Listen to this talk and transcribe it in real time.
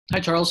Hi,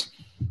 Charles.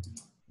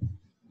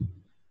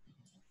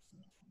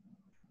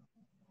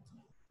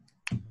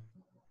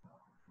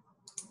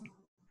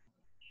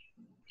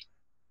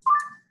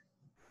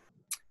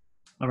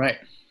 All right.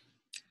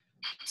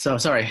 So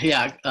sorry.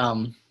 Yeah.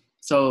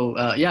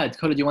 Yeah,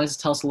 Dakota, do you want to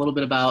tell us a little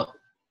bit about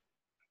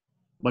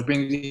what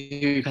brings you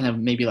here? Kind of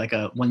maybe like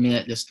a 1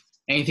 minute, just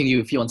anything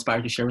you feel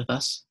inspired to share with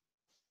us.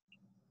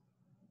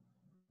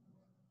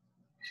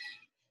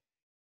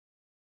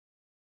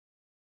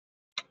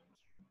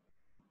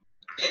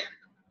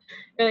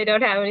 Really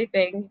don't have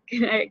anything.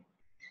 I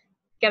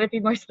gotta be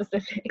more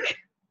specific.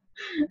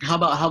 How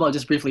about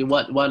just briefly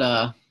tell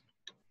us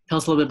a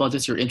little bit about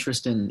just your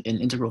interest in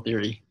integral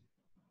theory.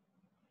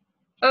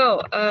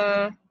 Oh,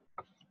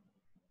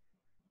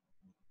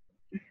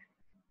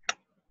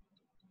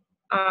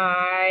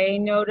 I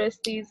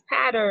noticed these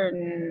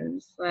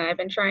patterns I've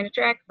been trying to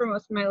track for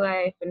most of my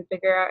life and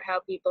figure out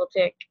how people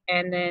tick.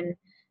 And then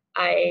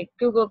I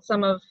Googled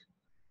some of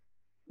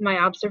my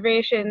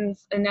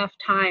observations enough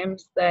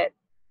times that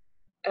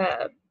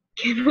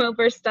Ken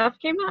Wilber stuff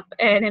came up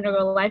and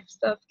integral life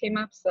stuff came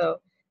up.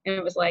 And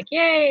it was like,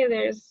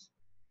 yay,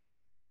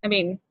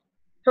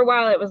 for a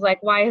while it was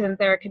like, why isn't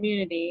there a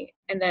community?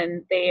 And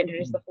then they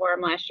introduced the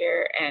forum last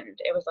year and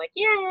it was like,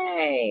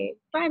 yay,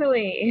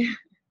 finally.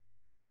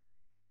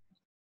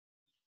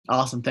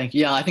 Awesome, thank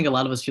you. Yeah, I think a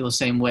lot of us feel the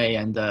same way,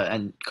 and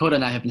Coda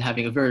and I have been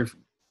having a very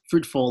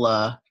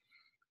fruitful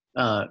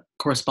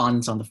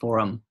correspondence on the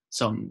forum.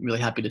 So I'm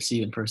really happy to see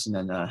you in person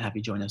and have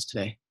you join us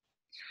today.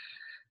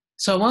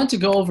 So I wanted to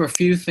go over a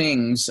few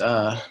things,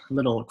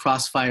 little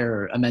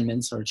crossfire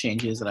amendments or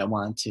changes that I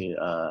wanted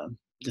to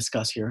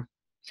discuss here.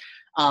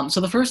 So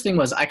the first thing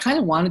was I kind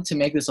of wanted to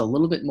make this a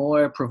little bit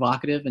more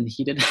provocative and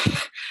heated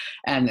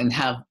and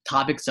have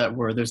topics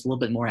where there's a little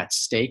bit more at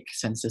stake,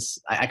 since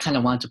I kind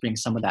of wanted to bring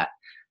some of that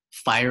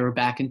fire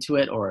back into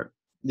it, or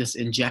just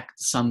inject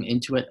some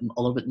into it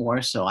a little bit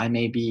more. So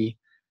you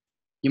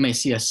may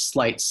see a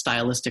slight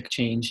stylistic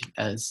change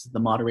as the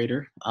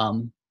moderator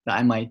that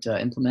I might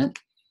implement.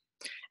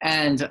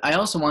 And I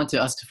also want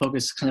us to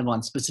focus kind of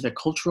on specific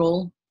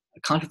cultural,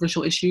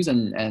 controversial issues,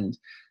 and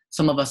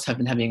some of us have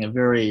been having a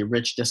very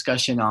rich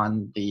discussion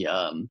on the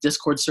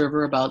Discord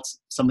server about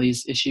some of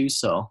these issues.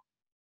 So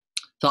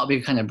thought we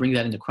could kind of bring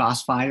that into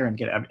Crossfire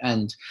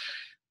and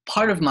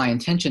part of my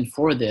intention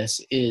for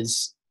this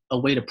is a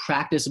way to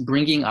practice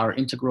bringing our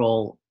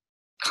integral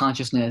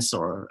consciousness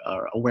or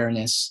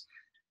awareness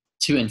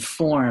to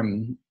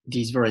inform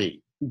these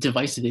very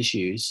divisive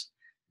issues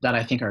that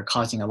I think are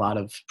causing a lot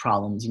of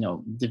problems,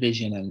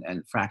 division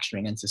and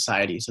fracturing in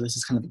society. So this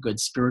is kind of a good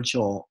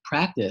spiritual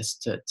practice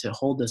to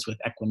hold this with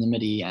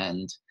equanimity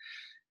and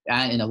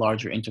in a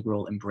larger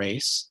integral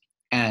embrace.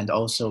 And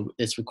also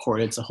it's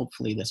recorded, so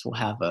hopefully this will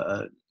have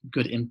a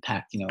good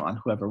impact, on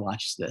whoever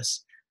watches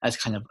this, as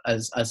kind of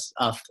as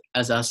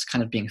us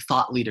kind of being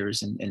thought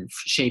leaders and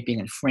shaping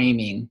and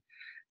framing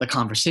the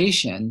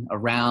conversation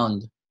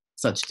around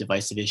such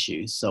divisive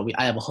issues. So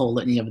I have a whole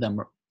litany of them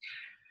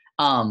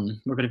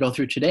we're going to go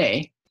through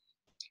today.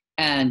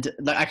 And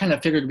I kind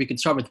of figured we could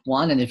start with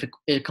one, and if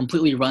it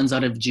completely runs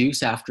out of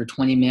juice after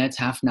 20 minutes,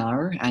 half an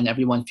hour, and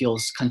everyone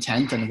feels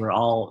content and we're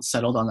all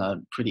settled on a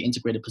pretty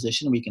integrated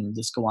position, we can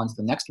just go on to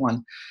the next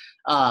one.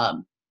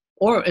 But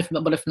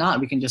if not,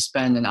 we can just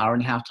spend an hour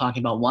and a half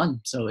talking about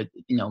one. So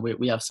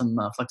we have some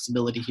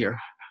flexibility here.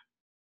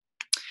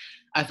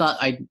 I thought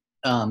I'd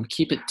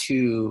keep it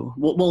to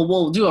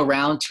we'll do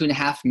around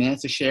 2.5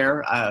 minutes to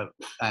share.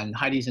 And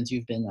Heidi, since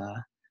you've been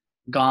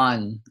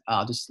gone,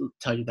 I'll just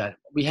tell you that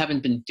we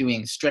haven't been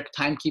doing strict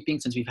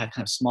timekeeping since we've had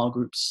kind of small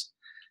groups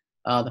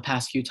the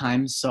past few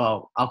times.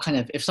 So I'll kind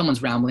of, if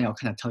someone's rambling, I'll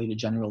kind of tell you to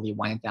generally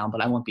wind it down,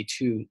 but I won't be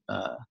too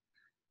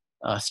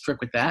strict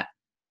with that.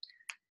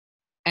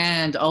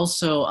 And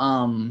also,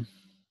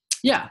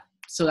 yeah,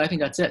 so I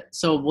think that's it.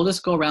 So we'll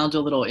just go around to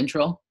a little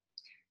intro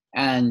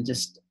and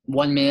just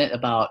 1 minute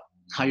about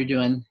how you're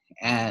doing.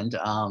 And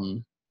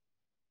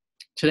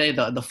today,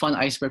 the fun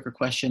icebreaker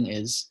question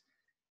is,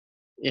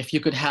 if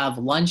you could have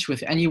lunch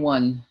with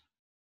anyone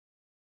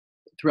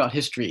throughout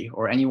history,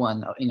 or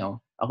anyone,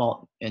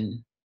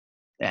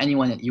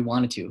 anyone that you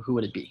wanted to, who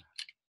would it be?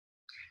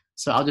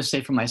 So I'll just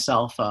say for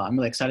myself, I'm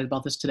really excited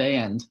about this today.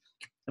 And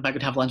if I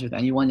could have lunch with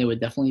anyone, it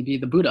would definitely be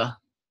the Buddha.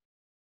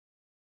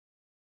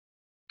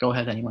 Go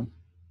ahead, anyone.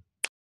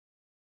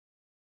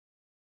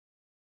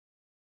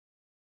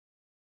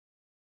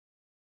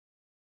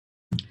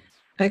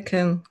 I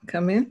can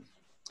come in.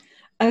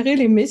 I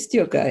really missed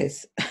you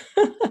guys,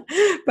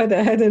 but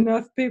I had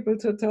enough people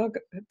to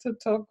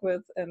talk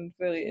with and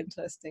very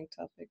interesting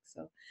topics.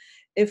 So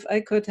if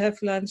I could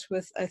have lunch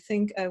with, I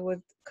think I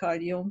would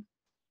Carl Jung.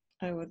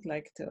 I would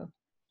like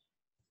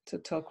to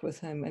talk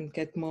with him and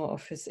get more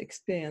of his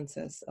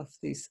experiences of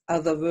these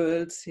other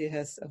worlds he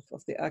has,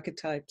 of the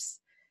archetypes.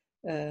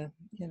 I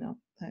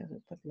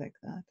would like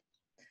that.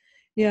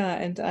 Yeah,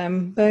 and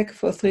I'm back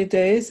for 3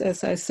 days.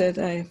 As I said,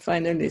 I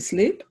finally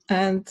sleep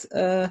and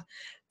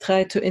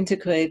try to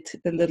integrate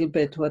a little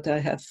bit what I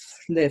have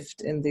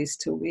lived in these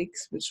 2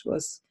 weeks, which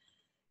was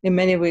in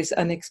many ways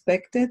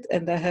unexpected.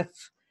 And I have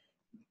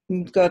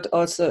got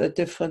also a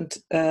different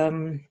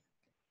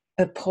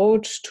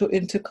approach to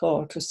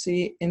integral, to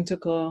see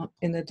integral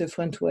in a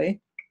different way.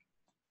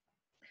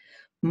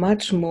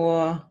 Much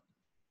more,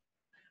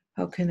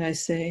 how can I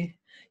say,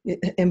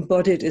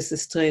 embodied is a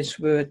strange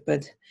word,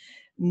 but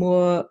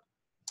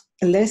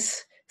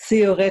less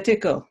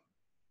theoretical.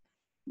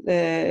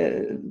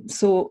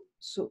 So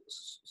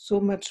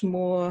much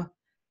more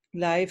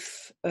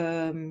life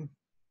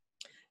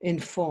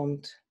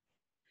informed.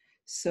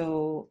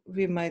 So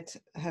we might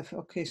have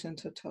occasion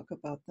to talk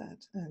about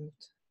that. And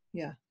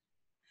yeah,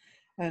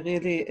 I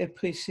really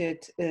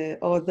appreciate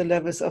all the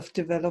levels of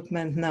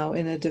development now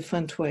in a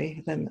different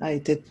way than I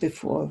did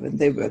before, when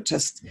they were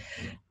just,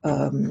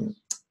 how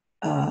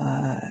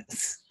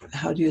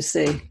do you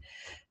say,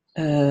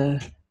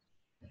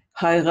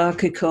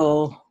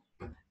 hierarchical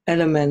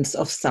elements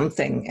of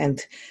something.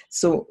 And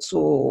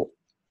so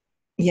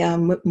yeah,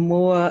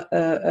 more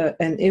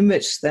an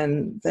image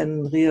than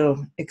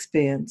real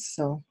experience.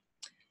 So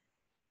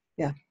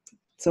yeah,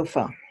 so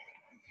far.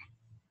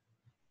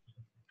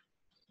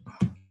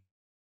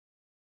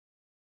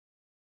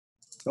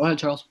 Go ahead,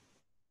 Charles.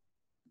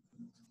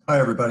 Hi,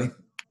 everybody.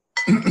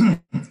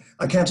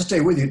 I can't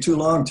stay with you too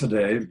long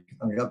today.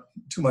 I got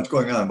too much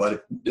going on, but I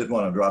did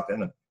want to drop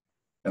in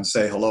and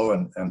say hello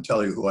and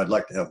tell you who I'd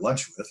like to have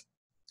lunch with.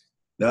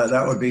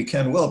 That would be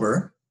Ken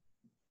Wilber.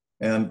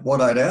 And what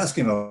I'd ask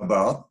him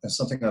about is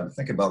something I've been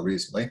thinking about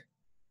recently.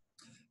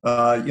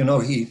 You know,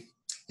 he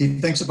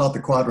thinks about the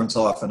quadrants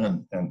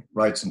often and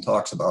writes and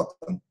talks about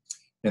them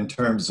in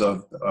terms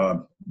of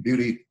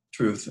beauty,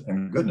 truth,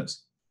 and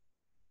goodness.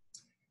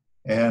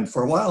 And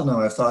for a while now,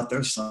 I thought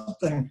there's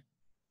something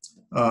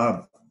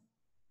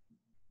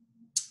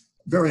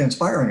very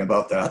inspiring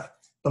about that,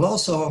 but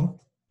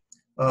also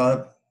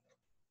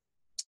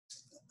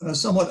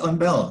somewhat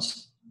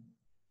unbalanced.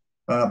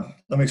 Let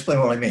me explain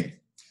what I mean.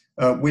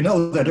 We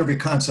know that every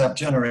concept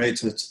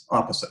generates its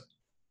opposite.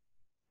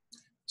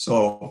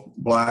 So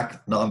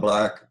black,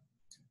 non-black,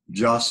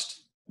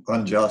 just,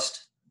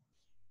 unjust,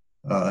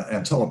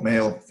 and so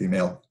male,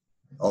 female,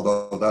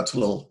 although that's a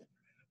little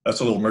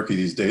murky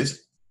these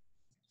days.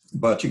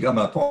 But you got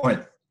my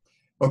point.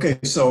 Okay,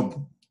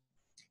 so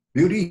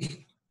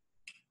beauty,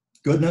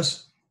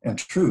 goodness, and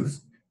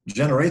truth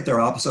generate their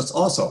opposites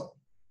also.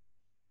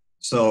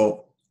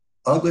 So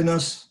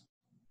ugliness,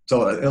 so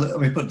let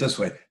me put it this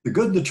way. The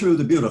good, the true,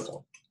 the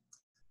beautiful.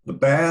 The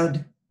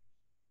bad,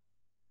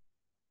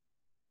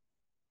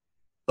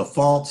 the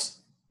false,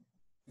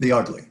 the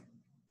ugly.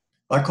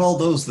 I call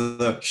those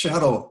the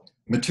shadow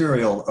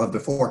material of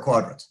the four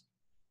quadrants.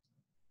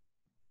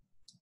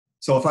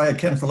 So if I had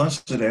Ken for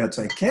lunch today, I'd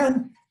say,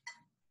 Ken,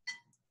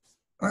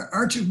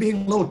 aren't you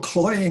being a little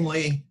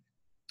cloyingly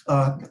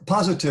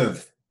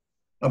positive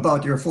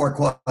about your four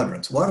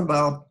quadrants? What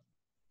about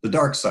the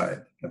dark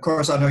side? Of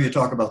course, I know you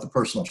talk about the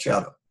personal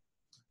shadow,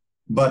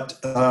 but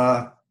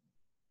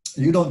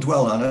you don't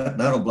dwell on it,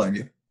 and I don't blame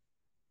you.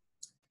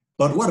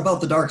 But what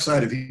about the dark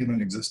side of human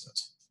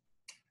existence?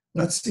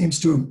 That seems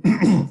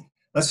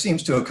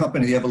to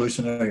accompany the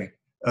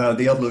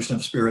evolution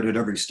of spirit at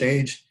every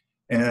stage.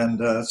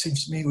 And it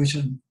seems to me we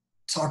should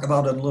talk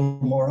about it a little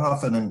more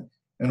often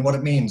and what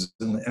it means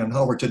and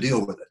how we're to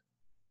deal with it.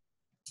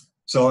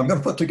 So I'm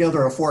going to put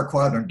together a four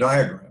quadrant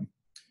diagram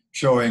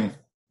showing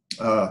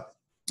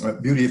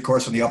beauty, of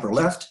course, in the upper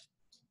left,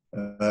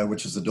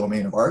 which is the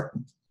domain of art,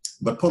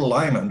 but put a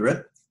line under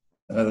it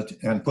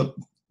and put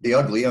the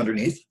ugly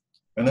underneath.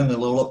 And in the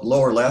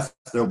lower left,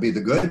 there'll be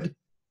the good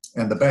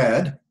and the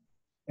bad.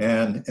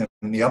 And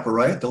in the upper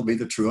right, there'll be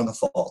the true and the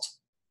false.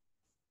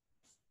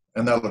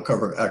 And that will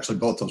cover actually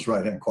both those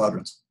right-hand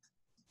quadrants.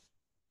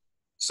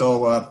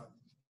 So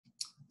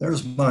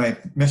there's my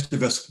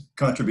mischievous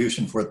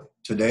contribution for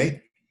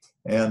today.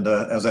 And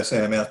as I say,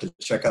 I'm going to have to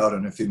check out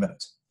in a few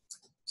minutes.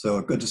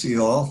 So good to see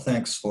you all.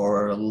 Thanks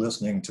for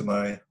listening to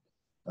my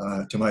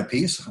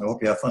piece. I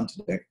hope you have fun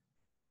today.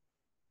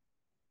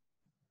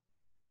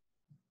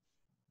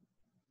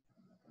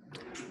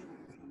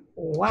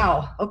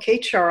 Wow. Okay,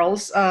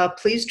 Charles,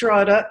 please draw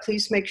it up.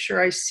 Please make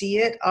sure I see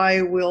it.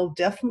 I will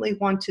definitely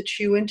want to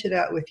chew into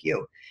that with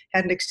you.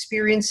 Had an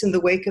experience in the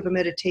wake of a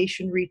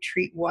meditation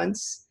retreat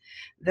once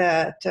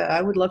that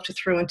I would love to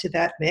throw into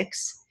that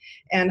mix.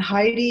 And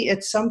Heidi,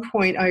 at some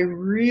point, I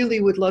really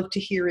would love to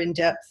hear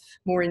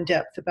more in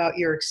depth about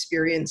your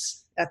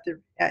experience at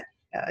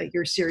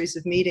your series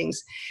of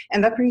meetings.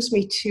 And that brings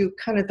me to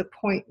kind of the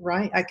point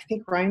I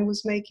think Ryan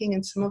was making,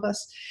 and some of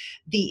us,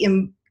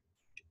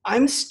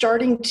 I'm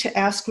starting to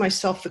ask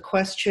myself the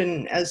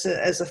question as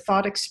a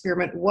thought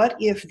experiment, what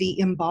if the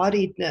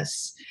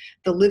embodiedness,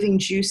 the living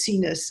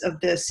juiciness of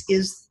this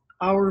is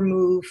our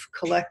move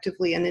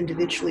collectively and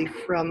individually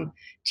from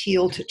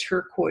teal to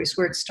turquoise,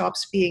 where it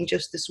stops being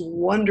just this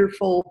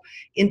wonderful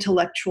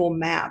intellectual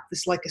map,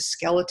 this like a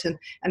skeleton,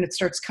 and it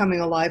starts coming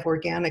alive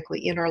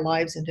organically in our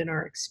lives and in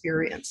our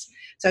experience.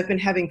 So I've been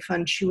having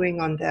fun chewing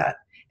on that.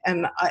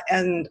 And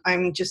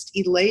I'm just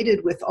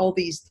elated with all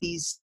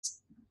these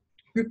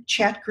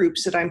chat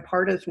groups that I'm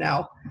part of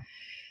now,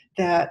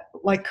 that,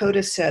 like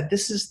Coda said,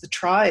 this is the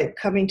tribe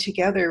coming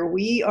together.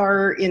 We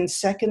are in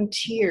second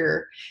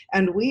tier,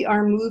 and we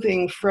are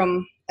moving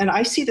from, and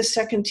I see the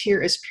second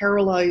tier as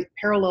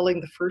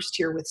paralleling the first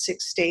tier with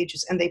 6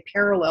 stages, and they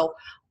parallel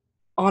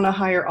on a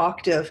higher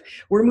octave.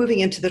 We're moving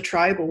into the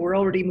tribal. We're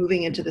already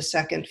moving into the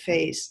second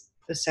phase,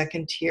 the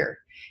second tier.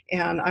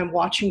 And I'm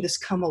watching this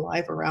come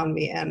alive around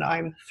me, and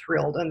I'm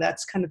thrilled. And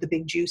that's kind of the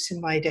big juice in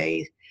my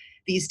day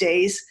these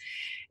days.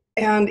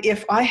 And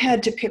if I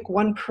had to pick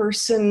one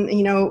person,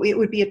 you know, it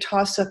would be a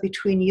toss-up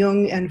between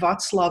Jung and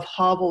Václav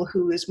Havel,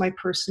 who is my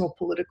personal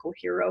political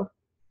hero.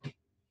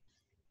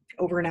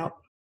 Over and out.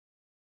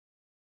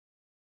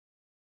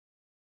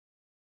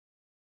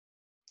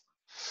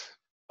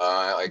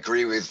 I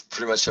agree with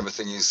pretty much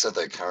everything you said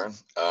there, Karen.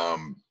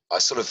 I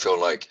sort of feel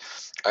like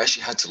I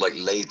actually had to like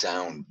lay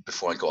down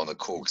before I got on the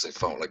call because I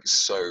felt like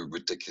so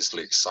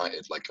ridiculously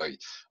excited. Like I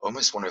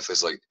almost wonder if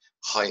there's like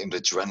heightened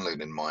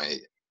adrenaline in my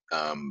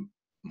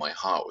my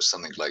heart or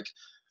something. Like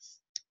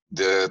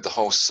the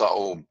whole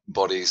subtle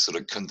body sort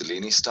of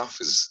Kundalini stuff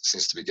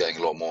seems to be getting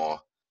a lot more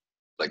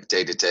like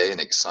day to day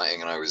and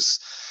exciting. And I was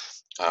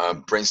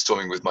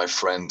brainstorming with my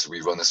friend.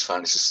 We run this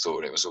fantasy store,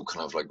 and it was all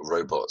kind of like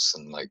robots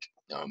and like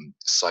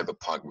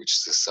Cyberpunk, which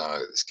is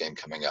this game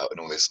coming out, and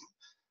all this.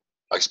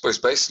 I suppose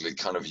basically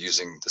kind of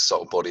using the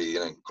subtle body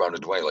in a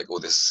grounded way, like all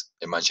this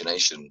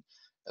imagination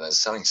and then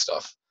selling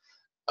stuff.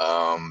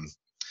 I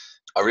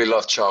really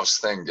love Charles'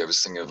 thing. I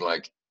was thinking of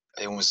like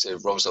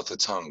it rolls off the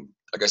tongue.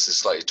 I guess it's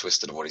slightly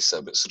twisted of what he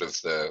said, but sort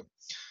of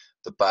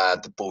the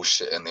bad, the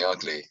bullshit, and the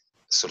ugly.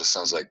 It sort of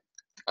sounds like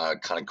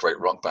kind of great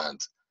rock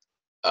band.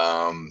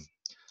 And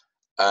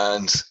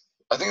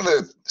I think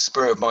the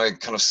spirit of my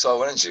kind of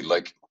soul energy,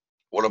 like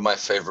one of my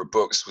favorite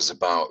books was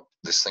about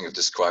this thing of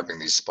describing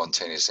these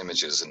spontaneous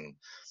images. And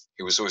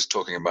he was always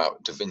talking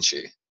about Da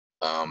Vinci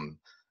and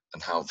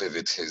how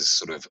vivid his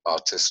sort of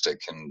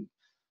artistic and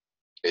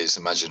his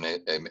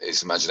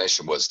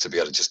imagination was to be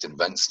able to just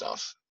invent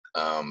stuff.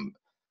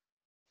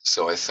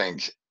 So I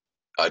think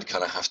I'd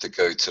kind of have to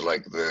go to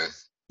like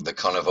the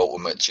kind of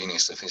ultimate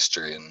genius of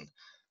history and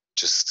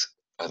just,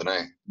 I don't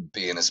know,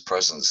 be in his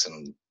presence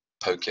and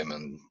poke him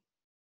and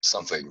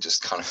something,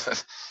 just kind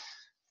of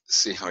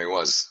see how he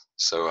was.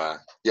 So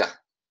yeah.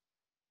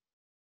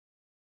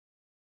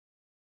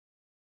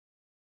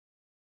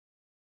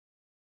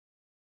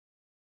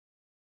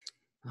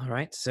 All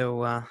right,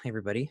 so hey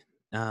everybody.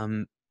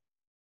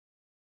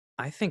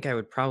 I think I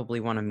would probably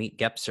want to meet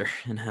Gepser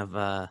and have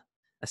a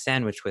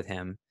sandwich with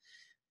him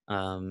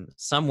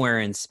somewhere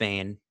in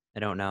Spain. I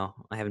don't know.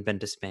 I haven't been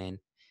to Spain,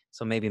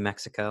 so maybe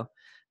Mexico.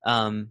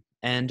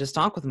 And just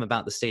talk with him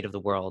about the state of the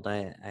world.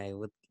 I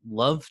would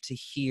love to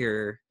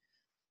hear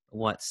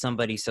what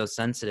somebody so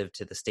sensitive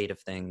to the state of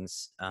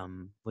things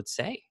would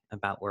say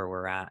about where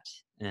we're at.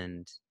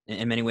 And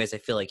in many ways, I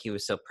feel like he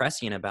was so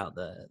prescient about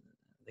the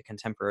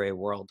contemporary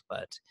world.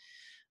 But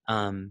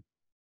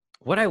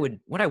what I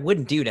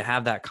wouldn't do to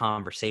have that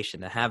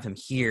conversation, to have him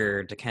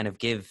here, to kind of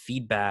give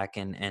feedback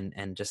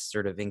and just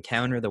sort of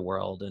encounter the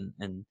world.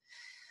 And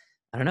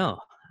I don't know.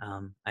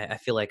 I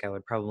feel like I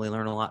would probably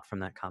learn a lot from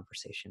that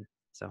conversation.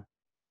 So.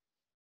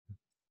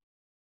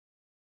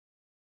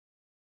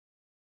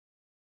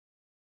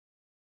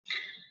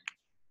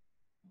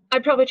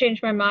 I'd probably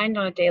change my mind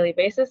on a daily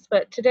basis,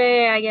 but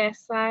today I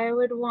guess I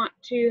would want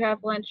to have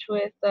lunch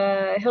with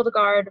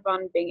Hildegard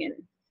von Bingen.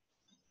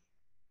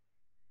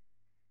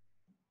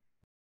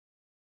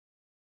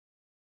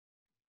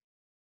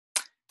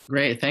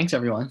 Great, thanks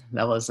everyone.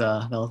 That was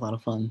a lot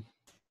of fun.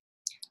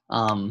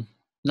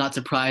 Not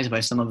surprised by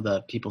some of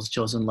the people's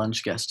chosen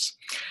lunch guests.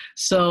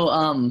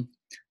 So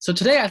so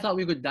today I thought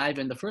we would dive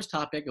in. The first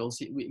topic,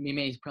 we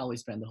may probably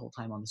spend the whole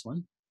time on this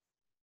one.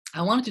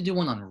 I wanted to do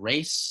one on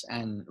race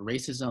and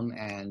racism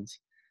and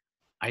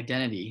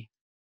identity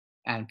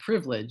and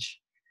privilege.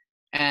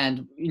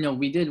 And, you know,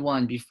 we did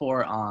one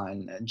before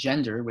on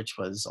gender, which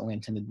was only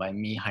intended by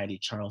me, Heidi,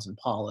 Charles, and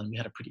Paul. And we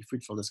had a pretty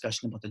fruitful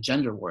discussion about the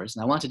gender wars.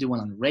 And I want to do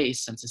one on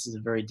race, since this is a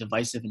very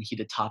divisive and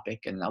heated topic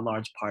and a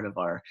large part of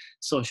our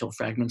social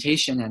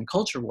fragmentation and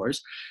culture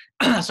wars.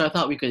 So I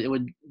thought it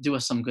would do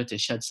us some good to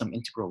shed some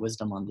integral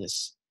wisdom on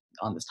this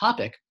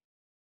topic.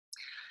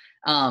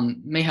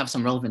 May have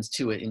some relevance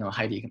to it. You know,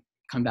 Heidi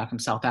come back from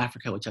South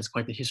Africa, which has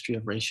quite the history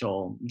of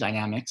racial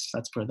dynamics,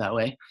 let's put it that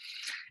way.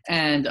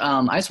 And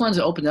I just wanted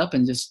to open up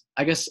and just,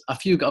 I guess a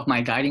few of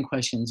my guiding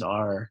questions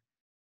are,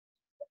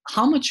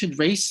 how much should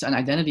race and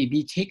identity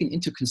be taken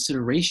into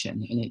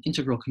consideration in an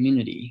integral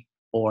community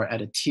or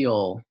at a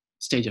teal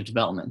stage of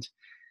development?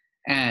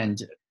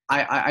 And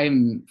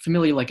I'm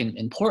familiar, like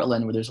in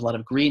Portland, where there's a lot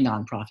of green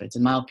nonprofits.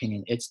 In my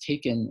opinion, it's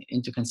taken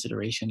into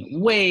consideration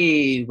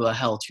way the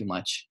hell too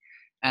much.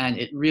 And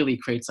it really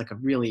creates like a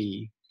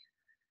really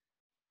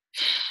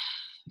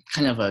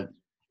kind of a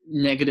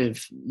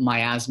negative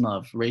miasma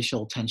of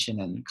racial tension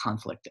and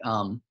conflict.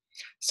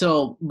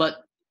 But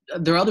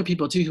there are other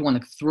people too who want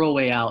to throw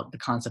away out the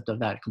concept of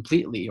that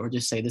completely, or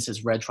just say this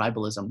is red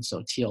tribalism,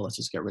 so teal, let's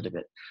just get rid of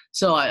it.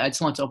 So I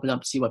just want to open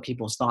up to see what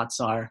people's thoughts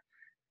are,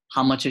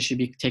 how much it should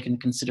be taken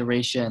into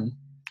consideration,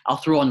 I'll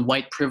throw on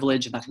white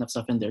privilege and that kind of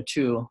stuff in there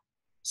too.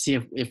 See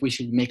if we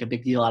should make a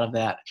big deal out of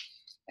that.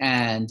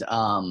 And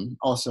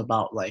also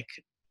about like,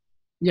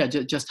 yeah,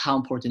 just how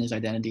important is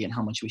identity and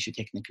how much we should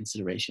take into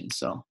consideration.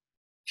 So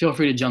feel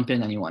free to jump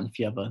in, anyone, if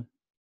you have a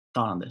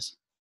thought on this.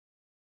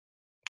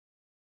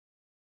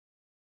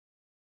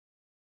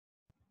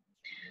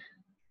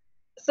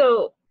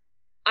 So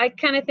I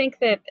kind of think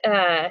that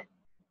I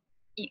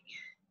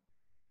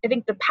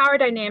think the power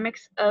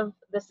dynamics of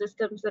the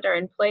systems that are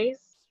in place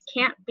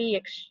can't be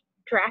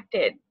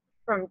extracted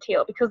from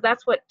teal, because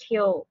that's what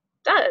teal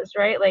does,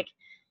 right? Like,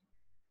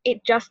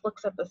 it just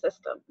looks at the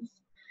systems,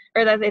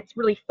 or that it's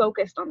really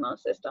focused on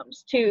those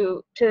systems.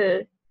 To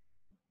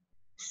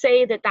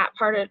say that that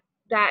part of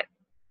that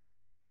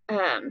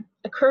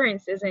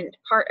occurrence isn't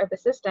part of the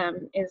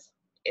system is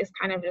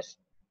kind of just,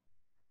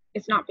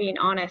 it's not being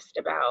honest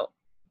about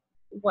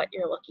what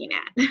you're looking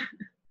at.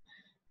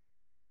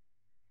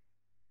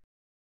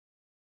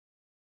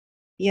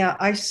 Yeah,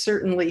 I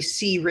certainly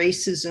see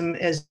racism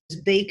as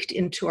baked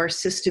into our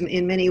system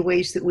in many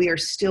ways that we are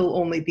still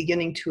only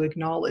beginning to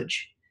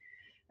acknowledge.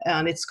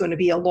 And it's going to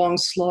be a long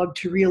slog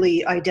to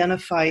really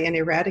identify and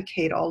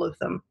eradicate all of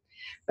them.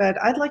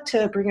 But I'd like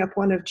to bring up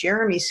one of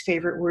Jeremy's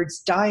favorite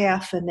words,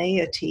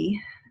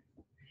 diaphaneity.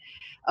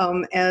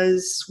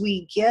 As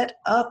we get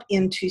up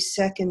into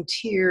second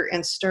tier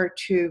and start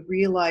to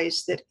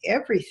realize that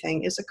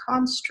everything is a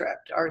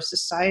construct. Our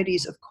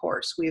societies, of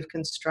course, we have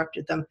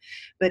constructed them,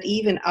 but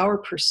even our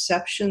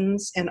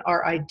perceptions and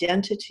our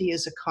identity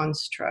is a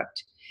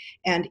construct.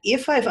 And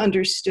if I've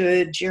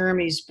understood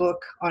Jeremy's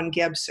book on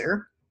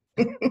Gebser,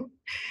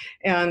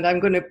 and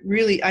I'm going to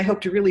really, I hope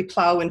to really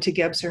plow into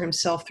Gebser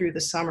himself through the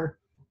summer.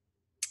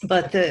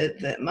 But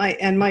my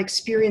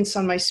experience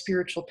on my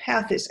spiritual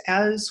path is,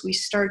 as we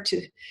start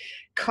to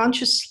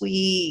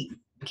consciously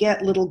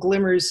get little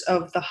glimmers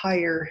of the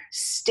higher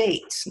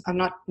states,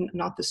 not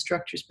the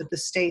structures, but the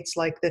states,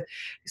 like the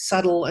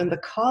subtle and the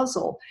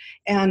causal,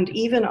 and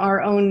even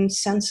our own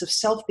sense of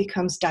self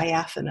becomes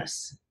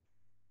diaphanous.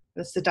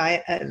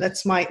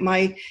 That's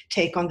my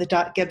take on the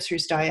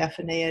Gebser's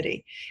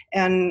diaphaneity,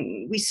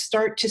 and we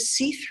start to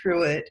see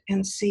through it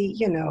and see,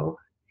 you know,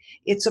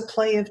 it's a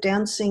play of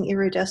dancing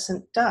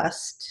iridescent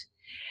dust,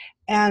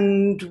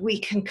 and we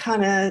can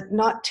kind of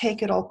not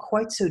take it all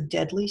quite so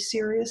deadly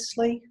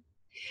seriously,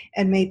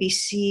 and maybe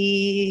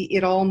see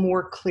it all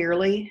more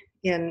clearly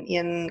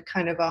in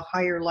kind of a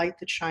higher light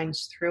that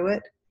shines through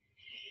it.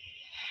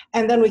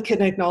 And then we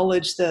can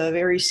acknowledge the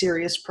very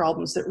serious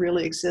problems that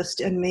really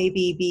exist, and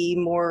maybe be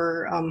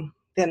more,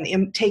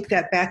 then take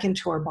that back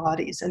into our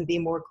bodies and be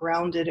more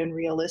grounded and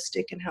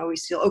realistic in how we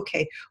feel.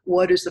 Okay,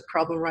 what is the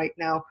problem right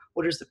now?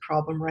 What is the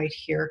problem right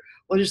here?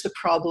 What is the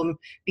problem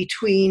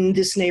between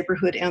this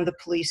neighborhood and the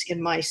police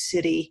in my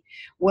city?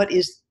 What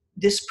is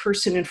this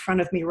person in front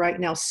of me right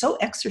now so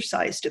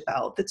exercised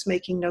about that's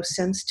making no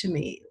sense to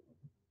me?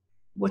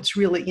 What's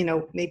really, you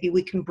know, maybe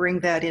we can bring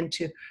that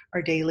into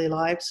our daily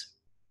lives.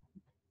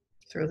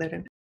 Throw that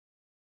in.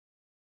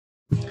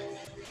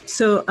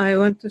 So I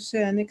want to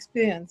share an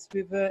experience.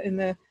 We were in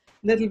a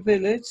little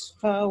village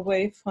far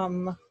away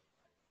from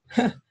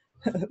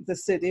the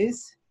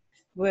cities,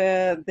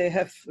 where they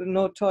have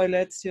no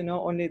toilets, you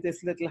know, only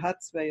these little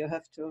huts where you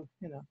have to,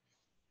 you know,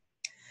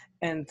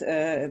 and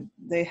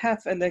they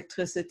have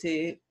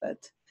electricity,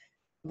 but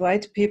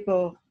white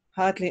people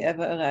hardly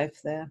ever arrive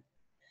there.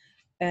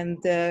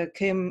 And there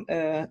came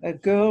a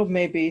girl,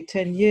 maybe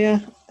 10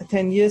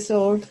 years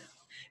old.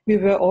 We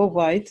were all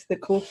white, the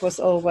group was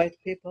all white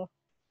people.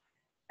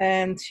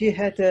 And she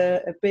had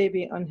a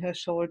baby on her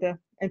shoulder,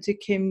 and she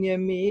came near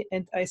me,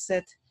 and I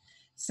said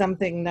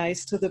something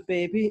nice to the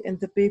baby, and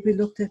the baby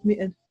looked at me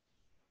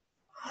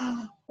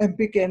and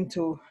began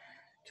to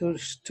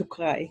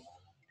cry.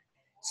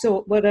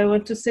 So what I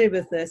want to say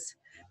with this,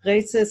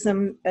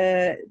 racism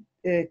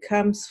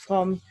comes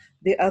from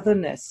the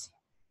otherness.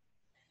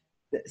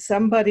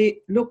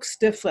 Somebody looks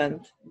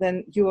different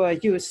than you are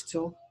used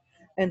to,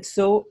 and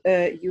so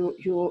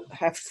you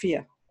have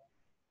fear.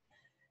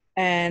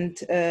 And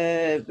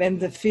when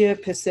the fear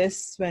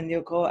persists, when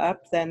you grow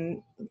up,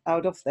 then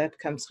out of that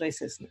comes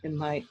racism, in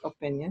my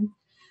opinion.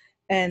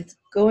 And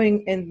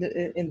going in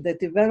the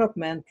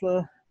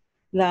developmental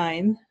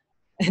line,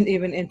 and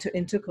even into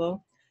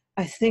integral,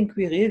 I think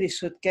we really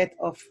should get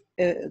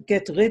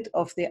rid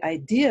of the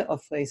idea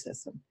of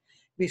racism.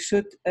 We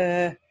should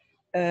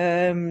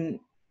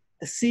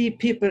see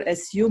people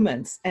as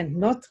humans, and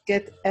not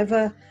get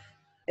ever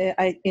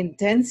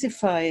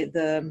intensify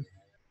the,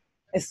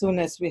 as soon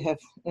as we have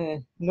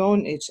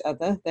known each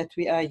other, that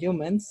we are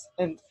humans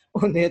and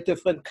only a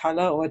different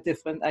color or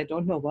different, I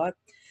don't know what.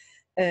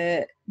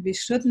 We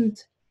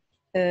shouldn't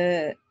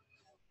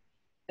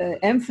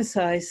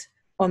emphasize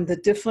on the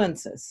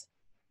differences.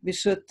 We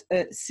should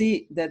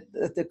see that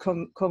the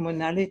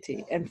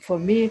commonality. And for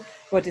me,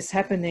 what is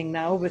happening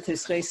now with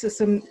this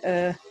racism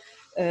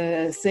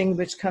thing,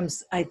 which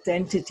comes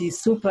identity,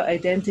 super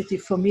identity,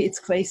 for me, it's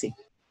crazy.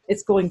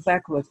 It's going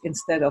backward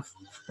instead of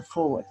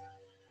forward.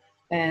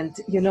 And,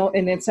 you know,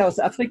 and in South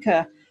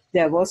Africa,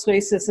 there was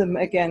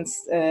racism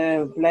against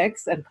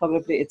blacks, and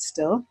probably it's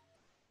still,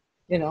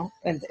 you know,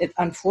 and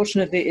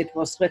unfortunately it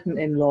was written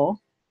in law,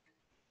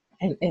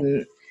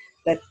 and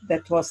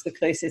that was the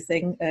crazy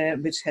thing,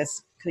 which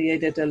has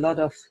created a lot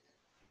of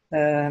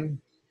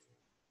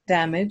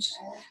damage.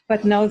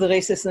 But now the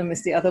racism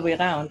is the other way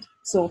around.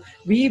 So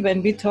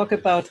when we talk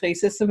about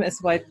racism as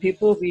white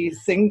people, we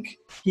think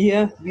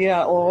here we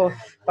are all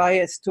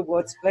biased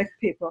towards black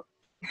people.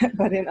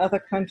 But in other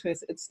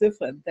countries, it's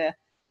different. The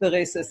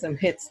racism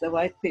hits the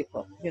white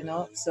people, you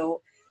know.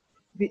 So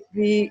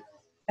I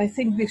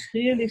think we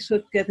really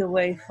should get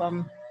away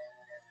from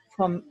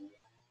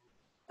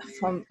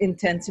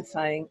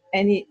intensifying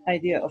any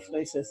idea of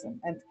racism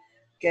and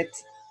get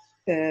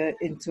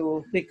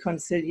into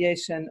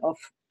reconciliation of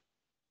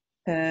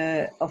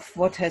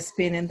what has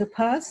been in the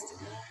past,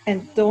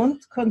 and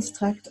don't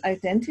construct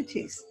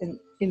identities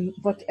in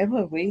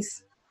whatever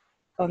ways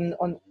on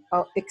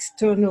our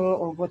external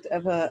or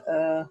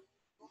whatever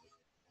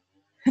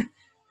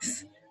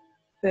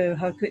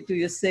how do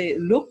you say,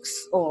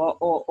 looks or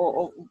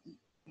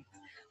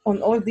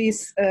on all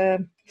these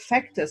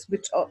factors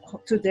which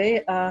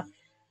today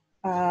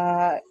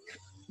are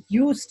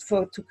used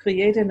to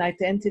create an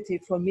identity.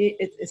 For me,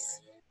 it is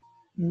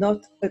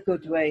not a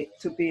good way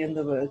to be in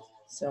the world.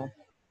 So.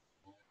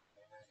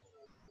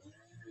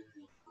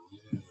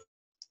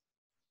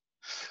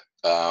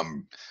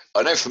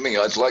 I know for me,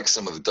 I'd like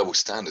some of the double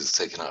standards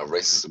taken out of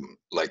racism.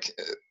 Like,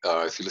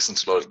 if you listen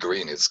to a lot of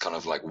Green, it's kind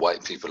of like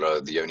white people are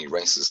the only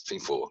racist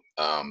people,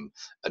 and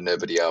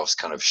nobody else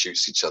kind of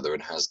shoots each other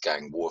and has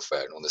gang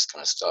warfare and all this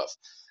kind of stuff.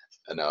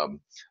 And I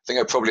think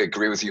I probably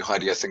agree with you,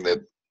 Heidi. I think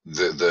that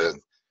the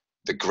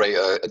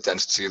greater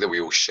identity that we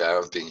all share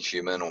of being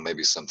human, or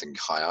maybe something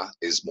higher,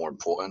 is more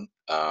important.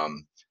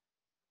 And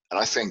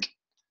I think,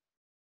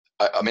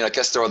 I mean, I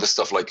guess there are other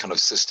stuff like kind of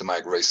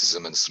systematic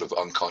racism and sort of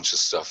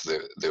unconscious stuff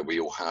that we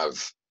all have,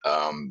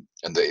 and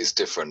that is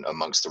different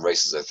amongst the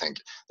races. I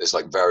think there's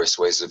like various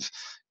ways of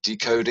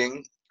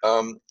decoding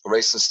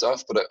race and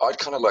stuff, but I'd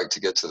kind of like to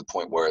get to the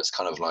point where it's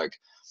kind of like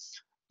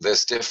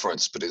there's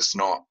difference, but it's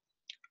not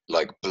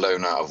like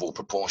blown out of all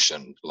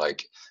proportion.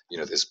 Like, you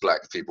know, there's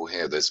black people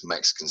here, there's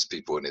Mexicans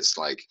people, and it's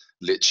like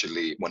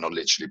literally, well, not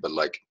literally, but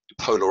like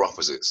polar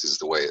opposites is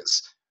the way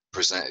it's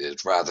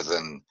presented, rather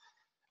than,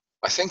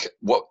 I think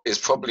what is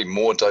probably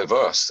more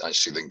diverse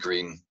actually than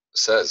Green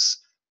says,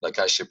 like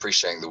actually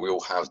appreciating that we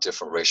all have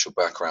different racial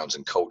backgrounds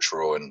and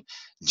cultural and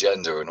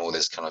gender and all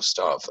this kind of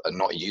stuff, and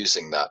not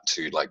using that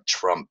to like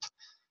trump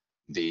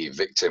the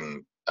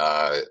victim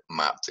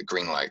map that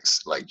Green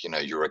likes. Like, you know,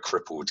 you're a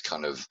crippled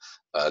kind of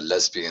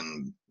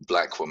lesbian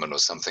black woman or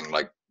something,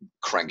 like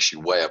cranks you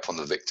way up on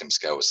the victim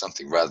scale or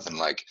something, rather than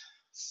like,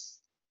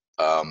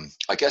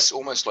 I guess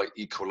almost like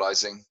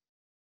equalizing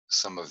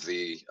some of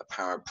the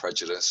apparent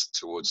prejudice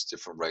towards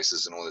different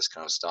races and all this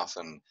kind of stuff.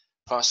 And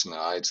personally,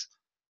 at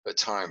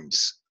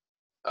times,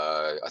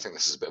 I think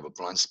this is a bit of a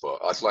blind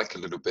spot. I'd like a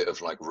little bit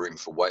of like room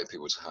for white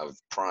people to have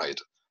pride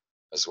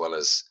as well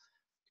as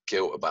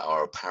guilt about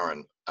our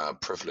apparent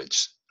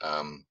privilege.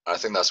 I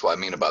think that's what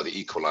I mean about the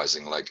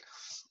equalizing. Like,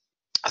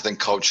 I think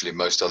culturally,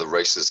 most other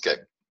races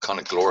get kind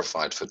of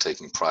glorified for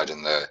taking pride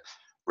in their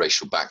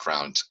racial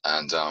background,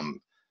 and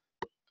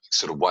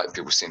sort of white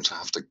people seem to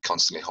have to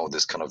constantly hold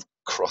this kind of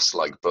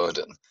cross-like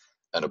burden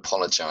and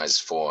apologize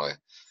for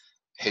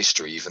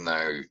history, even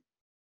though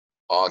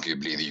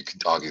arguably you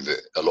could argue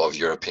that a lot of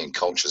European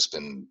culture has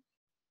been,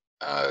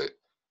 well,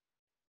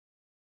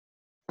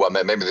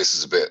 maybe this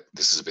is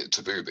a bit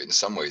taboo, but in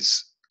some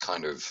ways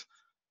kind of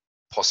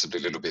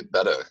possibly a little bit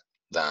better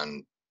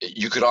than,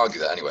 you could argue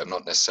that anyway. I'm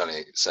not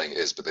necessarily saying it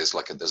is, but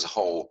there's a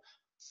whole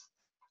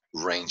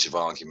range of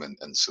argument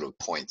and sort of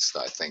points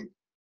that I think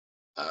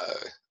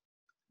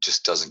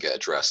just doesn't get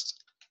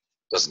addressed,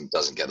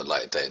 doesn't get the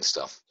light of day and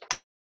stuff.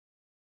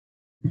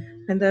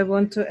 And I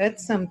want to add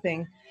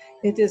something.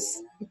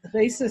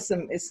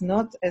 Racism is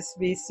not, as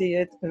we see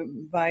it,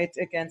 white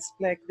against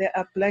black. There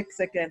are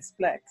blacks against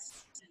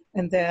blacks,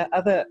 and there are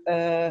other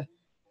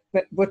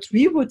what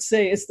we would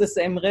say is the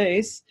same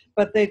race,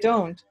 but they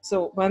don't.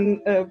 So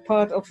one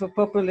part of a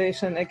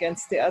population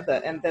against the other,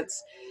 and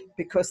that's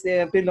because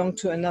they belong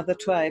to another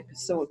tribe.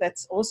 So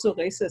that's also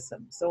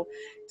racism. So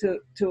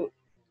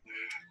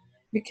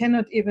we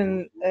cannot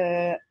even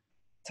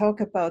talk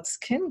about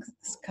skin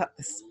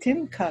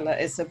color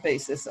as a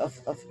basis of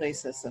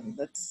racism.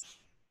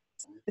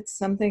 It's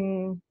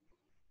something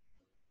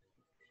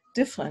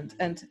different,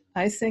 and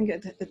I think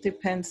it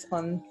depends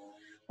on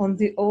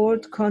the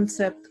old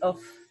concept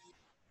of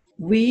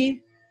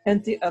we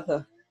and the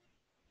other.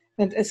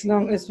 And as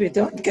long as we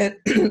don't get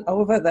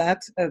over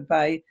that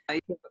by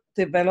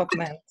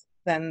development,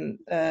 then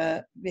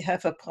we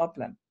have a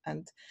problem.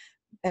 And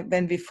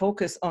when we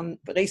focus on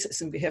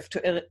racism, we have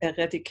to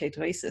eradicate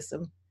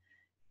racism.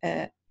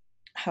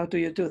 How do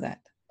you do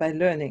that? By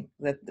learning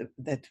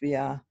that we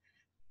are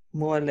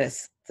more or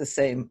less the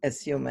same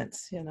as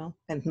humans, you know,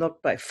 and not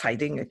by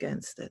fighting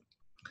against it.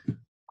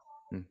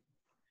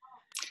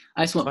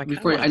 I just want,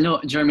 I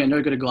know, Jeremy, I know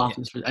you're going to go off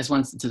this. I just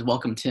wanted to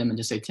welcome Tim and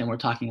just say, Tim, we're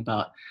talking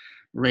about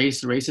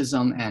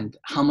racism, and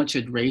how much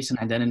should race and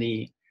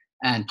identity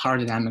and power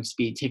dynamics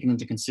be taken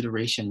into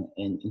consideration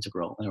in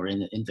Integral or in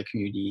the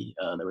community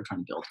that we're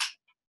trying to build.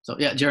 So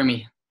yeah,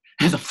 Jeremy,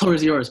 the floor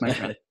is yours, my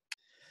friend.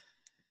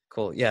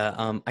 Cool.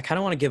 Yeah. I kind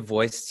of want to give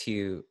voice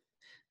to,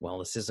 well,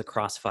 this is a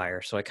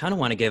crossfire. So I kind of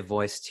want to give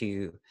voice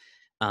to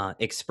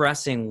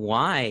expressing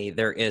why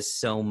there is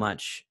so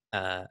much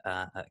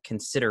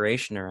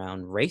consideration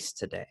around race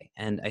today.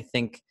 And I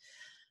think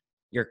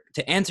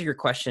to answer your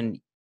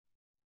question,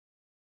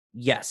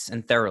 yes,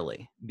 and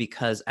thoroughly,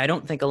 because I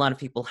don't think a lot of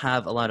people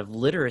have a lot of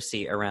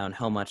literacy around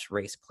how much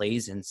race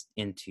plays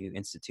into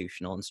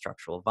institutional and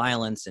structural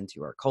violence,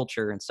 into our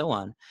culture, and so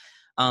on.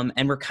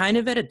 And we're kind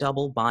of at a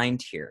double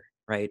bind here,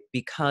 right?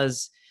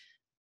 Because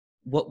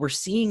what we're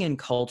seeing in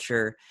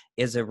culture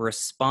is a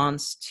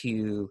response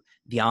to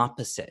the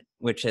opposite,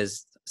 which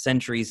is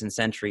centuries and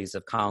centuries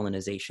of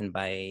colonization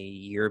by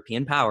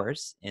European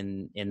powers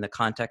in the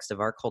context of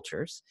our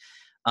cultures,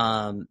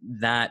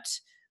 that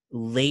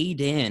laid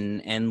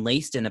in and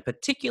laced in a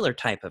particular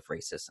type of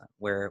racism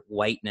where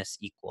whiteness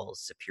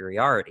equals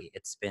superiority.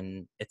 It's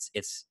been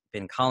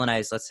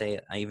colonized, let's say,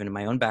 even in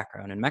my own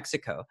background in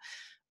Mexico.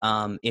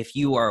 If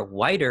you are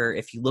whiter,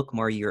 if you look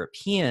more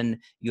European,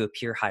 you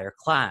appear higher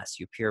class,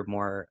 you appear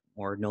more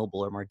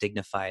noble or more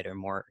dignified or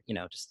more,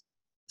 just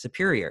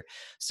superior.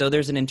 So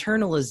there's an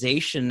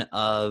internalization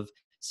of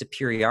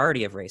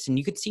superiority of race. And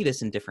you could see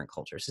this in different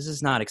cultures. This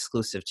is not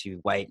exclusive to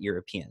white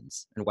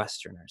Europeans and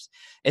Westerners.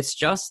 It's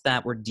just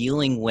that we're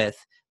dealing with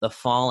the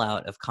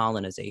fallout of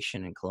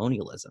colonization and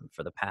colonialism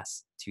for the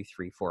past 200,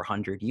 300,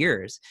 400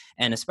 years.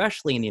 And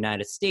especially in the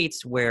United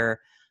States, where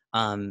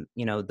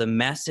the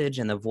message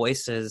and the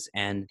voices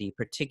and the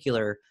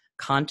particular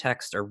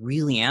context are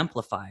really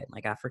amplified,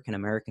 like African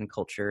American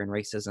culture and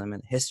racism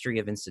and the history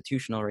of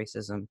institutional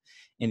racism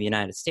in the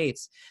United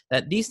States,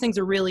 that these things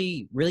are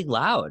really, really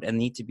loud and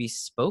need to be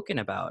spoken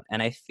about.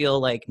 And I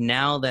feel like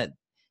now that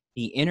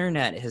the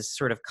internet has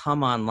sort of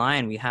come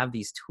online, we have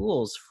these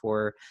tools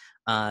for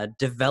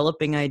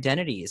developing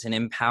identities and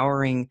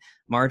empowering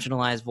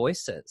marginalized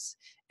voices.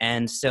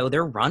 And so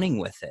they're running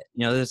with it.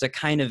 There's a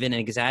kind of an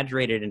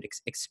exaggerated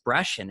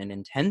expression and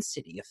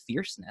intensity of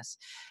fierceness.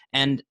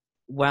 And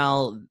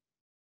while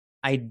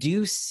I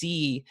do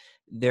see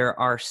there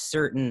are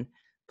certain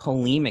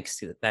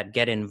polemics that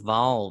get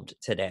involved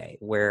today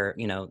where,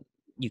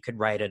 you could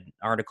write an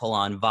article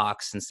on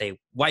Vox and say,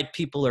 white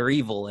people are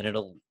evil, and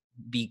it'll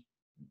be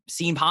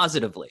seen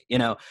positively,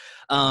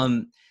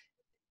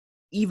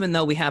 even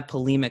though we have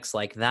polemics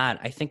like that,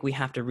 I think we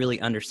have to really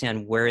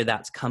understand where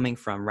that's coming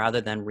from rather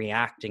than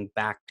reacting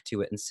back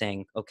to it and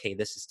saying, okay,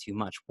 this is too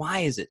much. Why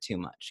is it too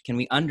much? Can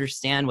we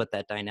understand what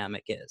that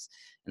dynamic is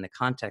in the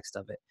context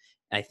of it?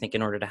 I think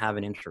in order to have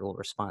an integral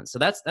response. So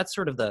that's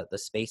sort of the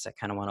space I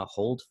kind of want to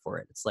hold for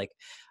it. It's like,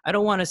 I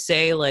don't want to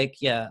say like,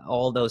 yeah,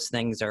 all those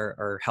things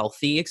are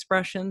healthy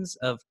expressions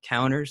of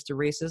counters to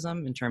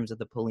racism in terms of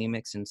the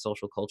polemics in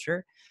social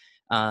culture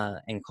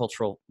and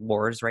cultural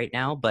wars right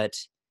now. But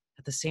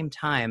at the same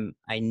time,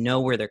 I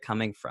know where they're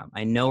coming from.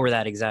 I know where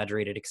that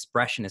exaggerated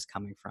expression is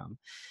coming from.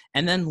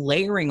 And then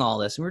layering all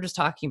this, and we were just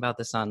talking about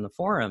this on the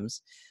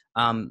forums,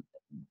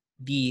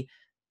 the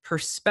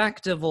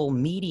perspectival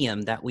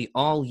medium that we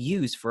all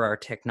use for our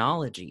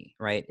technology,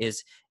 right,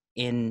 is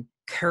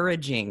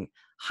encouraging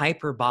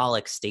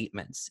hyperbolic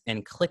statements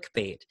and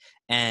clickbait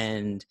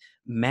and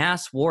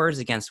mass wars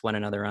against one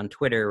another on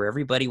Twitter, where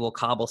everybody will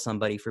cobble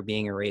somebody for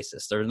being a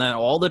racist, or then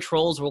all the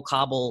trolls will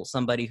cobble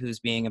somebody who's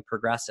being a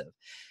progressive.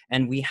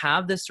 And we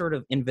have this sort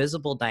of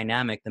invisible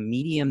dynamic. The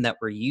medium that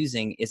we're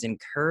using is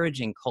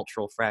encouraging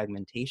cultural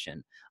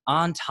fragmentation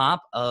on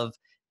top of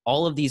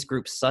all of these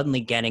groups suddenly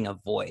getting a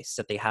voice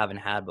that they haven't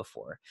had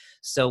before.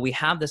 So we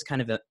have this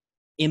kind of a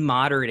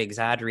immoderate,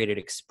 exaggerated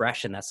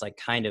expression that's like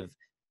kind of,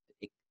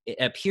 it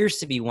appears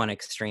to be one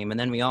extreme. And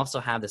then we also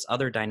have this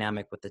other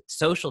dynamic with the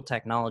social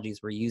technologies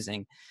we're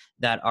using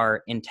that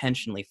are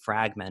intentionally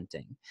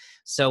fragmenting.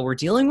 So we're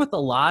dealing with a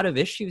lot of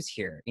issues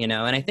here, and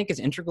I think as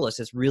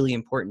integralists, it's really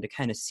important to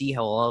kind of see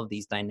how all of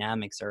these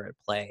dynamics are at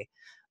play,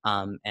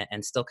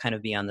 and still kind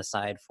of be on the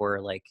side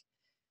for like,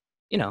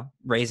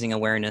 raising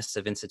awareness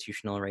of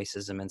institutional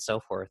racism and so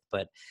forth.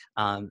 But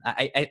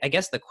I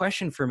guess the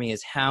question for me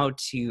is how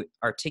to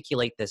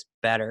articulate this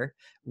better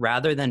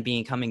rather than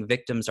becoming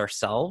victims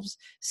ourselves,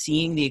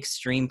 seeing the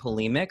extreme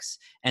polemics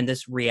and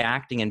this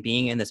reacting and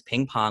being in this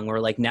ping pong where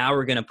like, now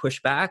we're going to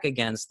push back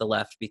against the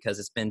left because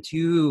it's been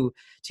too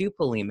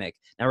polemic.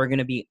 Now we're going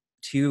to be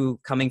too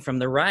coming from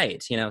the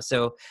right,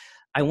 So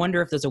I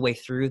wonder if there's a way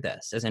through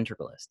this as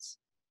integralists.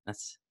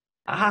 That's...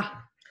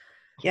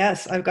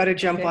 Yes, I've got to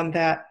jump on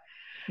that.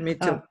 Me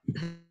too.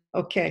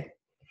 Okay.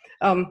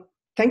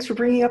 Thanks for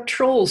bringing up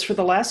trolls. For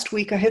the last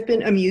week, I have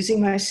been amusing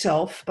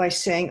myself by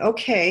saying,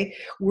 okay,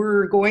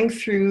 we're going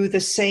through the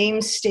same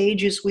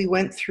stages we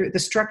went through, the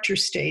structure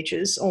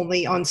stages,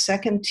 only on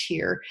second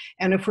tier.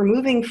 And if we're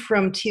moving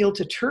from teal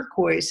to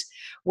turquoise,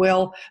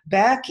 well,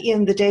 back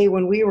in the day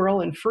when we were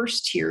all in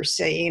first tier,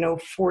 say,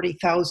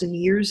 40,000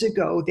 years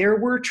ago, there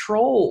were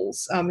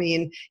trolls. I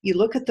mean, you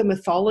look at the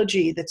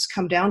mythology that's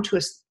come down to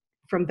us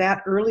from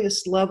that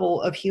earliest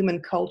level of human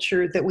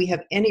culture that we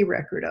have any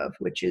record of,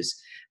 which is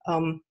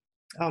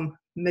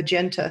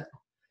magenta.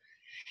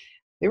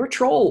 They were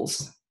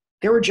trolls.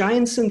 There were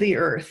giants in the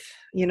earth.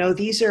 You know,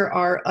 these are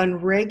our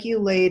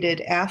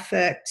unregulated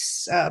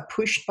affects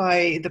pushed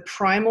by the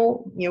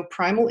primal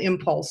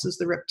impulses,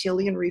 the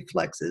reptilian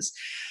reflexes,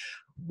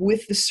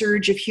 with the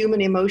surge of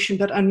human emotion,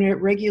 but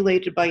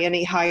unregulated by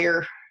any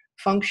higher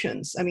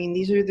functions. I mean,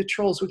 these are the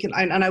trolls.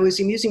 And I was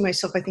amusing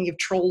myself, I think, of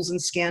trolls in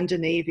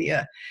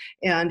Scandinavia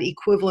and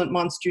equivalent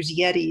monsters,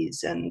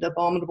 yetis and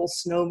abominable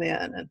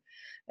snowmen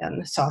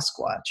and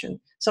Sasquatch, and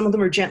some of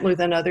them are gentler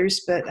than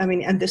others, but I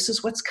mean, and this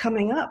is what's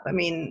coming up. I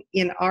mean,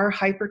 in our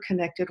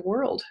hyper-connected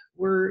world,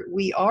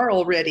 we are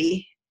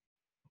already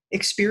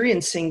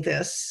experiencing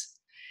this.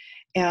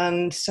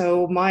 And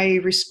so my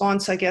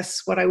response, I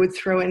guess, what I would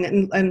throw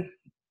in, and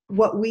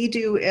what we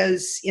do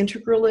as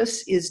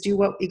integralists is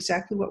do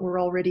exactly what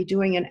we're already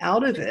doing, and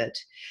out of it,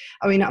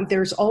 I mean,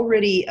 there's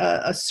already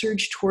a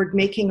surge toward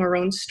making our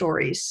own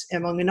stories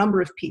among a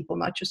number of people,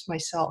 not just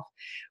myself.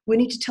 We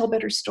need to tell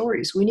better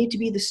stories. We need to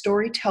be the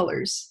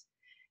storytellers.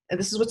 And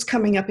this is what's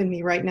coming up in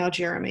me right now,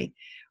 Jeremy.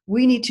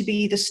 We need to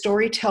be the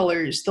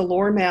storytellers, the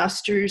lore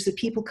masters, the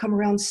people come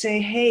around and say,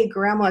 hey,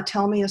 grandma,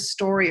 tell me a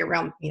story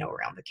around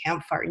the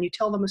campfire. And you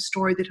tell them a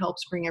story that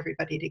helps bring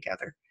everybody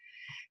together.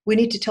 We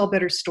need to tell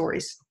better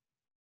stories.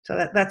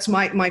 So that's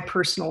my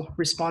personal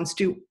response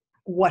to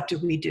what do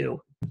we do?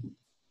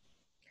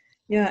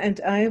 Yeah, and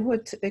I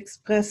would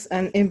express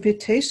an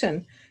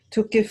invitation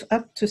to give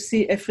up to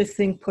see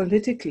everything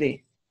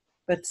politically,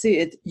 but see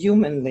it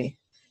humanly.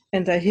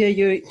 And I hear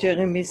you,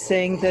 Jeremy,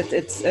 saying that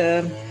it's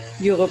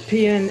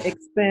European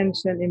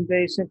expansion,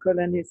 invasion,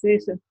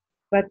 colonization,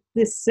 but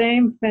this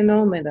same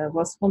phenomena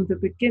was from the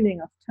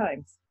beginning of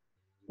times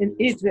in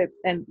Egypt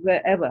and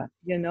wherever,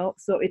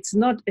 so it's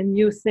not a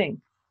new thing.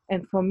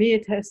 And for me,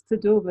 it has to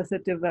do with the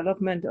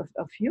development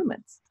of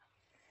humans.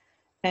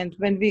 And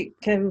when we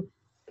can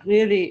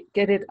really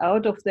get it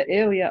out of the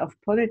area of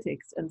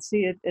politics and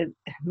see it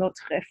not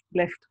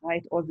left,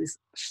 right, all this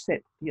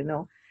shit,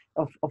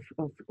 of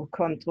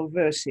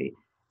controversy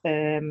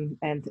and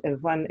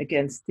one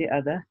against the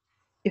other.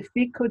 If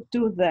we could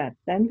do that,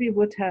 then we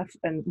would have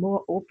a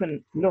more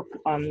open look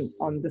on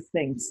the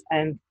things,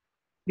 and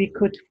we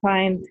could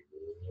find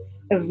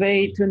a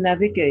way to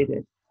navigate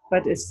it.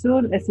 But as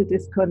soon as it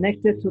is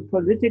connected to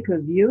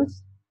political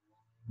views,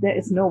 there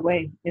is no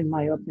way, in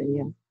my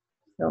opinion.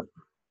 So,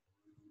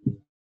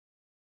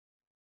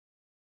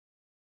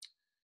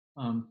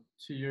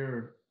 to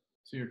your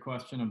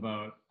question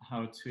about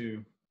how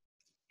to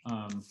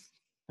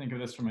think of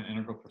this from an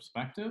integral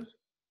perspective,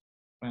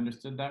 if I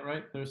understood that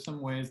right, there's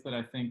some ways that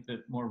I think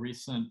that more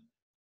recent,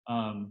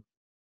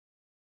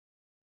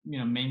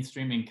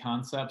 mainstreaming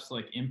concepts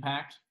like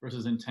impact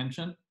versus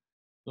intention,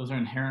 those are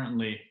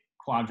inherently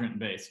quadrant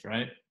based,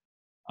 right?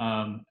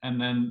 And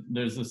then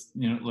there's this,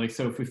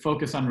 so if we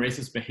focus on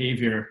racist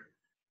behavior,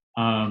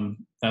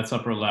 that's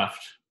upper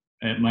left.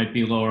 It might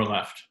be lower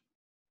left.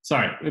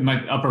 Sorry, it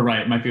might upper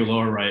right, it might be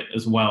lower right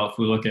as well if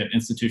we look at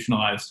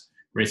institutionalized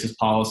racist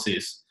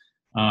policies.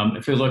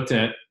 If we looked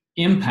at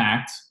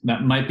impact,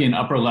 that might be an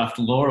upper left,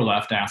 lower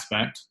left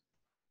aspect.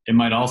 It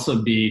might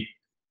also be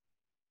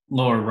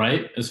lower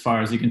right, as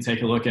far as you can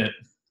take a look at,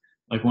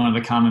 like, one of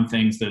the common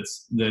things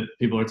that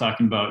people are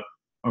talking about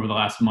over the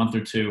last month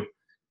or two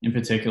in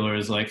particular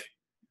is, like,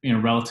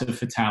 relative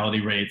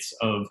fatality rates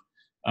of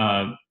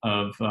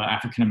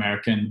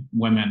African-American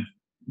women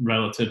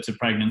relative to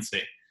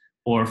pregnancy,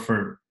 or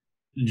for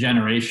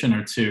generation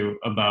or two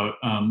about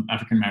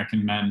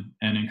African-American men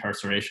and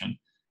incarceration.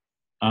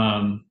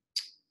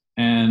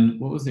 And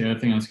what was the other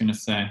thing I was going to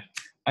say?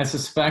 I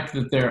suspect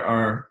that there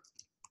are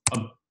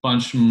a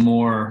bunch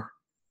more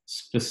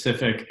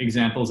specific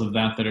examples of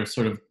that are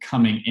sort of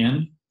coming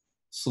in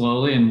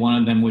slowly, and one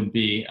of them would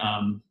be,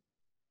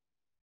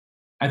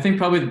 I think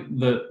probably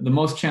the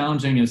most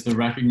challenging is the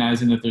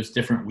recognizing that there's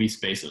different we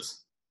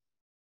spaces.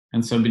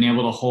 And so being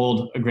able to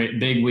hold a great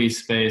big we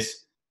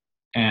space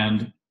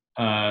and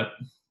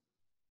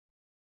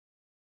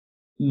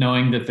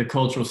knowing that the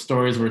cultural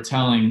stories we're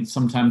telling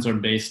sometimes are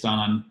based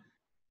on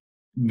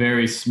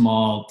very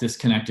small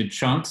disconnected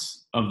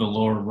chunks of the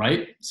lower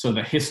right. So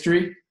the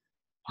history,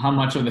 how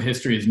much of the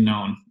history is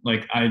known?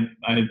 Like I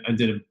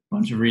did a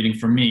bunch of reading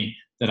for me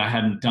that I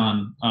hadn't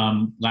done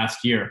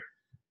last year,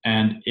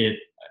 and it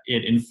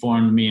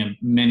informed me in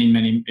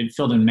it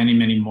filled in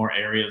many more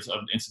areas of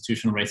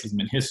institutional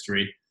racism in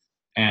history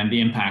and the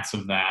impacts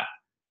of that.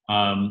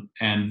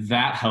 And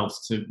that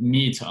helps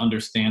me to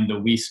understand the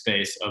we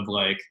space of,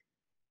 like,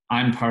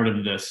 I'm part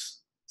of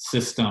this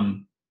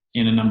system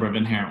in a number of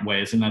inherent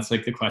ways. And that's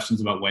like the questions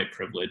about white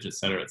privilege, et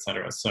cetera, et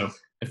cetera. So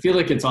I feel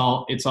like it's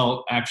all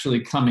actually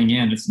coming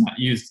in. It's not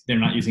used, they're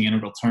not using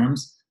integral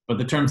terms, but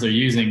the terms they're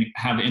using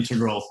have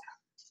integral,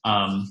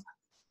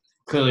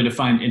 clearly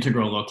defined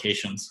integral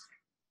locations.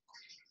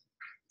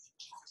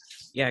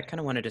 Yeah, I kind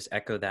of want to just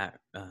echo that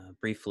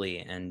briefly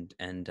and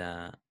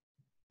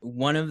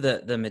one of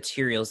the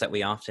materials that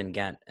we often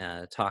get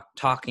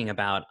talking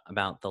about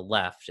the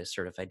left is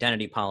sort of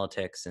identity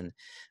politics,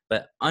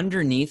 but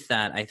underneath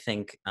that, I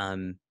think,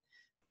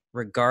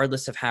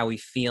 regardless of how we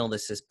feel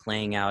this is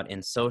playing out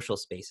in social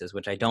spaces,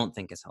 which I don't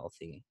think is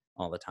healthy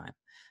all the time,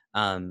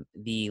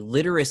 the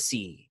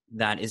literacy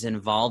that is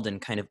involved in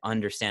kind of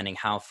understanding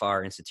how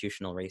far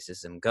institutional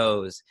racism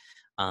goes,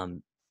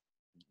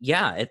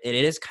 it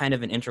is kind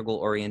of an integral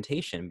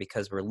orientation,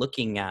 because we're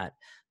looking at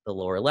the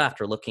lower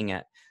left, we're looking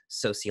at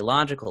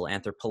sociological,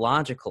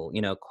 anthropological,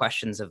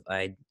 questions of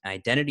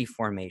identity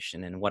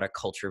formation and what a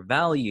culture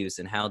values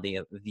and how they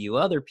view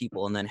other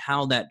people, and then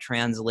how that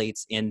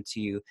translates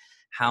into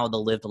how the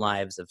lived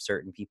lives of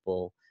certain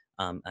people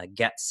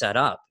get set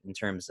up in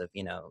terms of,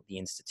 the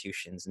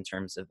institutions, in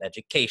terms of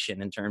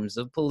education, in terms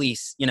of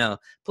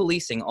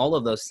policing. All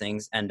of those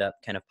things end up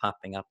kind of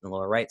popping up in the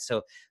lower right.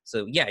 So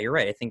yeah, you're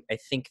right. I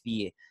think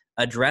the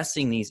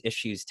addressing these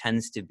issues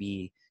tends to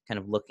be kind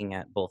of looking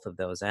at both of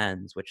those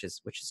ends, which is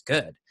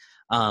good.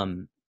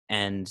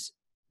 And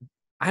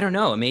I don't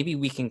know, maybe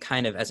we can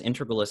kind of, as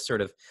integralists,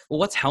 sort of, well,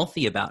 what's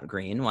healthy about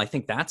green? Well, I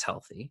think that's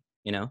healthy,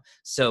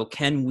 So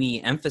can we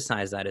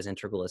emphasize that as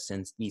integralists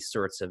in these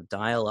sorts of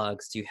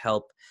dialogues to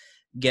help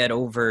get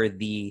over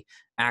the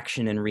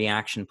action and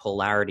reaction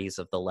polarities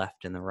of the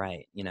left and the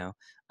right,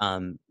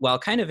 while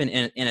kind of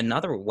in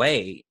another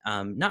way,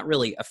 not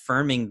really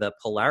affirming the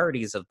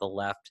polarities of the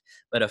left,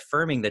 but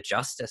affirming the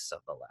justice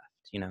of the left.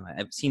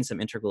 I've seen some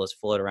integralists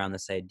float around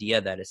this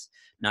idea that it's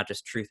not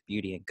just truth,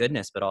 beauty, and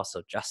goodness, but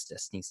also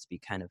justice needs to be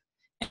kind of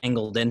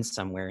angled in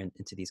somewhere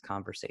into these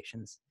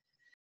conversations.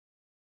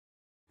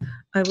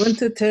 I want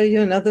to tell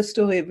you another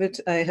story which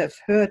I have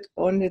heard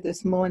only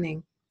this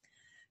morning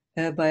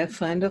by a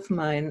friend of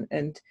mine,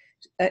 and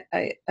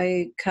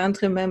I can't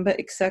remember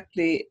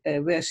exactly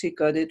where she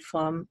got it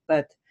from,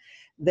 but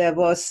there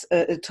was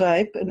a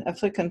tribe, an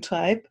African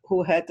tribe,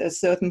 who had a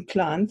certain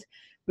plant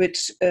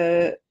which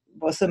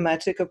was a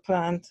magical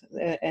plant,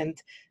 and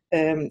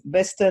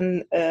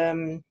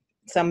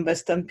some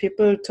Western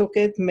people took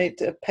it, made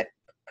a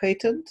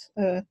patent.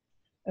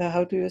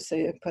 How do you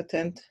say a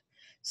patent?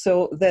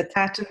 So that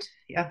patent,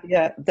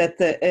 that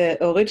the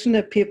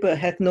original people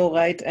had no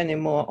right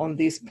anymore on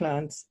these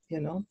plants,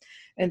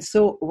 and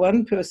so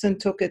one person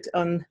took it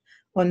on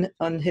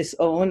his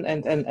own,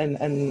 and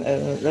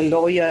a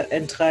lawyer,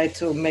 and tried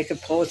to make a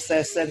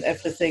process and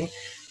everything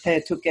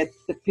to get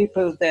the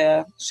people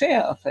their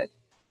share of it.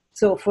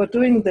 So for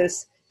doing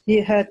this,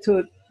 he had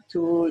to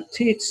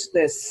teach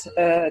this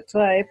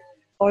tribe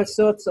all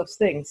sorts of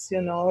things,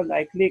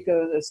 like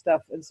legal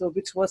stuff, and so,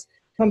 which was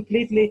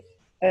completely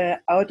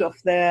out of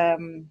their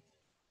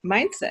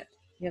mindset.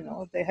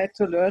 They had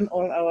to learn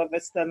all our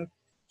Western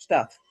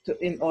stuff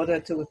in order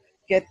to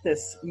get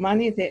this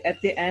money. They,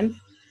 at the end,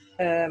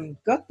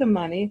 got the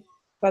money,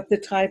 but the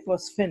tribe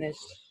was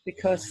finished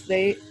because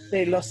they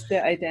lost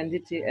their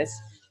identity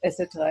as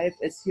a tribe,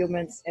 as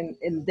humans,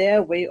 in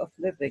their way of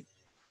living.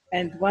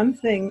 And one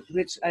thing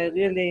which I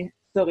really,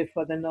 sorry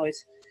for the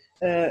noise,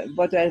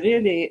 what I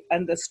really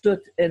understood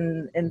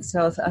in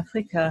South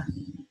Africa,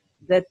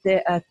 that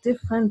there are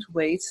different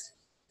ways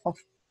of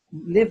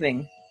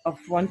living, of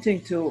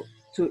wanting to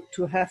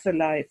have a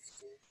life.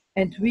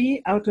 And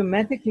we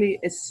automatically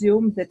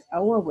assume that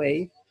our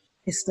way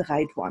is the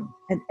right one.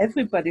 And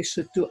everybody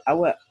should do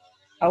our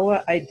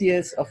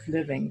ideas of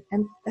living.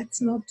 And that's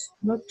not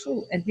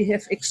true. And we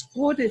have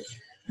exported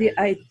the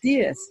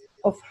ideas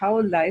of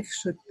how life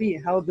should be,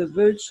 how the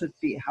world should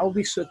be, how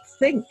we should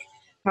think,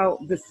 how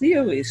the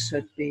theories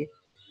should be.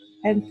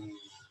 And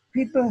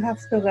people have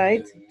the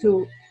right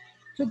to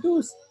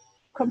do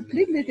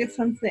completely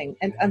different thing.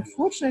 And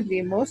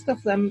unfortunately, most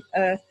of them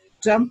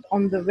jump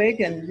on the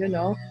wagon,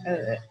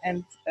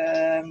 and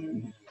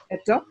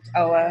adopt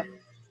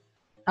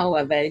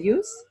our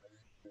values.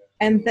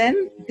 And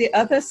then the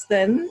others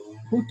then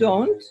who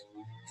don't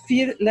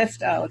feel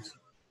left out.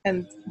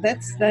 And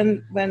that's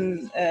then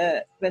when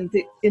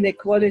the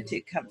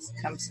inequality comes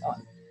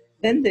on.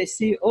 Then they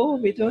see, oh,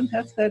 we don't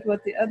have that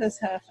what the others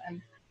have,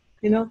 and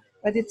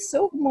but it's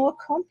so more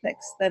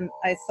complex than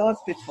I thought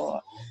before.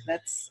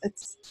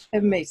 It's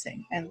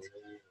amazing, and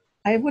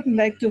I wouldn't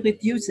like to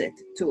reduce it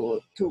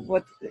to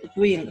what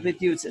green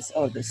reduces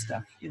all this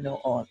stuff,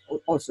 or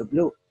also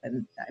blue.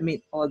 And I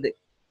mean,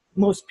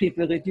 most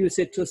people reduce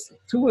it to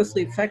 2 or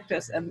 3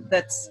 factors, and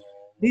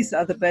these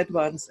are the bad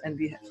ones, and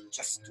we have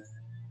just to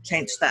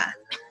change that.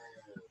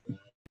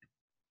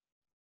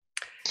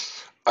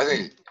 I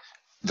think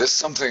there's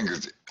something,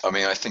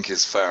 I think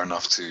it's fair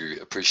enough to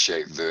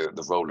appreciate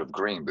the role of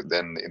green, but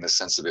then in the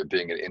sense of it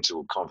being an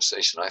integral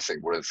conversation, I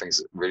think one of the things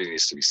that really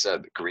needs to be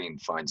said that green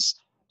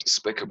finds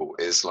despicable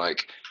is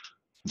like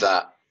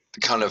that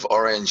kind of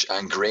orange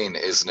and green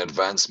is an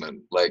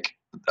advancement. Like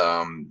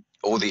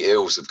all the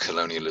ills of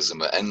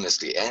colonialism are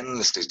endlessly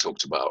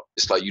talked about.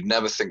 It's like you'd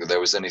never think that there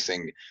was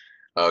anything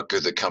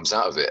good that comes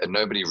out of it, and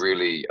nobody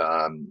really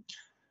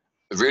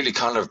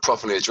kind of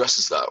properly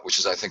addresses that,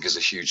 which I think is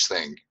a huge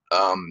thing.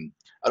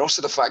 And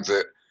also the fact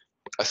that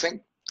I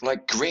think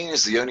like green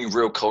is the only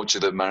real culture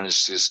that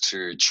manages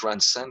to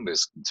transcend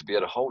this, to be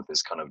able to hold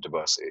this kind of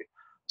diversity.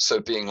 So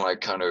being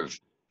like kind of,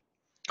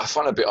 I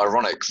find it a bit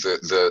ironic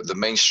that the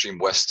mainstream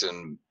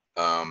Western,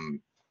 I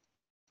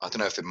don't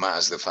know if it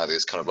matters the fact that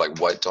it's kind of like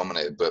white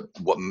dominated, but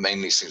what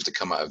mainly seems to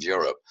come out of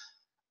Europe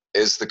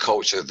is the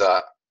culture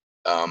that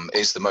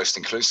is the most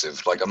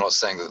inclusive. Like, I'm not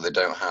saying that they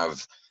don't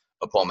have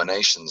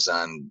abominations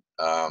and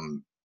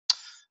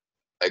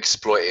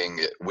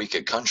exploiting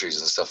weaker countries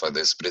and stuff like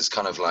this, but it's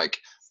kind of like,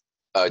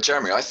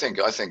 Jeremy, I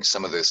think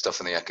some of the stuff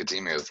in the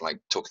academia of like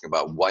talking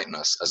about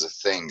whiteness as a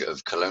thing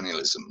of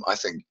colonialism, I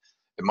think,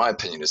 in my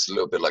opinion, it's a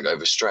little bit like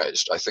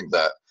overstretched. I think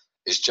that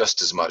is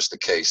just as much the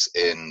case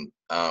in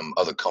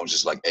other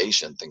cultures like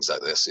Asia and things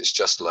like this. It's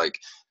just like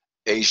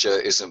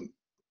Asia isn't,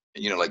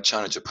 you know, like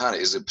China, Japan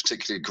isn't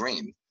particularly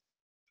green.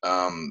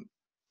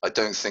 I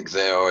don't think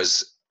they are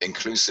as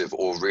inclusive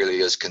or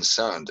really as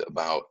concerned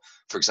about,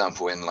 for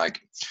example, in like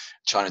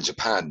China,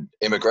 Japan,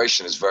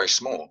 immigration is very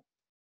small.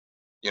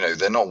 You know,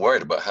 they're not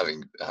worried about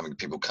having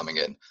people coming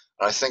in. And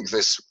I think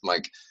this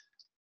like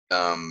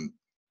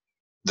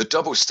the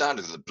double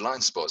standard, the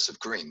blind spots of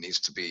green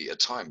needs to be at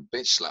times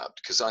bitch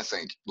slapped, because I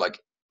think, like,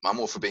 I'm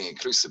all for being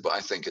inclusive, but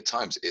I think at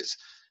times it's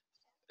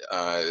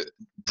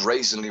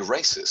brazenly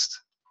racist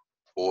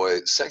or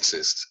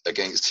sexist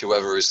against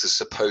whoever is the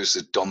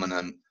supposed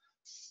dominant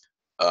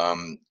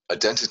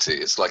identity.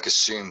 It's like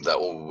assume that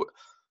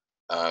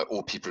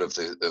all people of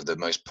the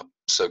most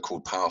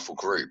so-called powerful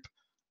group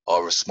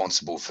are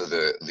responsible for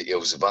the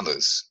ills of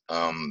others,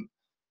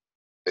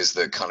 is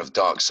the kind of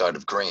dark side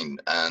of green.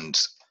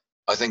 And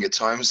I think at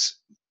times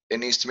it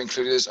needs to be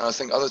included, and I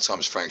think other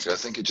times, frankly, I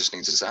think it just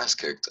needs its ass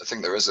kicked. I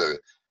think there is a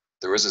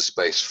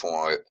space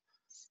for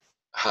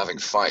having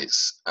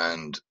fights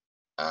and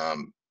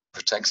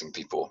protecting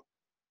people.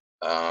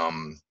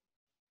 And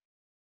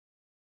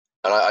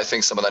I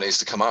think some of that needs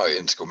to come out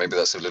into, maybe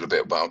that's a little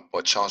bit about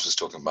what Charles was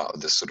talking about,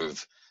 this sort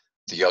of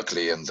the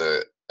ugly and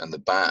the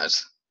bad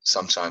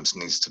sometimes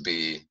needs to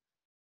be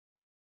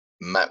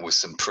met with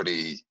some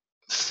pretty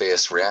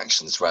fierce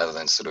reactions rather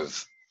than sort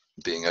of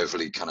being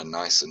overly kind of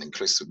nice and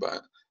inclusive about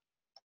it.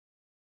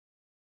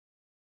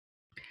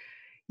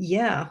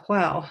 Yeah,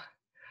 wow.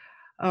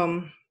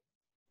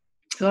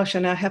 Gosh,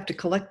 and I have to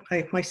collect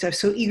myself.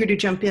 So eager to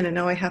jump in, and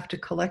now I have to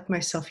collect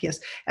myself. Yes,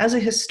 as a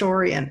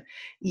historian,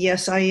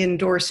 yes, I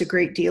endorse a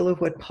great deal of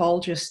what Paul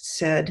just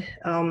said.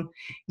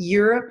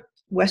 Europe,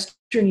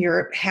 Western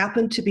Europe,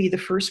 happened to be the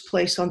first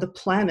place on the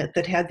planet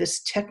that had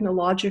this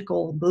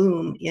technological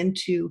boom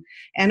into,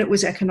 and it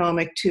was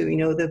economic too, you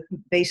know, the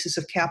basis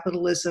of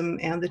capitalism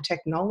and the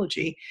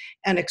technology,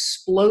 and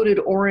exploded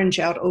orange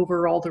out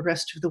over all the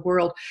rest of the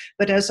world.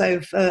 But as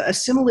I've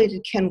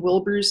assimilated Ken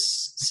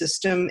Wilber's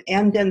system,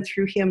 and then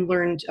through him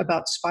learned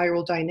about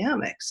spiral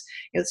dynamics,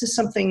 you know, this is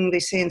something they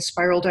say in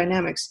spiral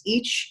dynamics,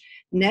 each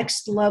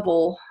next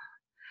level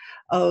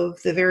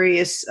of the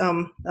various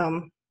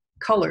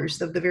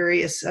colors of the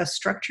various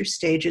structure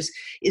stages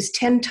is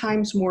 10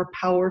 times more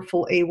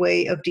powerful a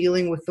way of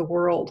dealing with the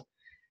world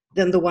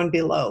than the one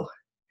below.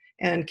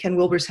 And Ken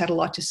Wilber's had a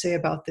lot to say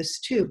about this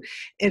too.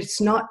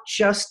 It's not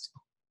just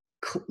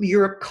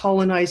Europe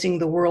colonizing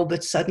the world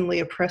that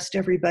suddenly oppressed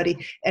everybody.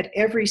 At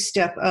every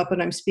step up,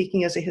 and I'm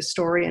speaking as a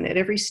historian, at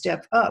every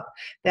step up,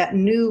 that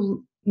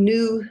new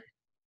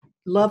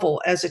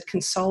level as it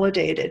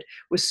consolidated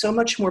was so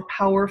much more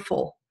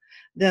powerful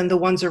than the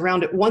ones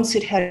around it once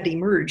it had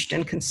emerged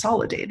and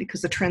consolidated,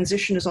 because the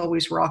transition is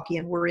always rocky,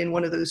 and we're in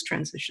one of those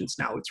transitions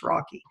now. It's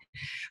rocky.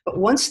 But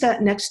once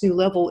that next new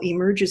level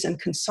emerges and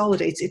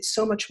consolidates, it's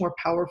so much more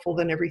powerful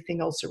than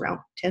everything else around,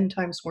 10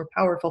 times more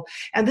powerful.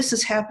 And this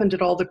has happened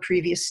at all the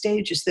previous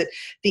stages, that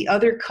the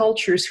other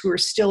cultures who are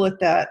still at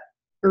that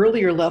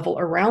earlier level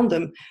around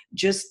them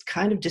just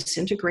kind of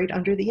disintegrate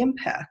under the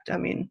impact. I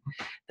mean,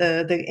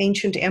 the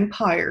ancient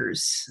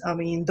empires, I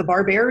mean, the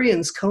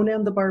barbarians,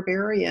 Conan the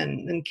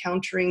Barbarian,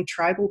 encountering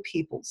tribal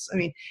peoples. I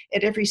mean,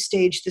 at every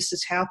stage this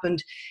has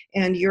happened,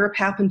 and Europe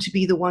happened to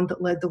be the one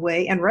that led the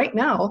way. And right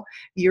now,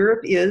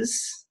 Europe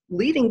is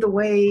leading the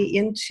way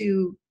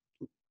into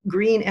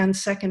green and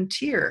second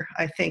tier.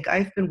 I think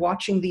I've been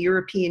watching the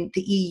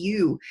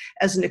EU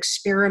as an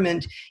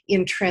experiment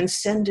in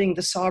transcending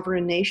the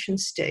sovereign nation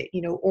state.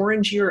 You know,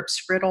 Orange Europe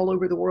spread all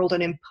over the world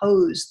and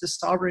imposed the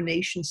sovereign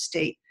nation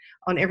state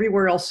on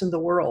everywhere else in the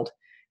world,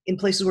 in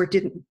places where it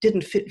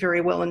didn't fit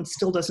very well and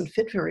still doesn't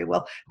fit very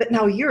well. But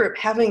now Europe,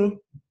 having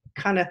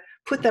kind of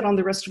put that on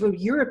the rest of the world,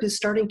 Europe is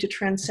starting to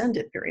transcend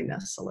it very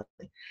messily.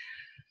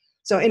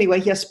 So anyway,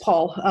 yes,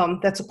 Paul,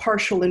 that's a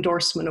partial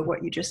endorsement of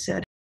what you just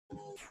said.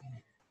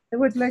 I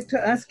would like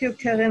to ask you,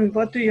 Karen,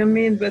 what do you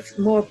mean with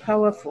more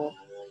powerful?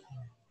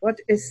 What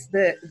is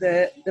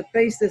the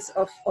basis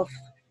of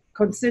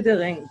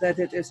considering that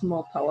it is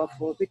more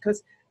powerful?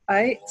 Because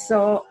I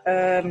saw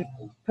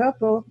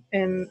purple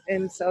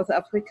in South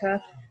Africa,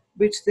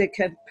 which they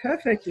can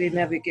perfectly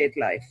navigate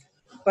life,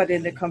 but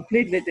in a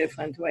completely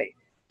different way.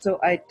 So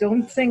I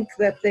don't think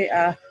that they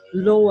are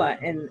lower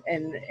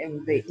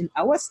in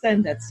our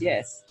standards,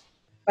 yes.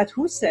 But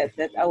who said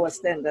that our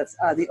standards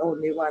are the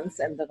only ones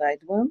and the right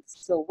ones?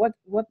 So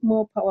what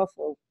more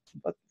powerful?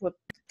 What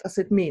does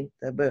it mean,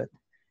 the bird?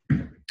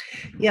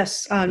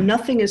 Yes,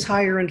 nothing is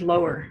higher and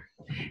lower.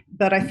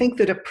 But I think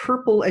that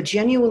a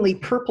genuinely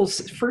purple,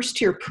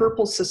 first-tier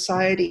purple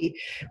society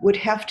would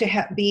have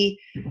to be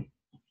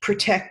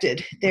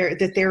protected.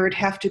 There would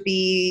have to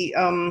be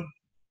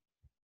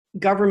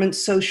government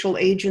social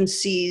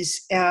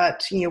agencies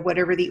at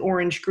whatever the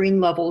orange-green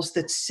levels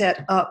that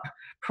set up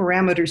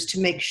parameters to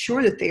make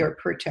sure that they are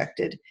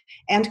protected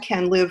and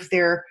can live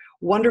their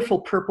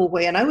wonderful purple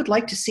way. And I would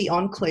like to see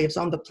enclaves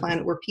on the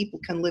planet where people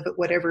can live at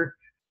whatever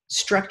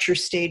structure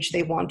stage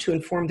they want to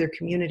inform their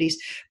communities.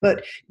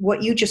 But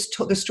what you just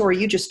told, the story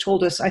you just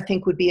told us, I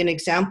think would be an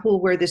example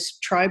where this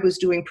tribe was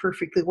doing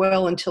perfectly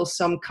well until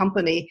some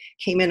company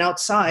came in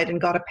outside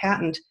and got a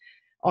patent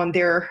on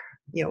their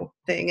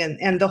thing,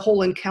 and the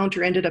whole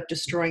encounter ended up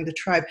destroying the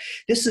tribe.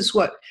 This is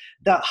what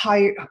the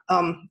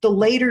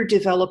later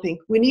developing,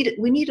 we need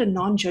a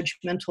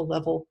non-judgmental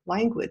level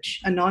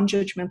language, a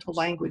non-judgmental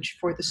language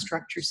for the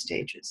structure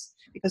stages,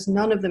 because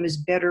none of them is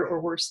better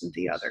or worse than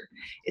the other.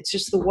 It's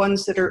just the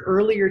ones that are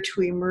earlier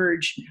to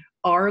emerge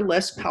are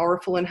less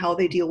powerful in how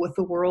they deal with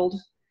the world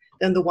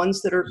than the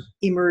ones that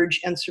emerge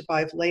and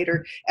survive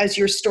later, as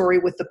your story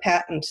with the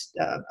patent,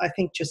 I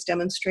think, just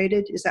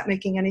demonstrated. Is that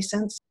making any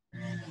sense?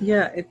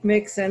 Yeah, it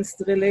makes sense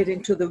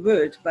relating to the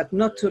world, but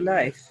not to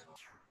life.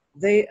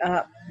 They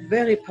are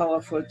very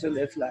powerful to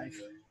live life,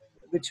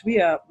 which we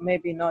are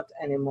maybe not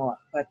anymore,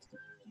 but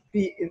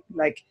be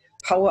like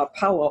power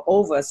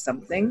over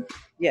something.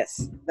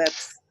 Yes,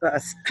 that's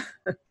us.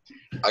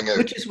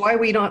 Which is why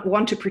we don't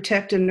want to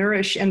protect and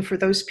nourish. And for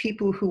those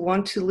people who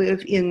want to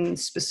live in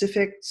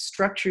specific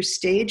structure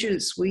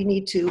stages, we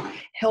need to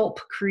help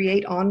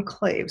create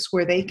enclaves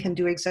where they can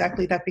do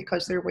exactly that,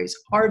 because their ways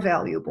are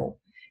valuable.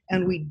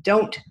 And we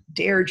don't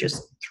dare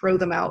just throw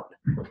them out.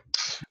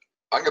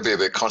 I'm going to be a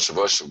bit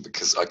controversial,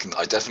 because I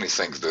definitely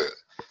think that,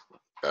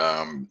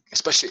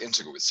 especially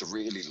integral, it's a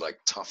really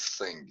tough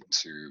thing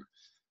to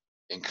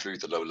include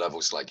the low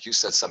levels. Like you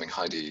said something,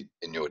 Heidi,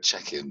 in your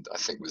check-in, I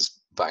think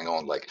was bang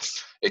on.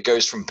 It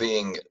goes from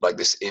being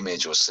this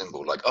image or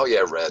symbol, oh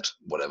yeah, red,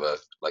 whatever,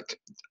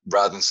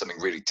 rather than something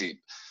really deep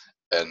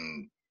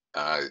and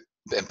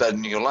embedded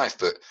in your life.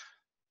 But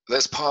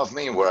there's part of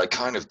me where I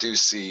kind of do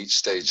see each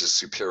stage as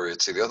superior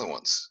to the other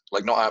ones.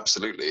 Not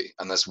absolutely.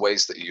 And there's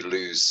ways that you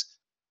lose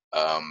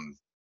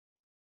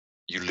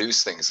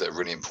things that are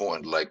really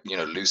important,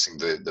 losing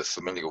the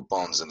familial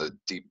bonds and the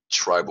deep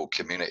tribal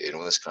community and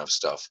all this kind of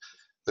stuff.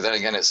 But then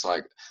again, it's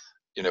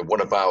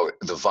what about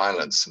the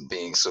violence and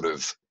being sort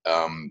of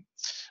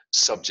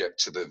subject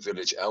to the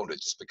village elder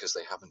just because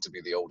they happen to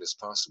be the oldest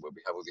person, where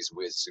we have all these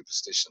weird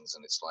superstitions,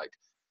 and it's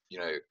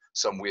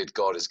some weird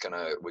god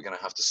we're gonna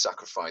have to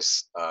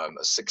sacrifice a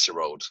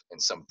 6-year-old in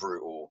some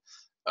brutal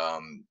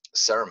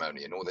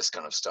ceremony and all this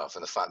kind of stuff.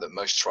 And the fact that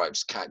most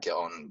tribes can't get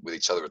on with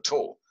each other at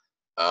all.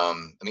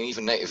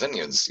 Even Native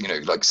Indians,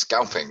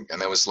 scalping, and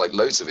there was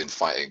loads of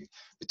infighting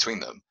between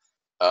them.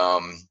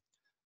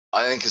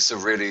 I think it's a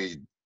really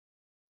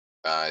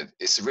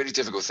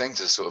difficult thing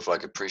to sort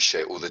of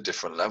appreciate all the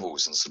different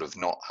levels and sort of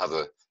not have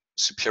a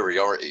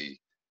superiority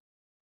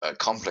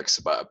complex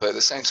about it. But at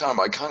the same time,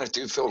 I kind of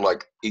do feel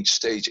like each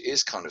stage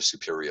is kind of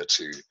superior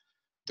to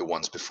the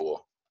ones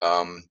before.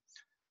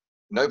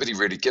 Nobody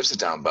really gives a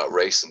damn about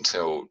race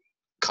until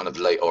kind of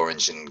late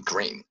orange and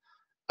green.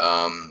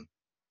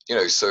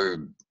 It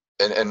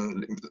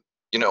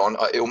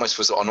almost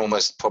was on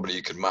almost probably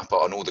you could map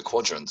out on all the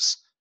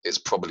quadrants. It's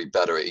probably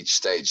better at each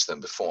stage than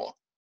before.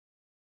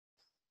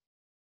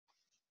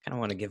 Kind of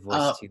want to give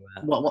voice to.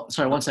 Well,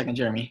 sorry, 1 second,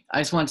 Jeremy. I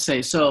just want to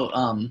say, so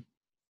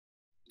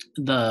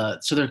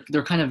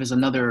there kind of is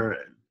another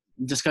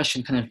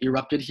discussion kind of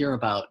erupted here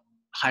about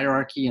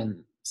hierarchy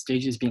and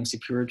stages being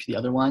superior to the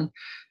other one.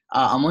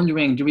 I'm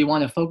wondering, do we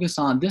want to focus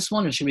on this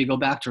one, or should we go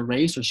back to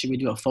race, or should we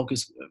do a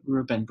focus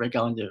group and break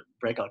out into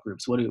breakout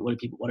groups? What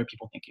are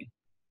people thinking?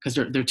 Because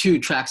there are 2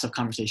 tracks of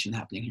conversation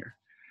happening here.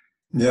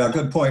 Yeah,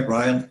 good point,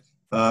 Ryan.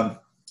 I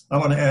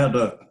want to add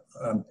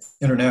an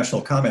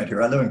international comment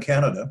here. I live in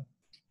Canada,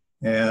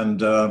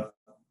 and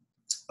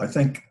I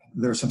think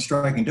there's some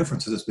striking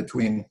differences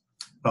between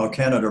how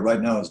Canada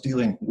right now is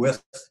dealing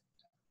with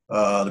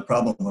the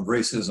problem of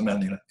racism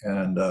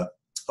and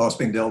how it's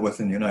being dealt with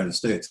in the United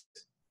States.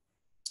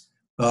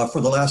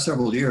 For the last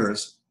several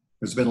years,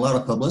 there's been a lot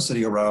of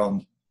publicity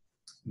around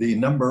the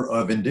number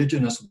of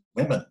Indigenous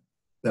women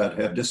that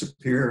have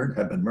disappeared,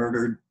 have been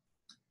murdered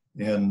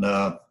in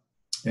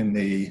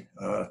the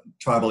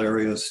tribal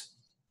areas,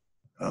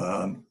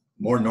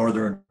 more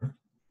northern,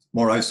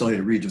 more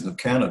isolated regions of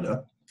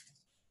Canada.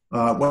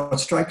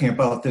 What's striking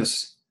about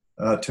this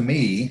to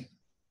me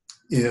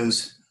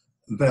is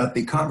that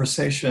the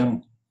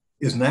conversation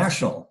is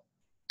national.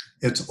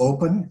 It's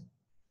open.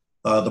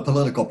 The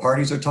political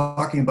parties are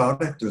talking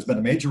about it. There's been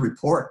a major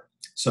report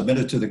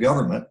submitted to the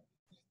government,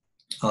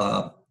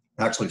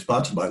 actually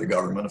sponsored by the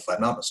government, if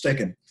I'm not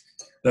mistaken,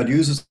 that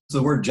uses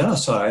the word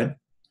genocide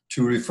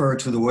to refer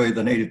to the way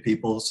the Native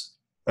peoples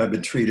have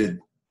been treated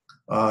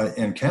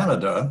in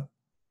Canada.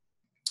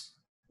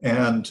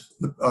 And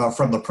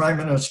from the Prime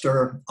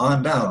Minister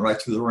on down,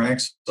 right through the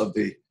ranks of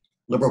the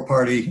Liberal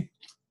Party,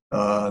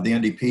 the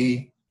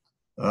NDP,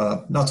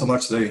 not so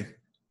much the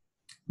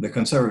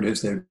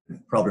Conservatives, they'd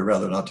probably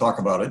rather not talk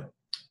about it.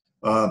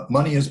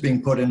 Money is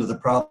being put into the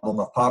problem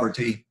of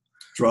poverty,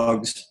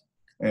 drugs,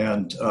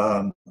 and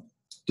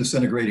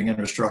disintegrating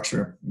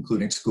infrastructure,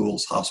 including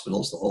schools,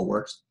 hospitals, the whole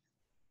works,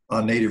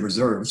 on native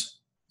reserves.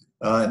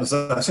 And as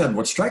I said,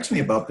 what strikes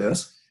me about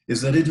this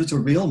is that it is a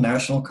real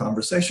national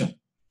conversation.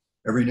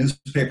 Every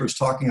newspaper is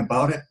talking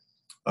about it.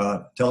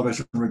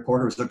 Television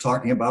reporters are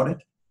talking about it.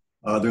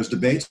 There's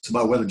debates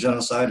about whether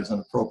genocide is an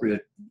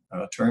appropriate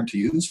term to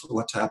use for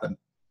what's happened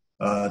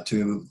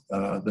to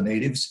the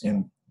natives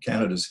in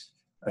Canada's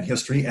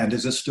history, and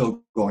is it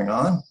still going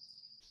on?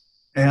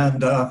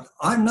 And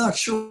I'm not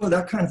sure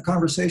that kind of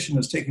conversation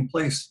is taking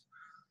place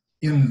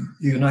in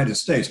the United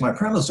States. My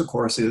premise, of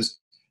course, is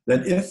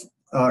that if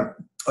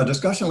a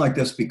discussion like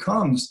this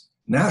becomes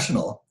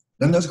national,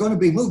 then there's going to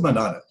be movement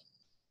on it.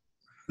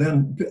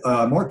 Then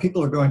more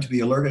people are going to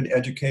be alerted,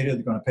 educated,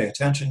 they're going to pay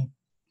attention,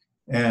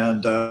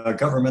 and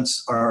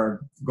governments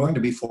are going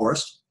to be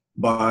forced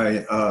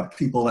by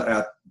people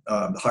at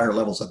higher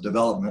levels of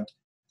development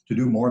to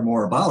do more and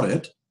more about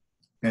it,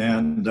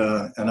 and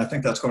I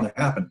think that's going to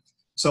happen.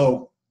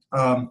 So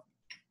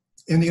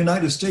in the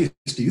United States,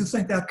 do you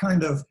think that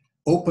kind of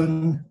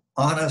open,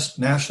 honest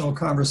national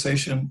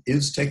conversation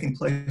is taking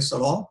place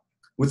at all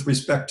with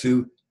respect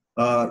to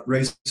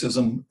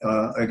racism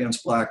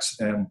against Blacks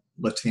and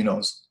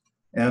Latinos?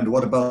 And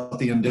what about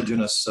the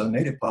indigenous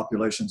native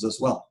populations as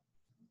well?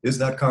 Is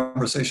that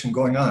conversation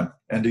going on?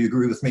 And do you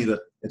agree with me that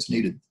it's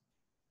needed?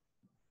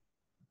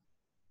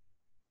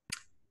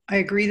 I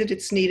agree that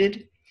it's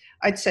needed.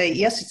 I'd say,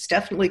 yes, it's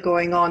definitely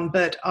going on,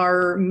 but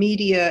our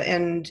media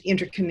and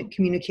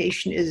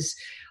intercommunication is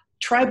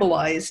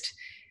tribalized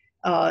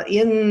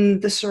in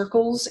the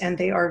circles, and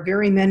they are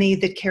very many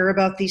that care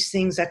about these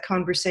things. That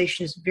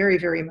conversation is very,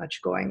 very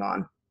much going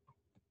on.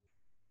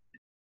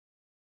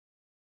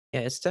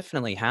 Yeah, it's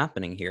definitely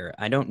happening here.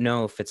 I don't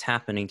know if it's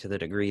happening to the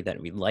degree that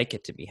we'd like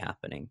it to be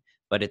happening,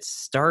 but it's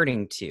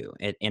starting to,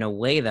 in a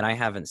way that I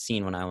haven't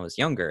seen when I was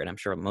younger, and I'm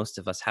sure most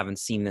of us haven't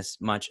seen this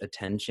much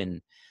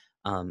attention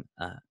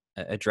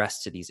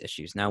addressed to these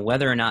issues. Now,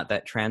 whether or not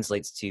that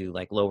translates to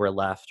like lower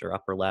left or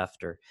upper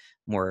left or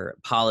more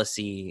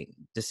policy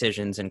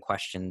decisions and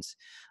questions,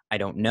 I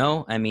don't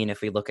know. I mean,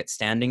 if we look at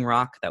Standing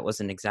Rock, that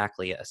wasn't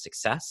exactly a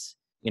success,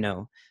 you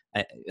know.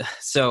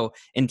 So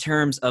in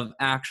terms of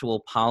actual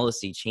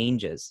policy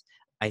changes,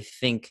 I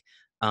think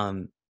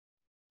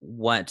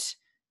what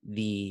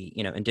the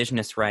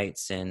indigenous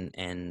rights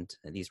and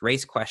these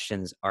race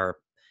questions are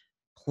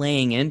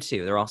playing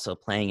into, they're also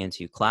playing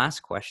into class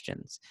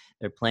questions.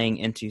 They're playing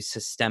into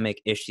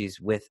systemic issues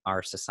with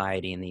our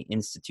society and the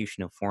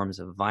institutional forms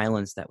of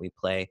violence that we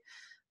play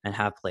and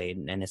have played.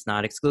 And it's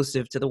not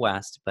exclusive to the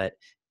West, but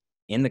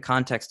in the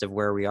context of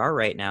where we are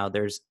right now,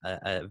 there's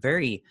an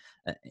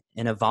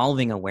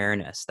evolving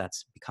awareness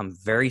that's become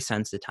very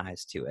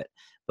sensitized to it,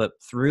 but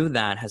through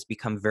that has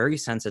become very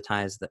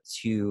sensitized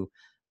to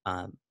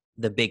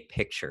the big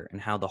picture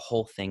and how the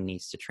whole thing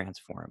needs to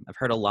transform. I've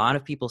heard a lot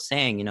of people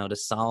saying, to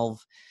solve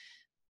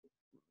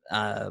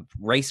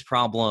race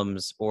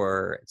problems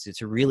or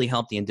to really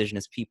help the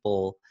indigenous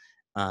people,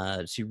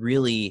 to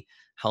really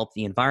help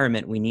the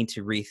environment, we need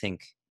to rethink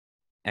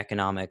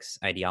economics,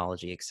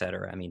 ideology, et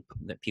cetera. I mean,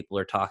 that people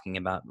are talking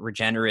about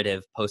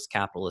regenerative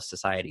post-capitalist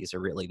societies are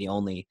really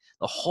the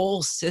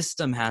whole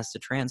system has to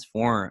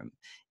transform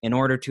in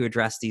order to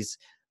address these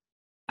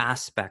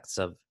aspects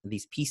of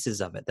these pieces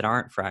of it that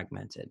aren't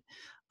fragmented.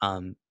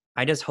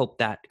 I just hope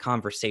that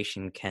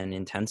conversation can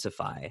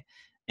intensify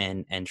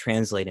and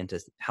translate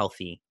into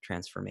healthy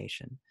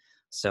transformation.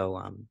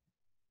 So,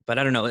 but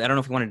I don't know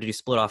if we wanted to do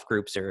split off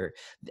groups, or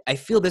I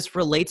feel this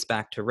relates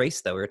back to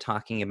race though. We're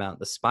talking about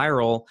the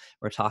spiral,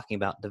 we're talking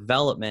about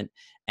development.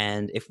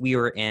 And if we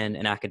were in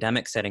an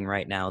academic setting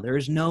right now,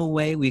 there's no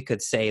way we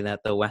could say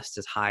that the West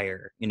is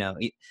higher.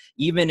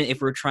 Even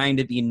if we're trying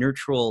to be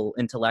neutral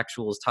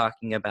intellectuals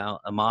talking about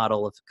a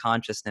model of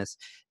consciousness,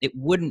 it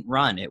wouldn't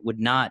run. It would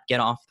not get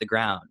off the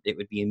ground. It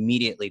would be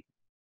immediately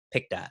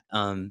picked at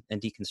and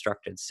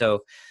deconstructed.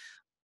 So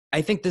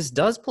I think this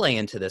does play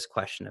into this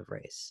question of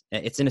race.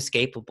 It's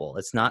inescapable.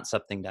 It's not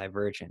something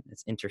divergent.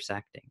 It's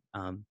intersecting.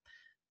 I'm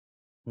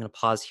going to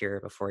pause here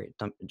before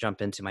I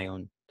jump into my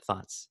own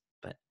thoughts.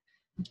 But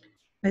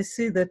I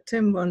see that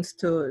Tim wants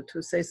to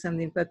say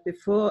something, but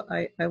before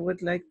I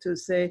would like to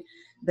say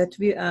that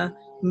we are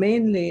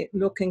mainly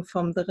looking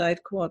from the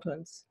right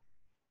quadrants.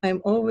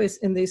 I'm always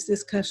in these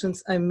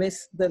discussions, I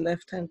miss the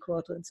left-hand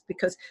quadrants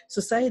because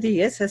society,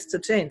 yes, has to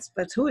change,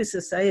 but who is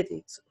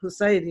society?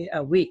 Society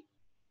are we.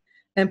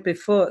 And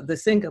before the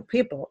single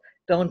people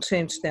don't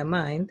change their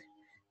mind,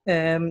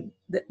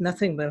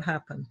 nothing will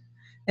happen.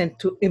 And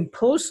to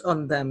impose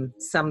on them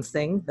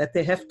something that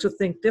they have to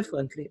think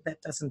differently,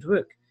 that doesn't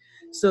work.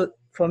 So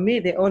for me,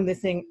 the only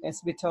thing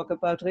as we talk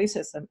about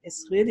racism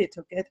is really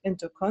to get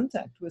into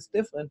contact with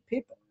different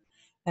people.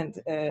 And,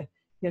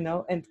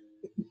 and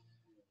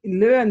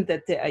learn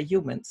that they are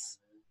humans,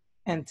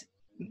 and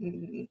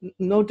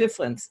no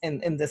difference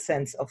in the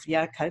sense of,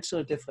 yeah,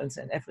 cultural difference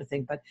and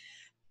everything, but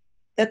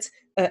that's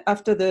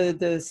after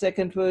the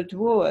Second World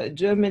War,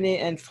 Germany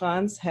and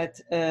France had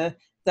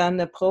done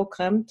a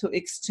program to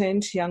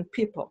exchange young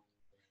people,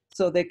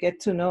 so they get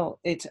to know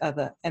each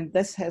other, and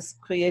this has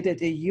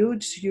created a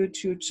huge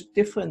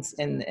difference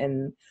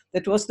in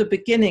that was the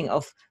beginning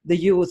of the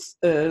youth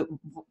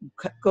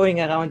going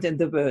around in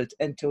the world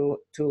and to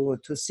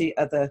see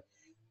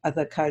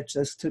other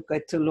cultures, to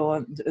get to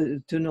learn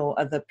to know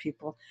other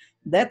people.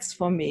 That's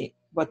for me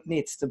what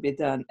needs to be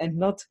done, and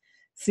not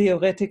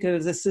theoretical.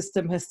 The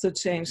system has to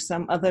change,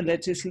 some other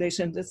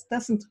legislation. This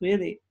doesn't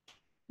really.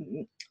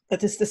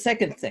 That is the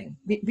second thing.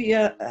 We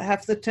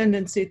have the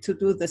tendency to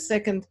do the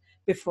second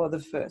before the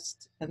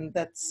first, and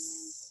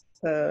that's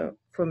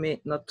for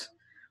me not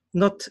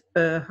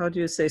how do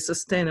you say,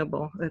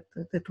 sustainable.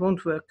 It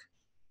won't work.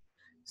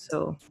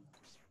 So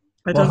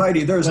I well, don't.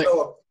 Heidi, there's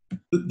no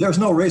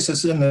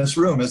racist in this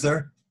room, is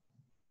there?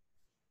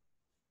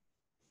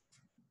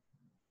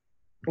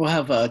 We'll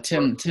have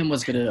Tim. Tim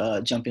was going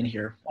to jump in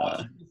here.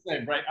 I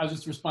was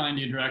just responding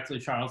to you directly,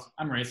 Charles.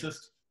 I'm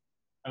racist.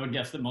 I would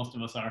guess that most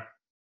of us are.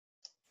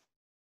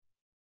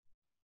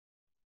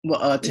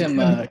 Well, Tim,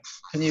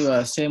 can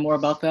you say more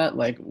about that?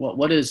 Like,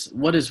 what does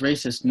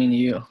racist mean to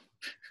you?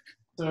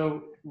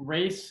 So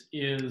race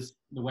is,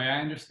 the way I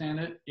understand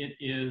it, it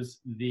is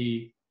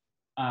the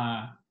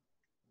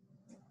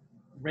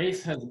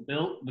race has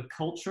built the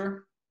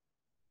culture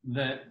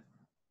that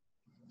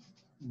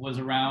was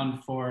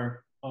around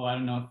for, I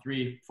don't know,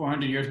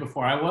 300-400 years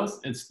before I was.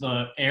 It's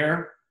the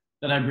air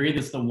that I breathe.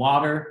 It's the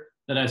water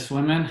that I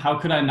swim in. How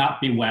could I not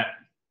be wet?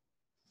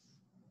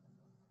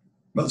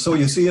 Well, so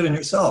you see it in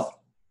yourself.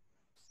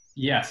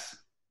 Yes,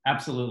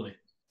 absolutely.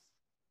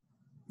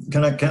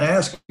 Can I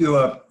ask you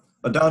a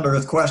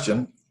down-to-earth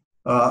question?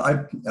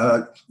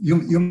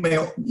 You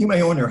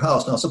may own your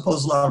house. Now,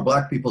 suppose a lot of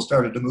black people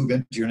started to move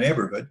into your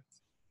neighborhood.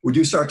 Would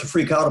you start to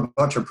freak out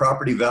about your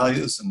property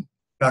values and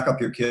pack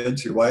up your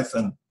kids, your wife,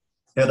 and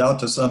head out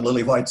to some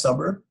lily white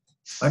suburb?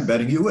 I'm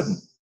betting you wouldn't.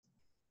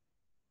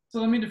 So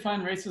let me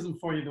define racism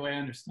for you the way I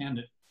understand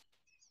it.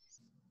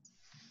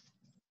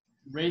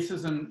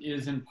 Racism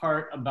is in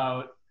part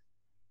about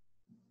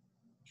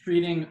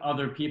treating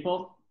other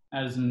people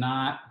as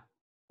not,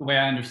 the way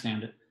I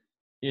understand it,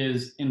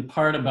 is in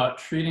part about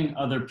treating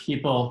other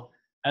people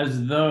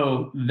as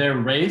though their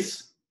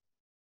race,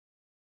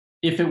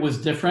 if it was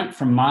different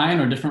from mine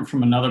or different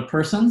from another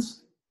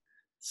person's,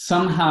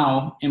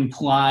 somehow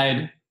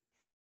implied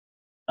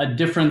a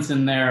difference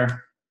in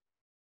their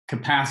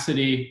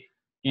capacity,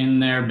 in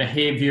their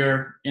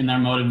behavior, in their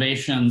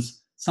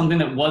motivations, something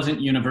that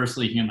wasn't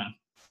universally human.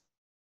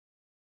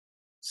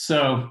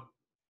 So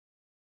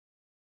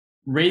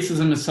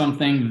racism is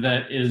something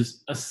that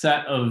is a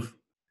set of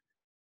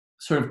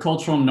sort of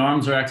cultural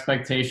norms or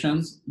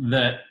expectations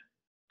that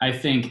I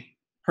think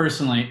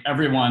personally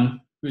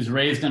everyone who's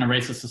raised in a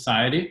racist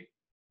society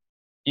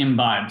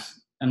imbibes.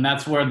 And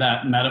that's where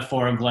that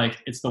metaphor of like,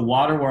 it's the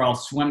water we're all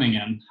swimming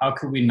in, how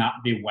could we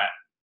not be wet?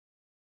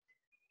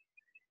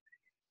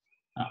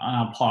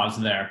 I'll pause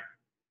there.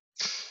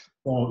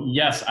 So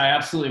yes, I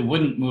absolutely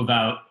wouldn't move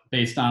out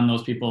based on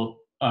those people.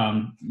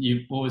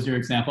 What was your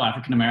example?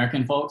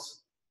 African-American folks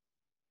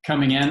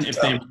coming in, if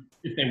they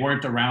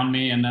weren't around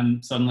me and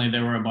then suddenly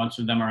there were a bunch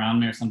of them around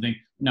me or something,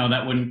 no,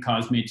 that wouldn't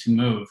cause me to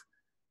move.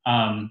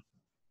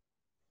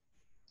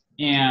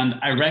 And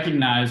I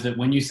recognize that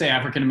when you say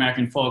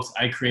African-American folks,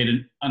 I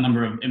created a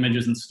number of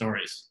images and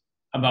stories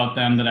about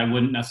them that I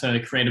wouldn't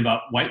necessarily create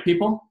about white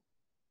people.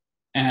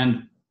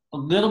 And a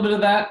little bit of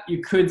that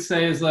you could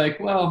say is like,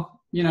 well,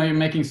 you know, you're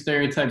making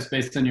stereotypes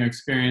based on your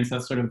experience.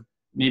 That's sort of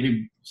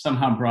maybe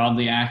somehow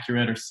broadly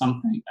accurate or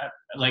something.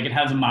 Like it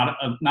has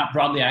not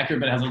broadly accurate,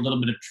 but it has a little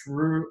bit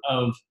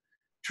of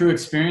true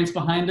experience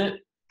behind it.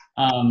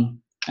 And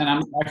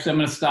I'm going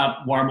to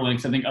stop warbling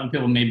because I think other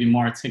people may be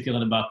more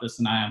articulate about this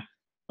than I am.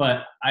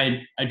 But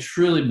I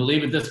truly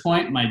believe at this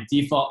point, my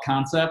default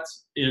concept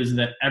is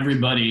that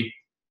everybody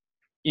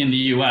in the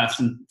US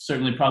and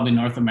certainly probably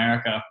North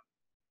America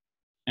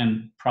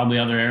and probably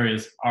other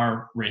areas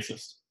are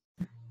racist.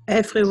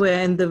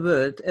 Everywhere in the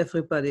world,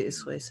 everybody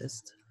is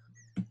racist.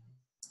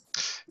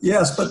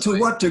 Yes, but to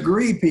what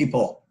degree,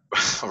 people?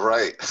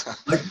 Right.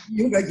 Like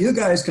you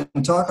guys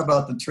can talk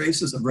about the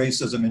traces of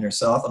racism in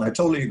yourself, and I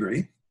totally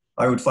agree.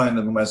 I would find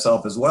them in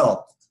myself as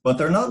well. But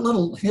they're not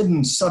little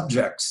hidden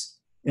subjects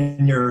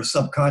in your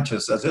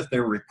subconscious as if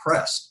they're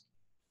repressed.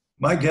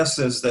 My guess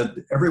is that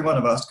every one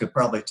of us could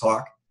probably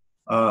talk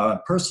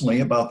personally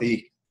about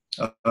the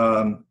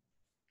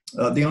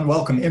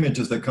unwelcome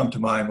images that come to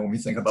mind when we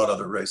think about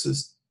other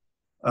races.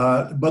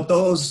 But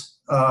those,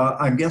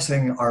 I'm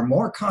guessing, are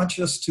more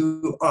conscious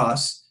to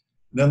us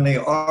than they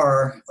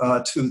are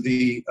to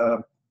the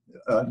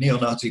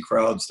neo-Nazi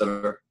crowds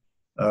that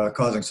are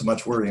causing so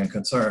much worry and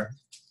concern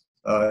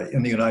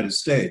in the United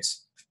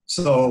States.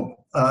 So,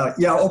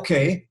 yeah,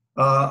 okay,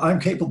 I'm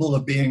capable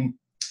of being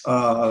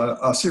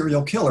a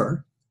serial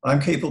killer. I'm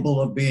capable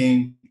of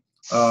being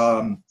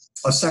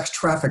a sex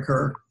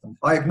trafficker.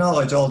 I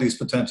acknowledge all these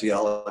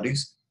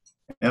potentialities.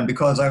 And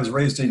because I was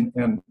raised in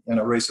a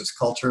racist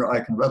culture, I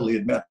can readily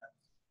admit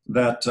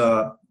that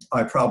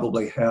I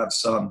probably have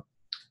some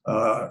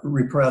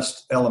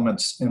repressed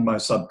elements in my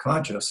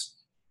subconscious.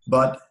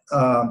 But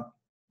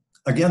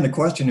again, the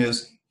question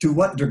is, to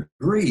what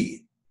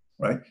degree,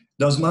 right?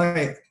 Does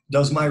my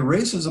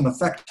racism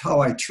affect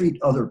how I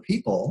treat other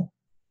people?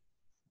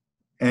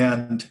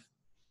 And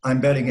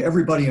I'm betting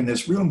everybody in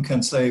this room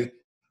can say,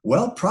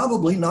 well,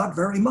 probably not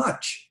very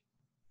much.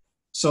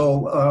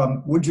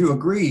 So would you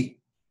agree,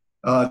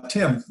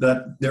 Tim,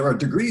 that there are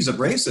degrees of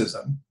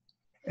racism,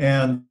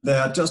 and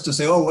that just to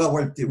say, oh, well,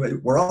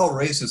 we're all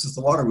racist, it's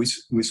the water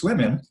we swim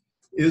in,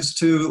 is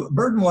to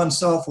burden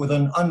oneself with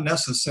an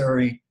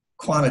unnecessary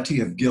quantity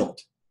of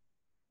guilt.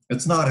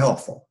 It's not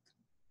helpful.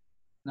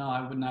 No,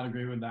 I would not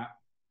agree with that.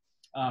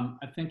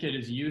 I think it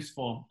is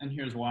useful, and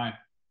here's why.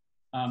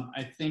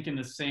 I think in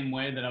the same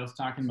way that I was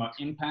talking about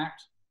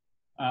impact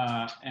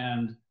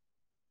and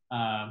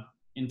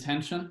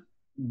intention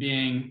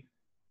being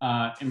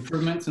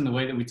improvements in the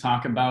way that we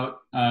talk about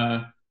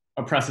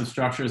oppressive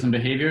structures and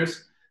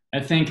behaviors, I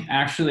think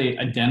actually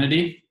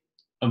identity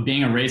of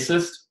being a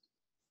racist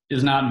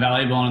is not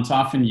valuable, and it's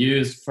often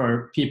used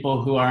for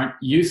people who aren't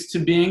used to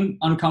being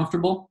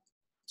uncomfortable.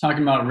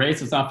 Talking about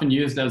race is often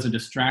used as a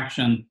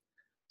distraction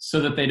so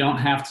that they don't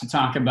have to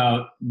talk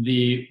about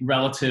the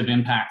relative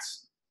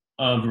impacts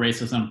of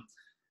racism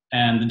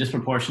and the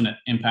disproportionate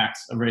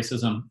impacts of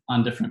racism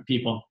on different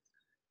people.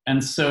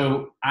 And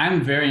so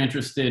I'm very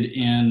interested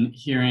in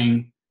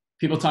hearing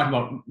people talk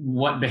about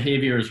what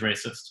behavior is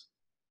racist.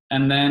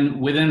 And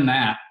then within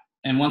that,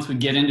 and once we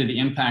get into the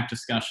impact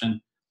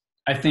discussion,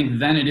 I think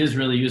then it is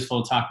really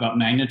useful to talk about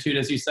magnitude,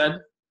 as you said.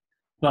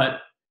 But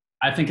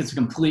I think it's a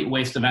complete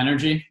waste of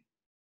energy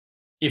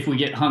if we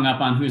get hung up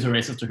on who's a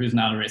racist or who's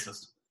not a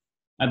racist.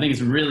 I think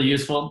it's really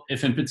useful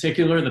if, in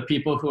particular, the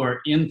people who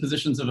are in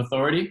positions of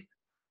authority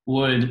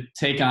would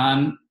take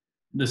on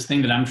this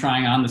thing that I'm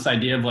trying on, this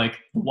idea of like,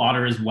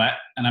 water is wet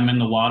and I'm in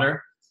the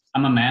water.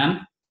 I'm a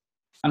man.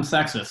 I'm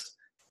sexist.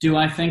 Do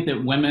I think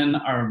that women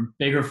are a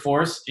bigger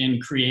force in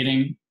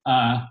creating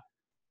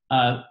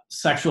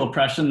sexual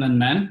oppression than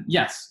men?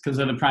 Yes, because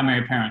they're the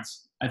primary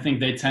parents. I think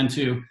they tend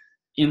to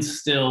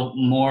instill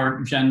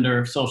more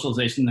gender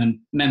socialization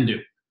than men do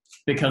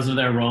because of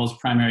their role as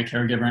primary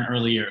caregiver in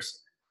early years.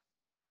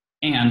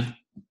 And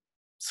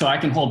so I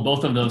can hold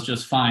both of those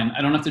just fine.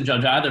 I don't have to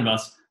judge either of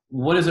us.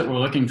 What is it we're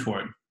looking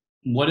toward?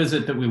 What is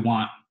it that we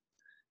want?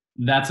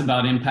 That's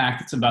about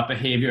impact. It's about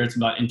behavior. It's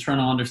about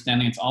internal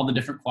understanding. It's all the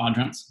different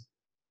quadrants.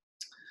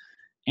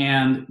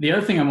 And the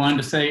other thing I wanted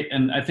to say,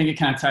 and I think it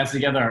kind of ties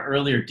together our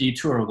earlier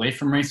detour away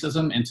from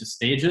racism into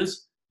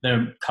stages,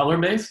 they're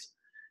color-based,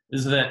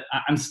 is that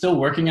I'm still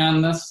working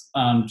on this.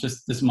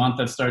 Just this month,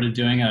 I've started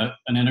doing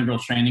an integral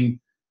training,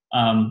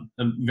 a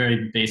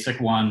very basic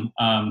one.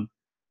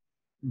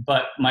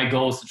 But my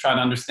goal is to try to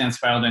understand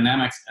spiral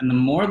dynamics. And the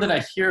more that I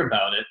hear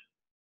about it,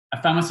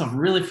 I found myself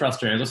really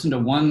frustrated. I listened to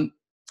one,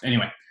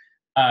 anyway,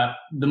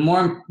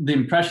 the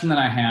impression that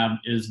I have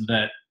is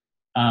that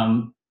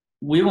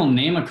we will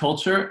name a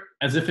culture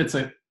as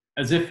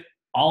if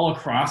all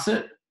across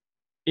it,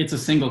 it's a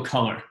single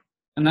color.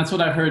 And that's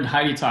what I heard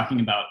Heidi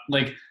talking about.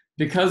 Like,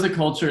 because a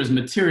culture is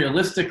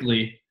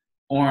materialistically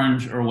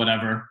orange or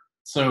whatever,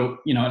 so,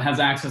 you know, it has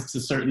access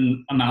to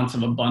certain amounts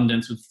of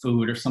abundance with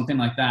food or something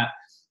like that,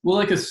 we'll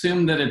like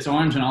assume that it's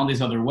orange in all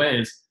these other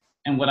ways.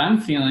 And what I'm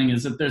feeling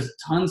is that there's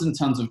tons and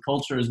tons of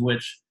cultures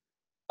which,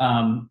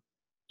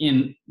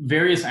 in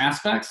various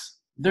aspects,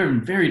 they're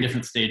in very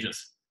different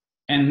stages.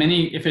 And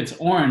many, if it's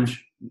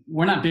orange,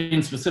 we're not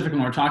being specific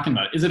when we're talking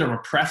about it. Is it a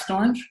repressed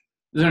orange?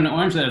 Is it an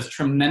orange that has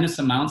tremendous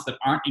amounts that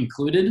aren't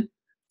included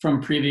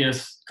from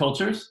previous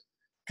cultures?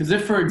 Because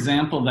if, for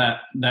example,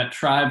 that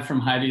tribe from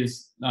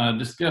Heidi's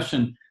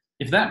discussion,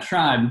 if that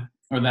tribe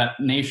or that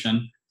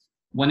nation,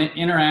 when it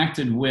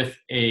interacted with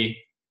a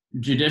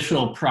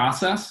judicial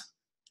process,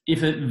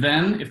 if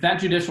that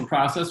judicial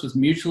process was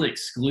mutually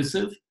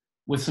exclusive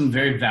with some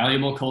very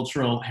valuable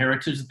cultural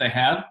heritage that they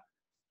had,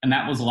 and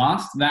that was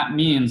lost, that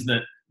means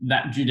that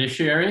that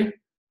judiciary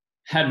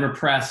had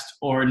repressed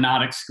or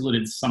not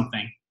included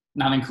something.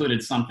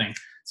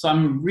 So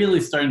I'm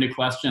really starting to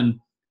question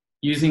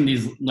using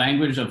these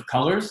language of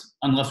colors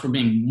unless we're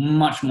being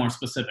much more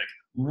specific.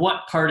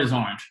 What part is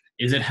orange?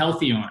 Is it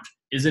healthy orange?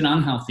 Is it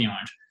unhealthy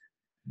orange?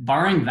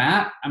 Barring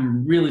that,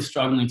 I'm really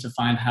struggling to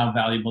find how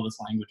valuable this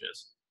language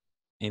is.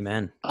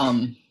 Amen.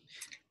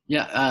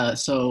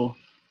 So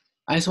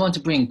I just wanted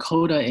to bring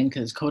Coda in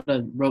because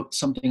Coda wrote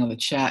something on the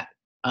chat,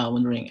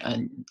 wondering,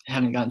 and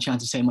haven't gotten a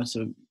chance to say much.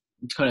 So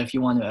Coda, if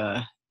you want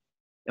to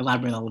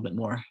elaborate a little bit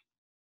more,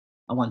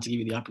 I wanted to give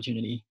you the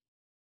opportunity.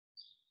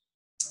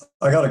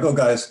 I gotta go,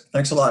 guys.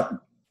 Thanks a lot.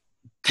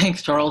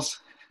 Thanks, Charles.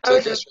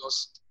 Take care,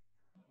 Charles.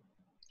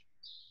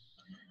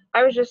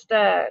 I was just,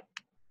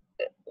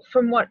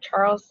 from what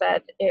Charles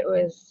said, it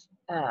was,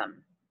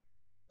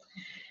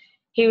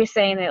 he was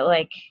saying that,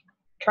 like,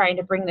 trying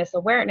to bring this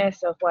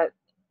awareness of what,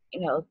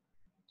 you know,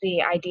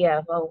 the idea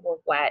of, oh, we're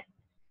wet,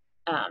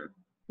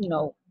 you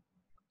know,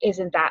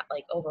 isn't that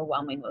like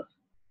overwhelming with,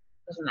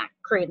 doesn't that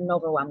create an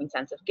overwhelming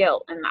sense of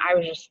guilt? And I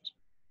was just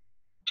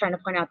trying to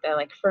point out that,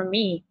 like, for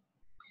me,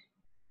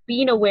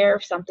 being aware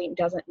of something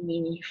doesn't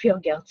mean you feel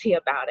guilty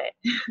about it.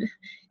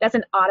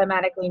 Doesn't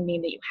automatically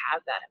mean that you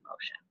have that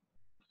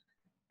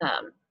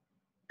emotion.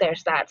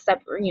 There's that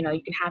separate, you know,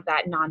 you can have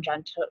that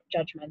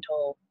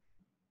non-judgmental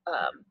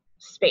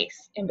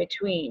space in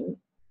between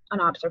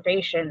an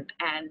observation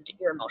and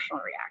your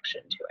emotional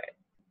reaction to it.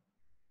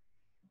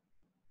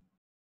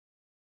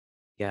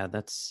 Yeah,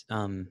 that's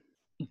I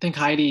think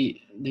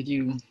Heidi, did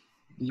you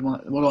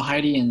want, what about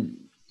Heidi and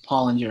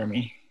Paul and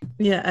Jeremy?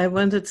 Yeah, I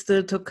wanted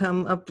still to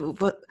come up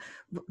what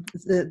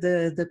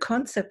the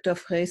concept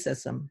of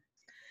racism.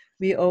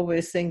 We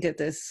always think it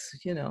is,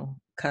 you know,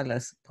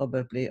 colors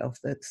probably of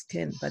the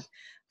skin. But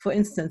for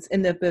instance,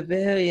 in the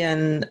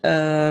Bavarian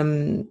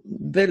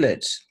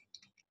village,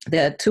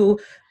 there are two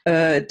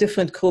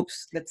different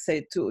groups. Let's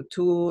say two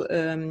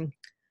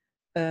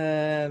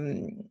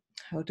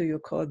how do you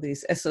call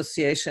these,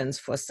 associations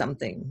for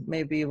something?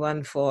 Maybe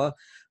one for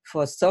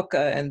soccer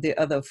and the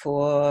other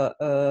for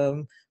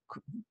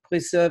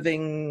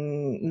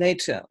preserving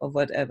nature or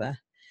whatever.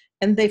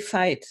 And they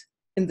fight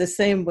in the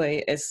same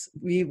way as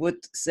we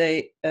would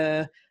say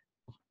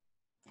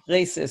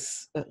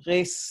racists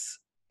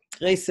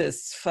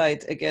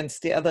fight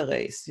against the other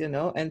race, you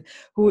know, and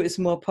who is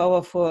more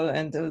powerful,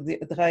 and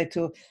try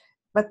to,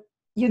 but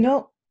you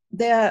know,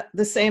 they are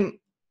the same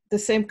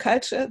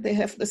culture, they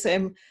have the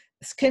same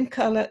skin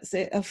color,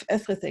 they have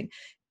everything,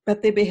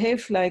 but they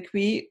behave like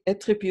we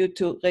attribute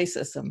to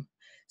racism.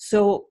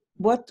 So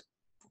what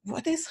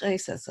is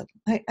racism?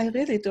 I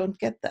really don't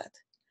get that.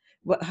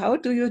 How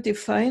do you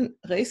define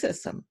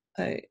racism?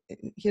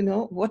 You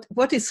know,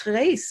 what is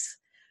race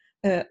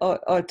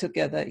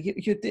altogether?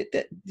 You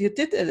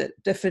did a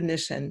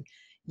definition,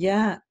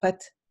 yeah, but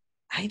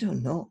I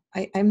don't know.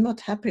 I'm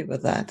not happy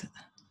with that.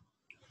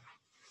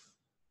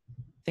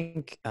 I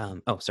think,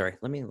 oh, sorry,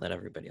 let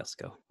everybody else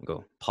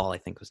go. Paul, I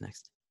think, was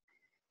next.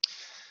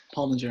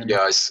 Paul and Jeremy.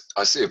 Yeah,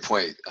 I see a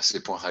point. I see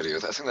a point, Heidi. I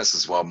think that's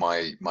as well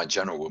my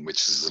general one,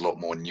 which is a lot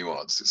more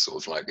nuanced. It's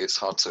sort of like, it's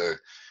hard to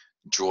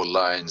draw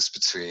lines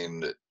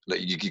between, like,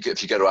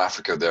 if you go to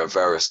Africa, there are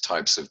various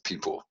types of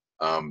people.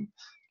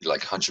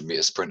 Like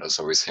 100-meter sprinters,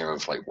 I always hear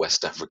of like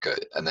West Africa,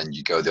 and then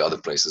you go to other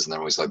places and they're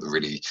always like the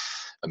really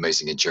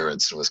amazing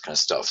endurance and all this kind of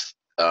stuff.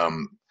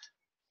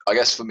 I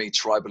guess for me,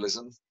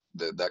 tribalism,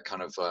 that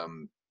kind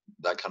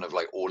of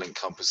like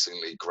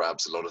all-encompassingly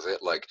grabs a lot of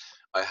it. Like,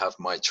 I have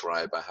my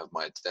tribe, I have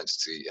my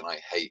identity, and I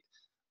hate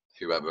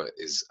whoever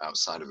is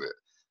outside of it.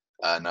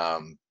 And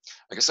I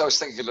guess I was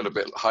thinking a little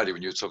bit, Heidi,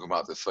 when you were talking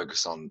about the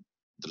focus on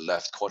the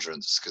left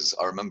quadrants, because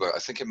I remember, I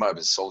think it might have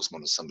been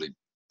Salzman or somebody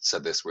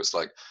said this, where it's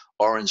like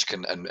orange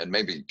can, and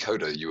maybe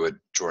Coda, you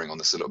were drawing on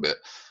this a little bit,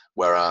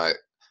 where it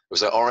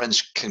was like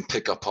orange can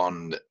pick up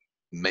on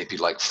maybe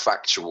like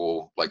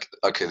factual, like,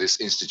 okay, this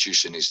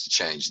institution needs to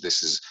change,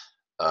 this is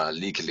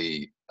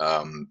legally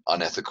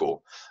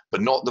unethical,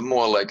 but not the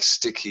more like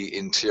sticky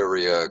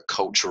interior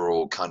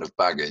cultural kind of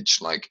baggage,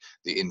 like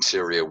the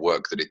interior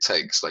work that it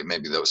takes. Like,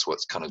 maybe that was what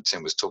kind of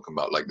Tim was talking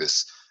about, like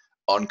this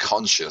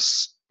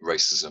unconscious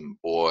racism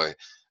or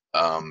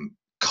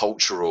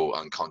cultural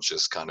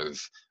unconscious kind of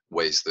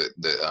ways that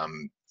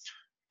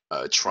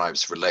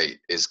tribes relate,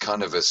 is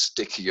kind of a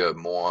stickier,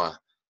 more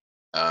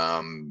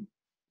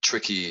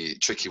tricky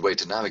way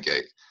to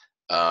navigate.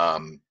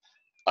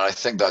 I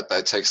think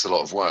that takes a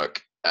lot of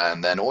work.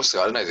 And then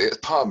also, I don't know,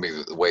 part of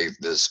me, the way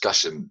the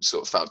discussion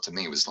sort of felt to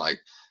me was like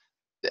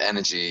the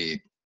energy,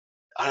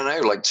 I don't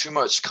know, like too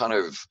much kind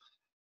of,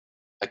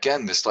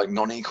 again, this like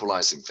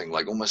non-equalizing thing,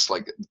 like almost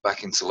like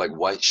back into like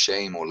white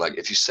shame, or like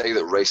if you say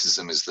that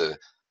racism is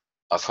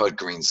I've heard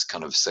Greens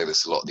kind of say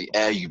this a lot, the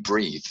air you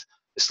breathe.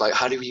 It's like,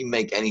 how do you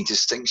make any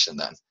distinction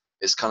then?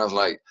 It's kind of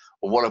like,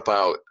 well, what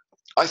about,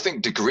 I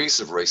think degrees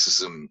of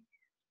racism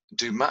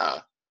do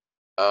matter.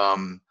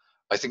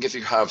 I think if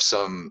you have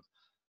some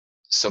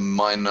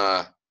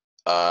minor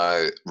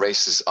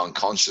racist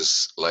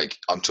unconscious, like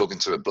I'm talking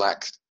to a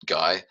black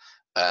guy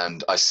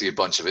and I see a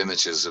bunch of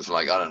images of,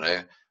 like, I don't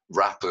know,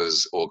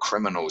 rappers or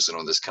criminals and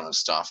all this kind of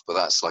stuff, but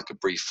that's like a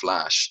brief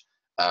flash.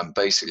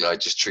 Basically, I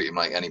just treat him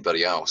like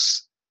anybody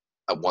else.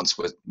 Once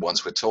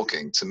we're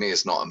talking, to me,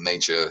 it's not a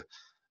major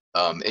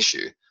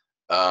issue.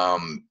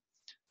 And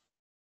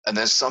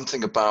there's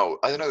something about,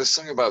 I don't know, there's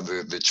something about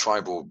the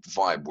tribal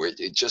vibe where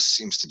it just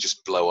seems to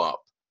just blow up,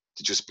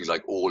 to just be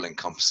like all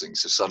encompassing.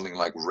 So suddenly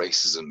like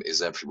racism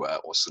is everywhere,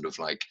 or sort of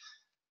like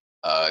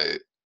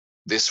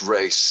this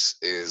race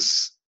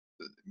is,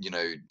 you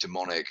know,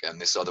 demonic, and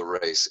this other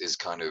race is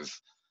kind of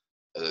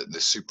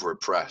the super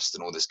oppressed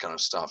and all this kind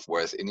of stuff,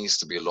 whereas it needs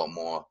to be a lot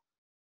more,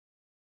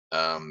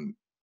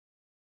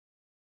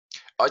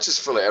 I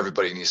just feel like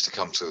everybody needs to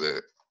come to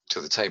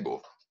the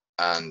table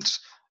and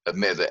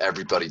admit that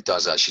everybody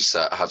does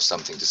actually have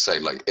something to say.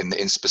 Like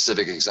in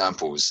specific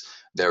examples,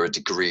 there are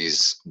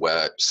degrees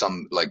where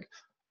some like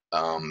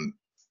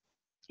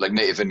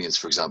Native Indians,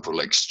 for example,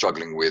 like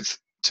struggling with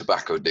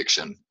tobacco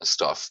addiction and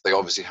stuff. They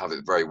obviously have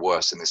it very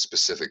worse in this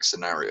specific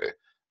scenario.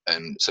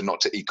 And so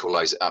not to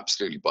equalize it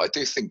absolutely, but I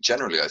do think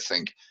generally, I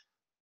think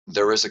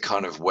there is a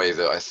kind of way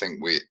that I think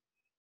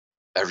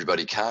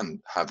everybody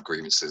can have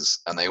grievances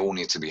and they all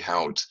need to be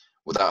held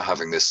without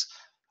having this.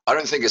 I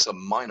don't think it's a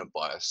minor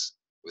bias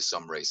with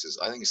some races.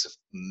 I think it's a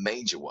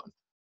major one.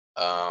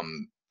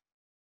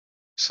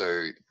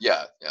 So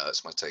yeah,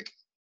 that's my take.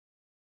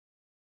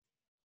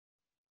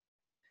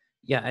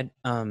 Yeah,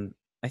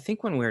 I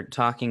think when we're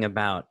talking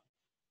about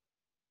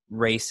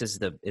race is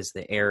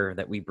the air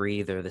that we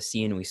breathe, or the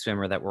sea and we swim,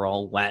 or that we're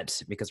all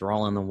wet because we're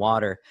all in the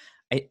water.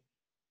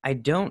 I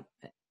don't,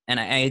 and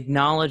I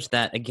acknowledge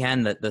that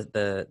again, that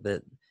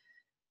the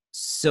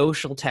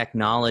social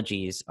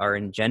technologies are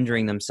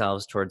engendering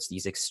themselves towards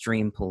these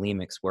extreme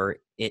polemics where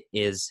it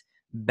is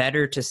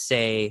better to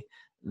say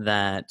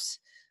that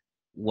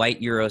white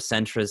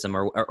Eurocentrism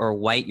or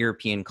white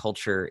European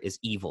culture is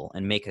evil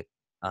and make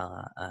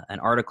an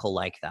article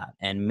like that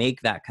and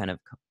make that kind of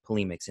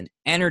polemics and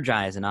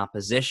energize an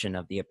opposition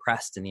of the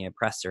oppressed and the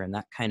oppressor. And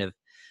that kind of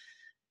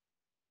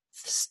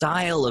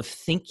style of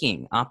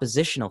thinking,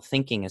 oppositional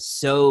thinking, is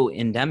so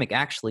endemic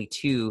actually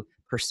to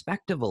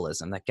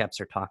perspectivalism that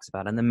Gebser talks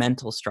about and the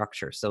mental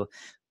structure. So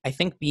I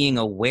think being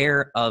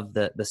aware of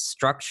the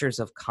structures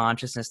of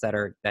consciousness that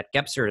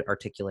Gebser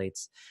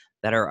articulates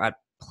that are at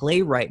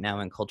play right now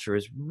in culture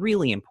is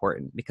really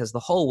important, because the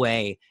whole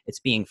way it's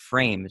being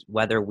framed,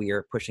 whether we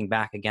are pushing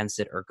back against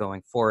it or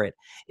going for it,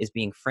 is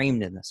being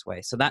framed in this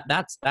way. So that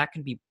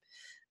can be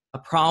a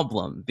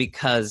problem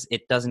because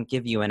it doesn't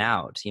give you an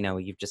out. You know,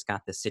 you've just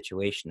got this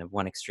situation of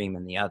one extreme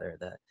and the other,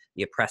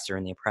 the oppressor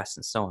and the oppressed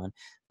and so on.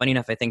 Funny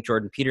enough, I think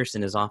Jordan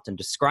Peterson is often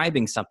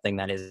describing something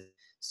that is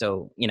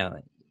so, you know,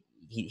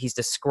 he's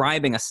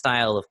describing a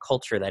style of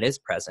culture that is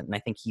present, and I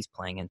think he's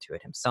playing into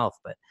it himself.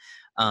 But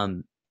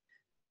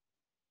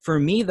for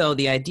me, though,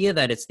 the idea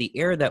that it's the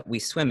air that we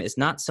swim is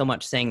not so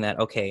much saying that,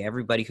 okay,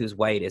 everybody who's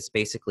white is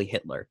basically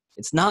Hitler.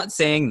 It's not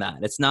saying that.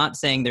 It's not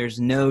saying there's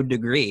no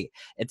degree.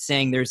 It's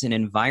saying there's an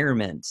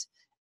environment,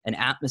 an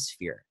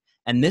atmosphere.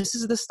 And this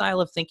is the style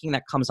of thinking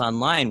that comes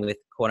online with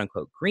quote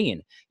unquote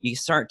green. You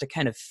start to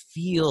kind of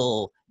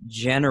feel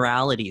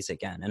generalities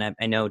again. And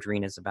I know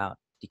green is about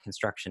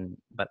deconstruction,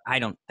 but I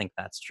don't think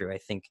that's true. I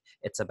think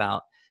it's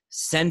about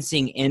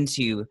sensing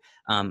into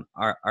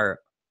our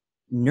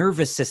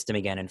nervous system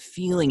again and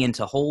feeling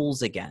into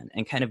holes again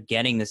and kind of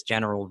getting this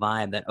general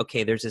vibe that,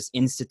 okay, there's this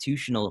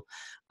institutional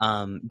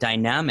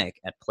dynamic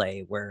at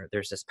play where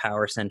there's this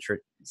power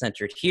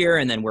centered here,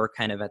 and then we're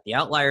kind of at the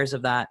outliers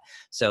of that.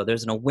 So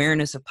there's an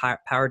awareness of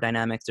power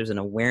dynamics. There's an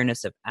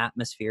awareness of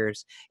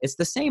atmospheres. It's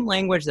the same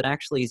language that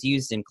actually is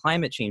used in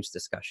climate change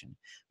discussion,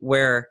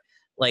 where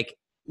like,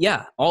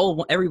 yeah,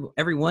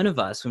 every one of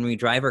us, when we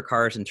drive our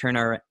cars and turn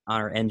on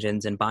our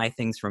engines and buy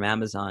things from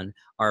Amazon,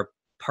 are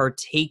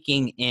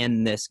partaking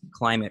in this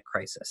climate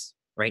crisis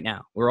right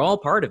now. We're all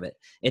part of it.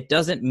 It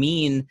doesn't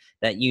mean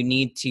that you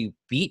need to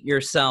beat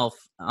yourself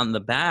on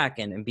the back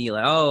and be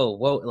like, oh,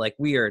 whoa, like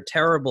we are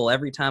terrible.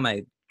 Every time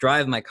I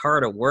drive my car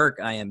to work,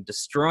 I am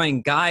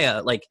destroying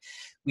Gaia. Like,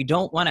 we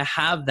don't want to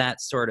have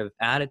that sort of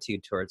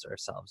attitude towards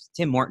ourselves.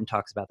 Tim Morton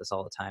talks about this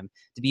all the time.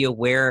 To be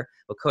aware,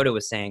 what Coda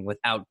was saying,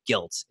 without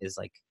guilt is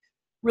like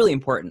really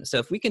important. So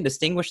if we can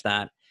distinguish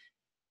that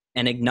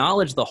and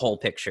acknowledge the whole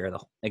picture,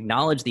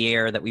 acknowledge the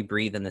air that we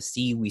breathe and the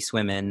sea we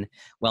swim in,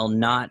 while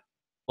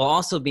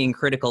also being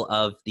critical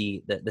of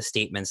the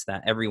statements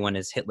that everyone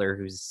is Hitler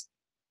who's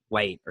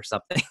white or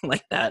something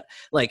like that.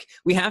 Like,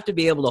 we have to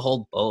be able to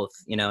hold both.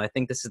 You know, I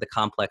think this is the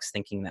complex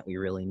thinking that we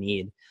really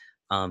need.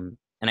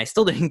 And I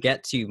still didn't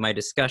get to my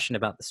discussion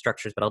about the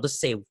structures, but I'll just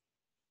say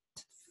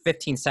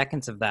 15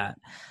 seconds of that.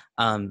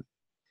 I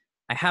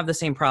have the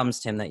same problems,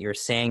 Tim, that you're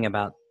saying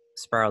about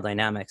spiral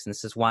dynamics, and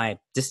this is why I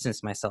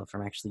distanced myself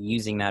from actually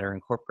using that or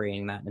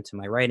incorporating that into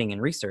my writing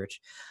and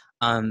research,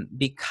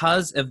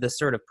 because of the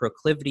sort of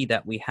proclivity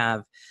that we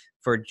have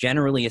for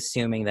generally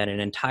assuming that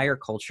an entire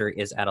culture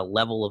is at a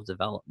level of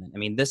development. I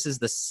mean, this is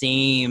the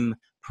same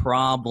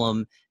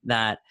problem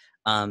that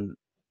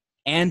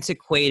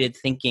antiquated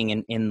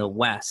thinking in the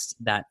West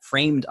that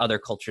framed other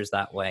cultures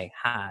that way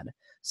had.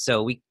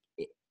 So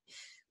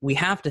we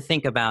have to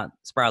think about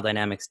spiral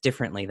dynamics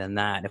differently than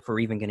that if we're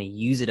even going to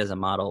use it as a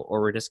model,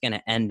 or we're just going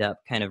to end up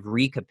kind of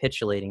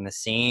recapitulating the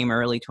same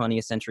early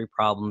 20th century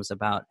problems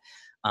about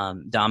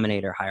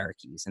dominator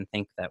hierarchies and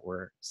think that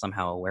we're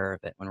somehow aware of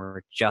it when we're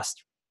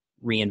just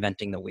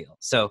reinventing the wheel.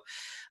 So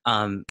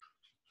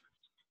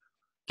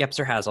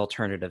Gebser has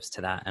alternatives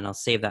to that, and I'll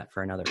save that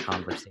for another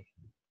conversation.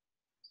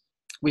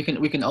 We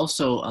can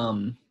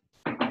also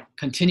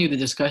continue the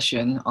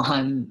discussion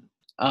on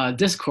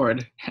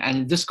Discord,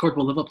 and Discord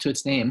will live up to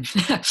its name.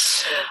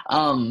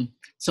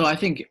 So I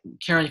think,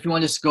 Karen, if you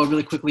want to just go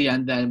really quickly,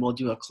 and then we'll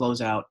do a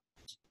closeout.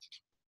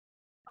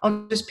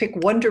 I'll just pick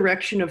one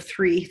direction of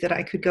three that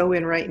I could go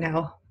in right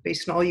now,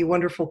 based on all you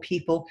wonderful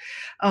people.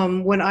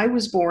 When I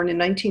was born in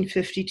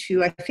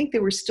 1952, I think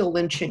there were still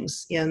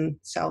lynchings in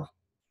South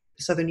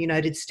southern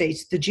United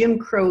States. The Jim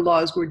Crow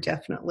laws were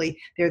definitely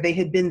there. They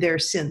had been there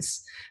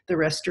since the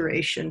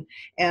Restoration.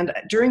 And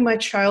during my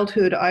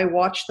childhood, I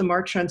watched the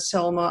March on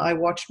Selma. I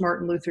watched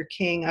Martin Luther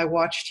King. I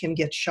watched him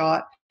get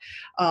shot.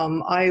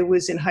 I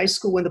was in high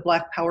school when the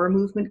Black Power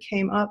movement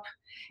came up.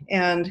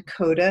 And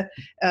Coda,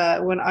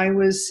 when I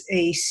was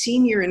a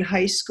senior in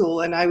high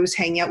school and I was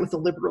hanging out with the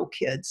liberal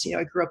kids,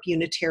 I grew up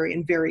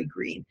Unitarian, very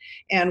green.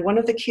 And one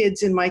of the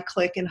kids in my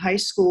clique in high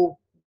school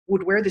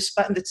would wear this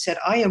button that said,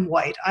 "I am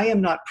white, I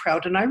am not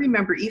proud." And I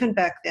remember even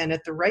back then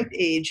at the ripe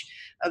age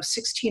of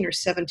 16 or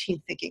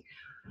 17 thinking,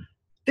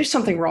 there's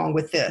something wrong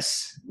with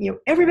this.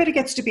 Everybody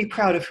gets to be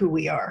proud of who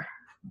we are.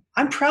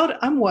 I'm proud,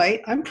 I'm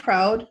white, I'm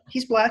proud.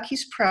 He's black,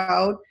 he's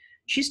proud.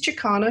 She's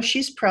Chicana,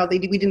 she's proud. We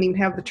didn't even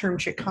have the term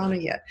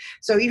Chicana yet.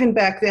 So even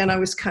back then I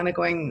was kind of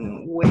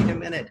going, wait a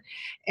minute.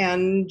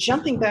 And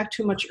jumping back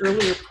to a much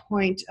earlier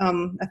point,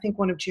 I think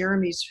one of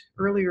Jeremy's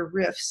earlier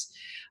riffs,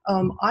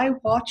 I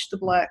watched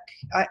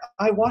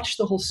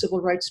the whole civil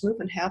rights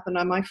movement happen.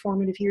 My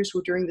formative years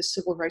were during the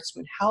civil rights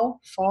movement. How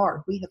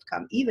far we have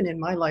come, even in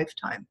my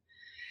lifetime.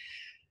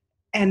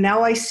 And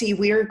now I see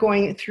we are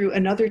going through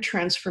another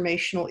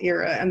transformational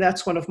era, and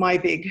that's one of my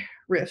big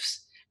riffs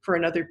for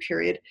another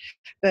period.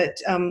 But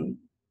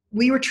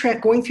we were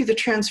going through the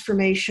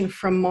transformation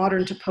from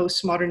modern to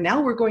postmodern.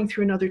 Now we're going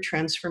through another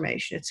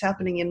transformation. It's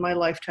happening in my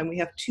lifetime. We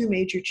have two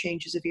major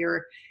changes of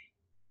era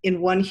in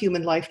one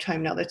human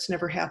lifetime now. That's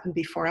never happened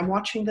before. I'm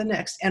watching the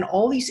next. And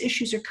all these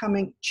issues are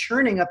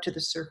churning up to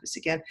the surface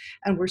again.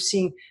 And we're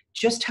seeing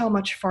just how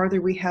much farther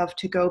we have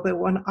to go. But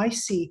when I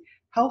see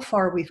how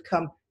far we've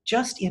come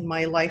just in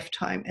my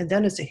lifetime, and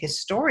then as a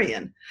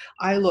historian,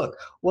 I look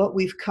what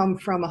we've come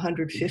from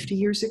 150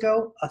 years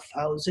ago,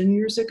 1,000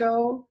 years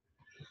ago,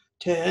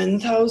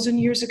 10,000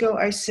 years ago,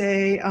 I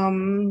say,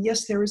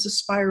 yes, there is a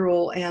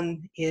spiral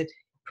and it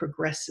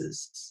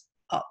progresses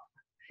up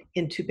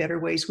into better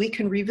ways. We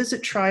can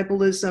revisit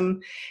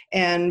tribalism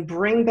and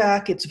bring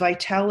back its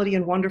vitality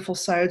and wonderful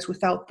sides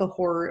without the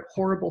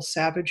horrible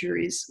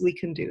savageries. We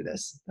can do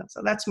this.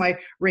 So that's my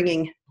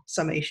ringing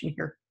summation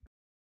here.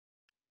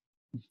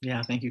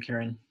 Yeah, thank you,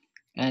 Karen.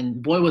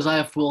 And boy, was I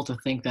a fool to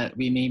think that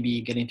we may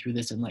be getting through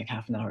this in like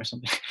half an hour or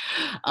something.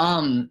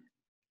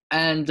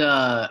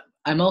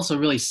 I'm also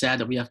really sad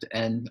that we have to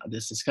end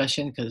this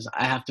discussion because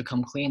I have to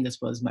come clean.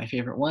 This was my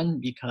favorite one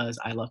because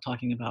I love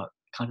talking about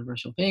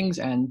controversial things,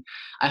 and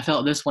I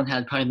felt this one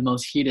had probably the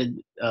most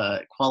heated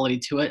quality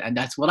to it, and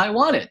that's what I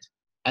wanted,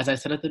 as I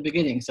said at the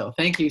beginning. So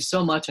thank you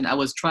so much, and I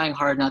was trying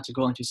hard not to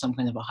go into some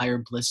kind of a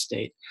higher bliss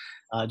state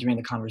during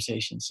the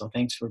conversation. So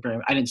thanks for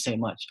I didn't say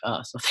much,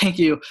 so thank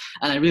you,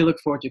 and I really look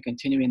forward to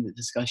continuing the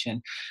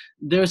discussion.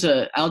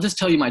 I'll just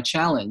tell you my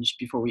challenge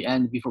before we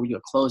do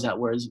a closeout,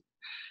 whereas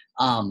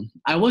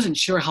I wasn't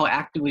sure how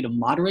actively to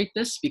moderate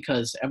this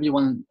because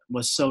everyone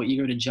was so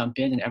eager to jump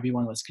in and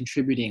everyone was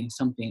contributing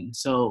something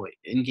so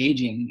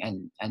engaging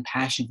and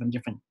passionate from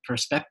different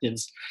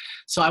perspectives.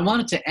 So I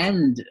wanted to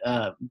end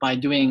by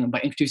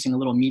introducing a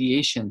little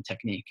mediation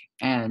technique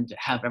and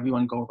have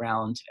everyone go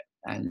around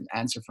and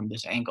answer from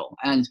this angle.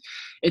 And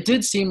it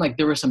did seem like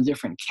there were some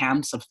different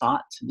camps of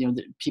thought.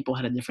 That people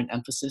had a different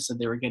emphasis that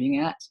they were getting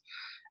at.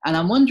 And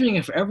I'm wondering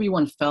if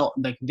everyone felt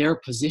like their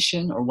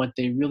position or what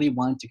they really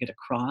wanted to get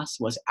across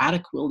was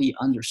adequately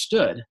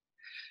understood.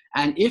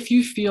 And if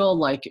you feel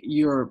like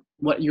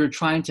what you're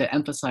trying to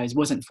emphasize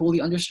wasn't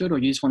fully understood, or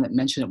you just want to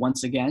mention it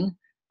once again,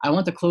 I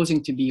want the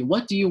closing to be,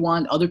 what do you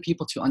want other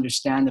people to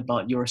understand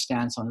about your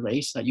stance on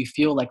race that you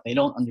feel like they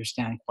don't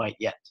understand quite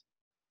yet?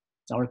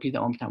 So I'll repeat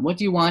that one more time. What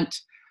do you want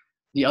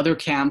the other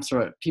camps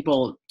or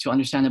people to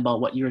understand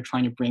about what you're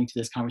trying to bring to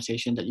this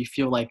conversation that you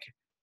feel like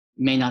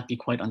may not be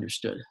quite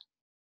understood?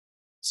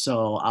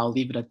 So I'll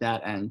leave it at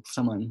that and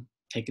someone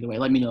take it away.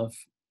 Let me know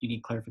if you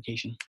need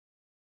clarification.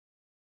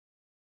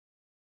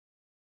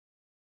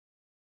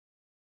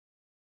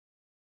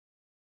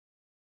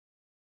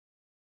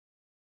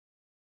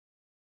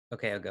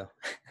 Okay, I'll go.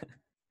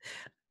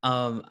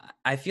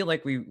 I feel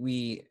like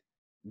we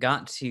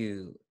got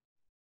to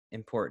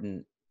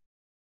important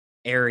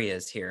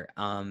areas here.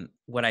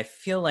 What I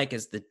feel like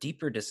is the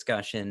deeper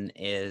discussion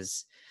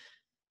is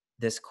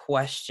this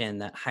question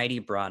that Heidi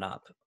brought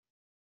up.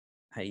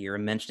 You were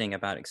mentioning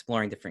about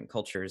exploring different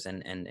cultures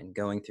and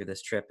going through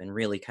this trip and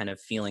really kind of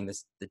feeling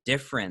the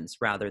difference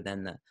rather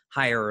than the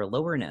higher or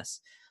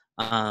lowerness.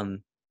 I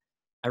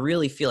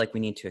really feel like we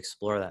need to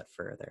explore that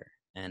further.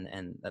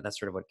 And that's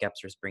sort of what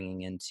Gebser is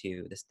bringing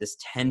into this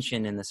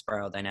tension in the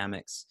spiral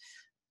dynamics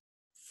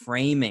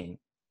framing,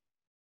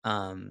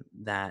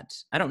 that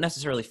I don't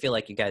necessarily feel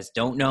like you guys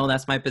don't know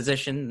that's my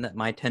position, that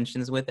my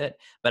tensions with it,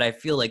 but I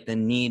feel like the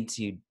need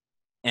to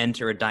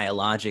enter a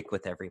dialogic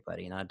with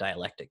everybody, not a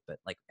dialectic, but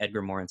like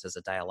Edgar Morin says,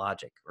 a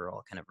dialogic. We're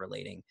all kind of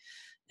relating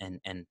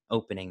and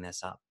opening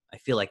this up. I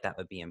feel like that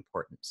would be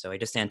important. So I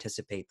just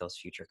anticipate those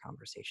future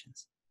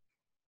conversations.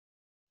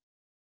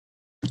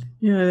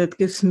 Yeah, that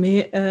gives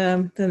me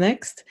the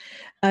next.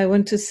 I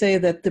want to say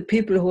that the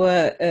people who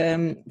are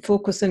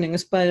focusing on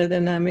spiral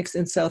dynamics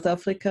in South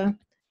Africa,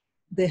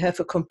 they have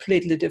a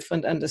completely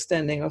different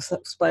understanding of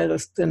spiral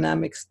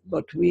dynamics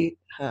what we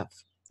have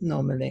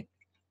normally.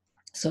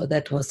 So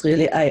that was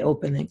really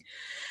eye-opening.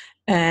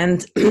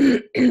 And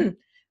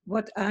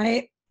what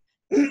I,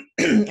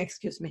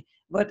 excuse me,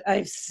 what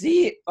I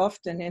see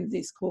often in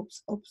these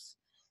groups, oops,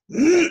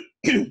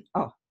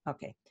 oh,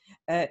 okay,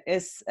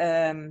 is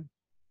the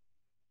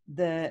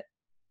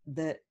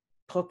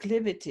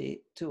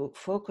proclivity to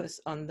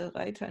focus on the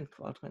right-hand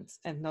quadrants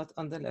and not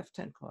on the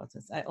left-hand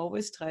quadrants. I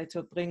always try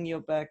to bring you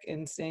back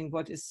in saying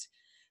what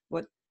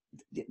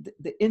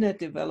the inner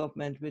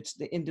development which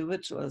the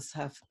individuals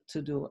have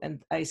to do.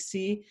 And I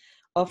see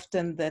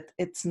often that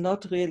it's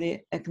not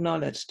really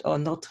acknowledged or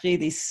not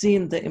really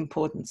seen the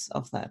importance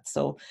of that.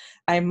 So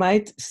I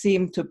might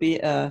seem to be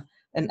an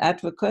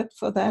advocate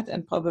for that,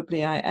 and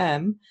probably I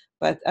am,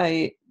 but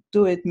I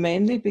do it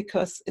mainly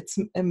because it's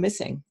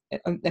missing.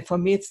 For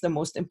me, it's the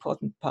most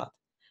important part.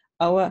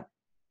 Our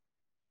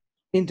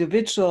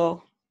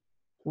individual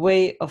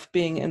way of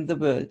being in the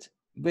world,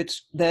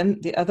 which then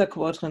the other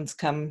quadrants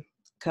come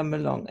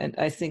along. And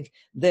I think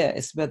there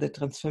is where the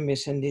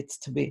transformation needs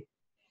to be.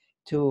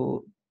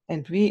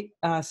 And we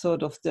are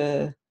sort of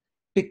the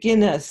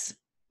beginners,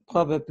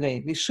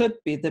 probably. We should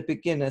be the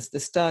beginners, the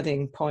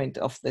starting point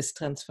of this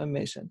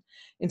transformation,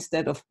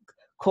 instead of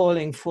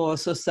calling for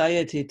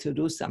society to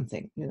do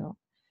something, you know.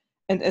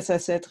 And as I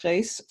said,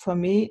 race, for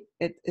me,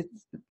 it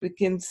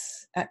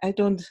begins, I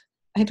don't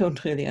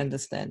really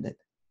understand it.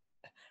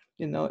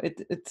 You know,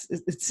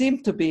 it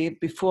seemed to be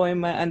before in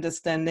my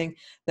understanding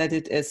that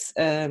it is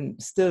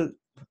still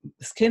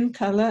skin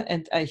color,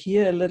 and I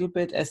hear a little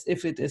bit as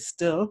if it is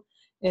still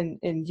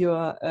in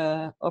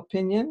your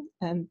opinion,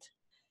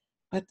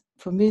 but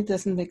for me it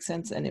doesn't make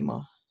sense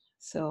anymore.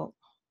 So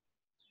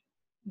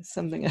it's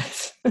something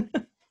else.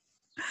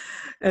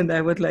 And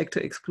I would like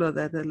to explore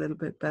that a little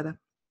bit better.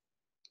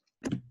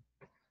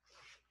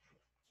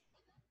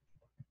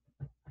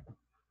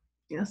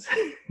 Yes.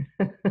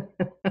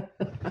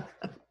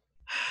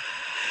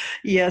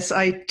 Yes,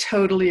 I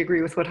totally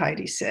agree with what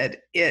Heidi said.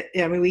 I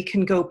mean, we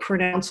can go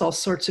pronounce all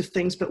sorts of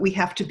things, but we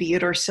have to be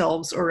it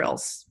ourselves, or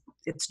else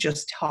it's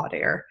just hot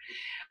air.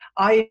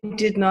 I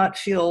did not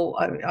feel,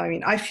 I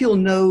mean, I feel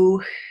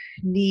no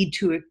need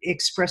to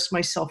express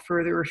myself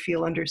further or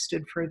feel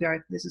understood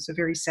further. This is a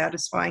very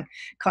satisfying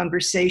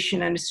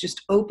conversation, and it's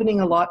just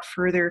opening a lot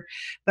further.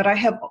 But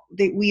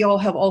we all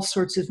have all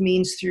sorts of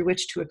means through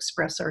which to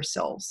express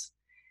ourselves.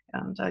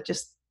 And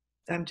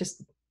I'm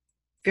just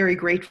very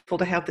grateful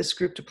to have this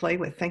group to play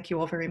with. Thank you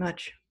all very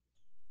much.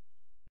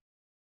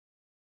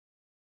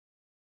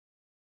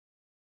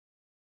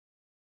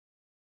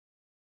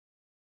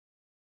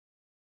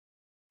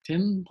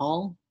 Tim,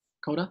 Paul,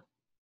 Coda?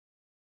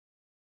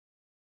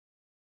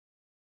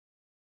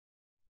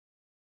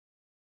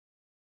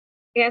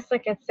 I guess I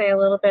could say a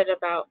little bit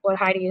about what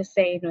Heidi is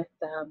saying with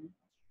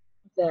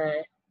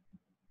the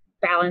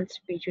balance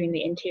between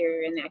the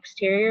interior and the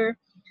exterior.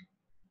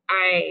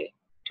 I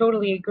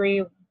totally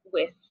agree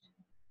with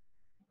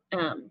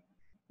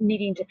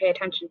needing to pay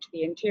attention to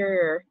the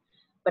interior,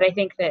 but I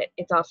think that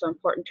it's also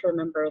important to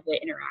remember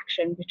the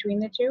interaction between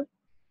the two.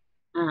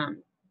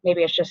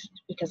 Maybe it's just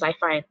because I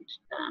find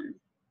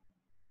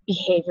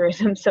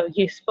behaviorism so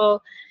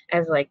useful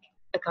as like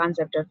a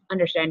concept of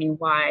understanding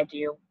why I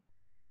do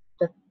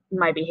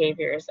my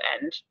behaviors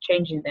and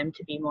changing them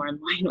to be more in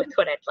line with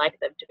what I'd like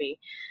them to be.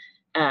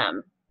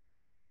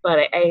 But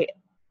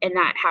and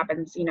that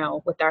happens, you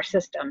know, with our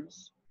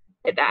systems.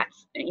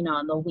 That's, you know,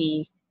 in the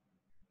we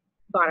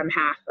bottom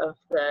half of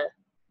the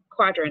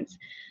quadrants,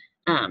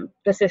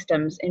 the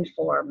systems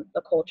inform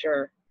the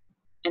culture,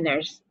 and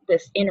there's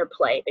this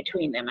interplay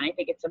between them. And I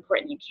think it's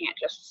important. You can't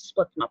just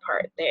split them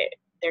apart. They're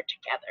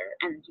together,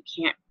 and you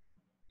can't,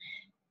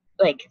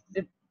 like,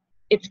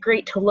 it's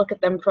great to look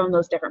at them from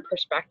those different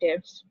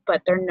perspectives,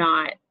 but they're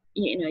not,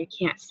 you know, you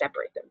can't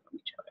separate them from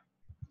each other.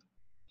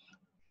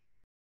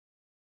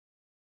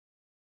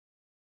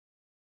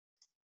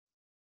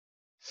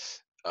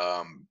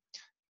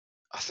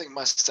 I think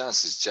my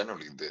stance is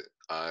generally that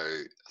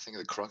I think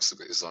the crux of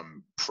it is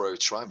I'm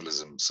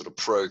pro-tribalism, sort of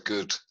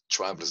pro-good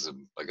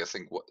tribalism. Like, I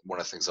think one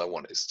of the things I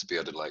want is to be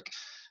able to, like,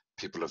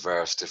 people of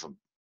various different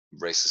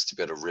races to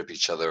be able to rib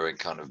each other and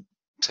kind of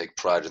take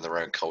pride in their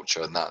own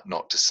culture, and that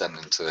not descend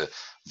into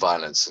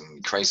violence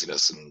and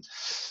craziness. And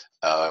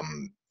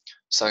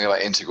something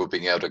about Integral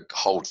being able to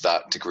hold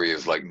that degree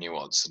of, like,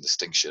 nuance and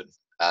distinction.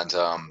 And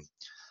to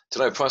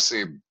know,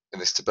 personally, in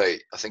this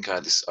debate, I think I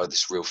had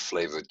this real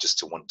flavor just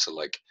to want to,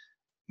 like,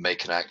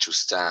 make an actual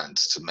stand,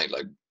 to make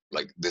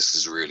like this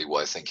is really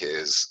what I think it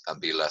is, and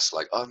be less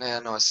like, oh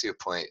no, I see a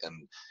point,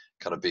 and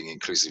kind of being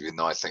inclusive, even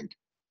though I think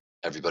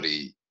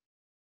everybody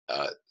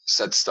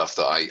said stuff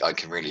that I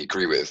can really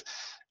agree with.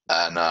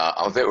 And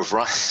I'm a bit with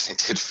Ryan.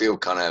 It did feel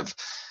kind of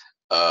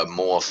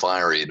more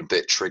fiery and a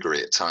bit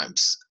triggery at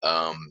times,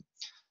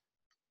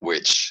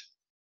 which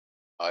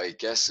I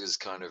guess is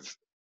kind of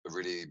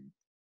really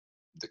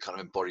the kind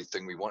of embodied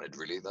thing we wanted,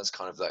 really.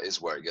 That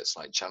is where it gets,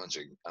 like,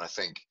 challenging. And I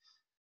think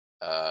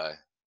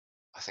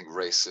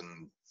race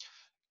and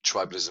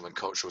tribalism and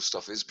cultural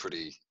stuff is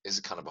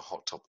a kind of a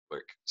hot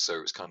topic. So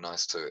it's kind of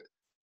nice to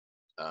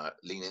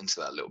lean into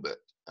that a little bit,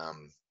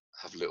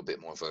 have a little bit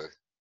more of a,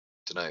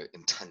 don't know,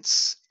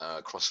 intense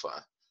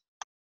crossfire.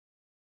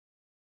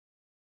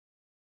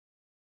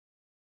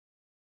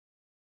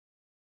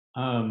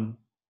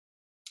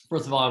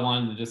 First of all, I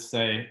wanted to just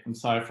say I'm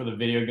sorry for the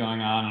video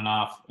going on and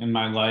off in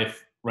my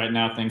life. Right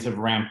now, things have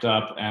ramped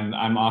up, and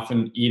I'm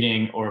often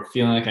eating or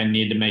feeling like I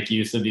need to make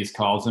use of these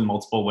calls in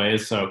multiple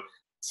ways. So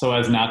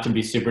as not to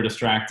be super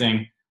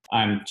distracting,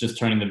 I'm just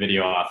turning the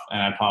video off.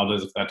 And I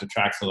apologize if that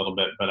detracts a little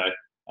bit, but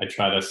I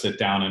try to sit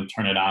down and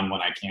turn it on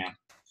when I can.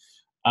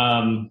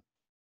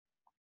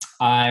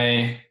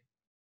 I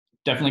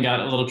definitely got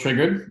a little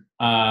triggered.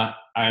 I'm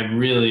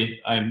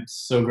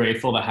so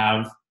grateful to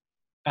have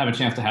a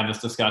chance to have this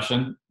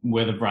discussion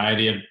with a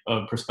variety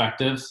of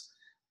perspectives.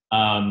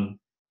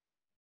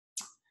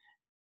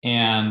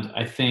 And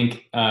I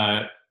think,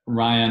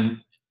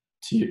 Ryan,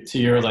 to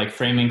your like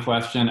framing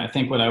question, I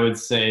think what I would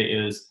say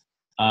is,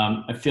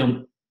 I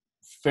feel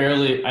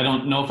I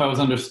don't know if I was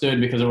understood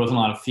because there wasn't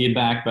a lot of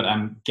feedback, but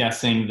I'm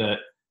guessing that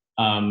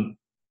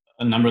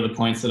a number of the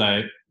points that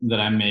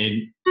I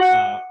made,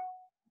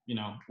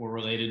 were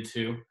related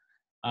to.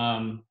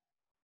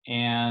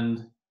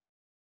 And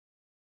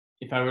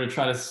if I were to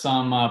try to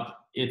sum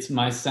up, it's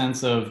my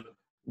sense of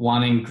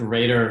wanting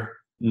greater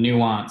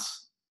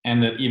nuance,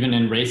 and that even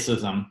in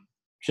racism,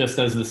 just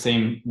as the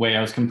same way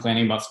I was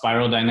complaining about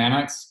spiral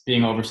dynamics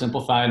being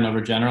oversimplified and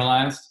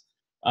overgeneralized,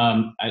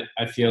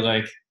 I feel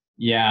like,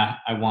 yeah,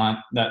 I want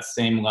that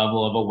same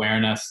level of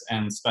awareness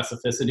and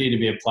specificity to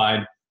be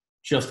applied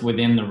just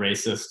within the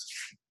racist,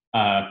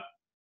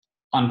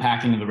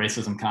 unpacking of the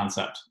racism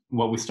concept,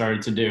 what we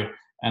started to do.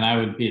 And I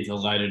would be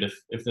delighted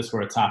if this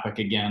were a topic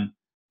again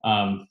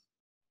on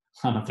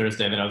a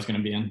Thursday that I was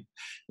going to be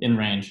in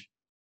range.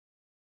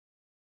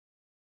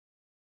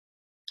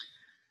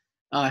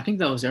 I think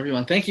that was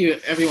everyone. Thank you,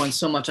 everyone,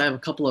 so much. I have a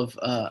couple of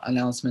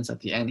announcements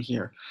at the end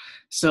here.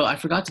 So I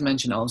forgot to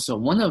mention also,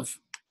 one of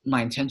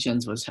my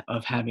intentions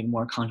of having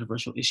more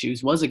controversial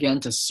issues was, again,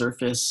 to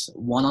surface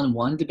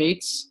one-on-one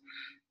debates.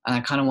 And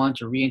I kind of wanted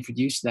to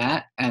reintroduce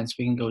that, and so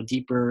we can go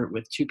deeper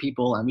with two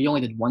people. And we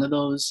only did one of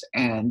those,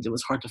 and it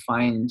was hard to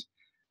find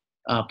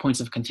points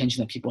of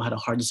contention that people had a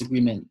hard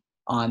disagreement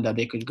on that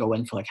they could go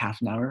in for like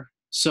half an hour.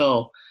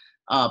 So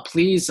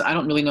please, I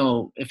don't really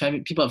know if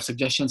people have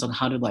suggestions on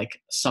how to like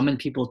summon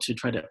people to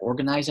try to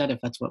organize that, if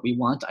that's what we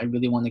want. I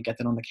really want to get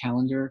that on the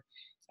calendar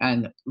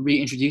and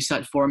reintroduce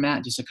that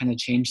format just to kind of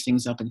change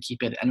things up and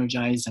keep it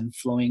energized and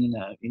flowing in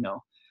a,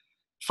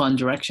 fun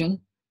direction.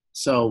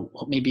 So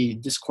maybe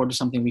Discord or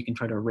something, we can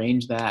try to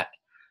arrange that.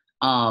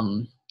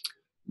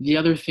 The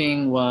other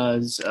thing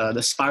was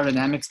the spiral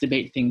dynamics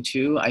debate thing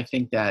too. I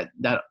think that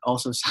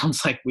also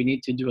sounds like we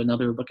need to do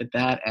another look at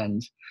that,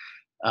 and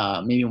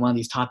maybe one of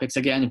these topics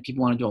again, if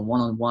people want to do a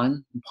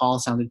one-on-one. Paul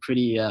sounded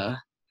pretty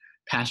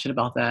passionate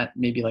about that.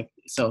 Maybe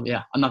so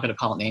yeah, I'm not going to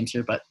call it names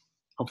here, but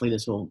hopefully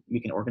we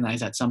can organize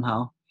that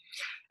somehow.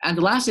 And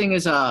the last thing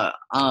is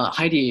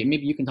Heidi,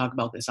 maybe you can talk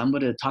about this. I'm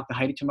going to talk to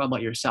Heidi tomorrow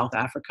about your South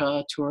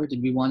Africa tour.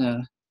 Did we want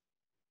to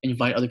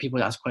invite other people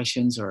to ask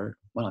questions, or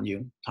why don't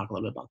you talk a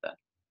little bit about that?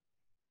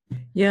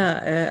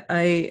 Yeah,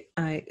 I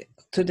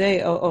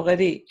today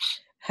already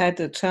had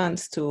a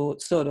chance to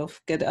sort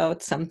of get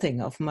out something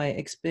of my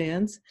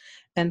experience,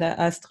 and I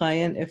asked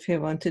Ryan if he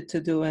wanted to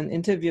do an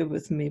interview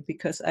with me,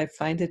 because I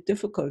find it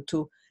difficult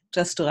to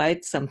just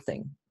write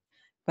something.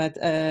 But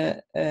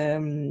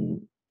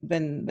when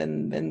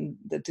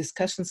the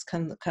discussions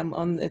can come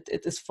on,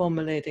 it is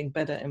formulating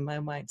better in my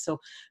mind. So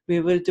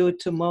we will do it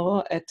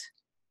tomorrow at,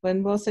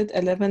 when was it,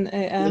 11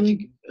 a.m.?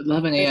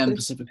 11 a.m.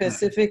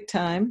 Pacific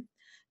time.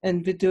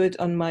 And we do it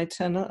on my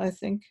channel, I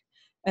think.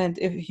 And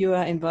if you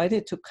are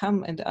invited to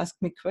come and ask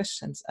me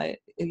questions,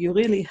 you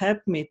really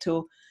helped me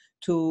to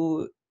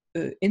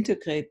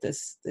integrate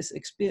this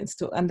experience,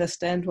 to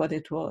understand what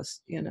it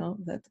was.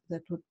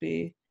 That would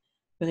be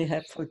very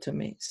helpful to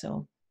me.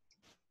 So,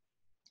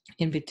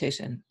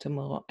 invitation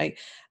tomorrow. I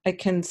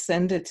can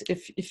send it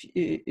if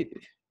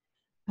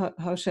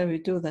how shall we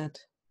do that?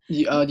 Do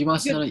you want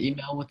to send an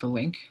email with the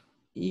link?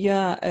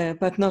 Yeah,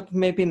 but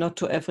maybe not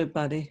to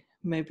everybody.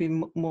 Maybe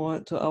more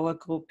to our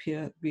group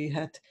here. We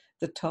had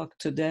the talk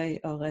today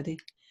already.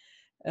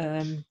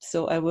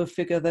 So I will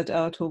figure that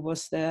out, who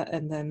was there,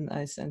 and then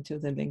I send you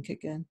the link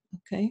again.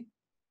 Okay?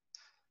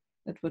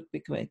 That would be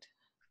great.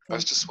 I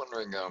was just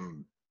wondering,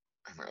 I'm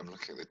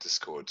looking at the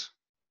Discord.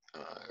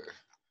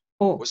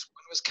 When was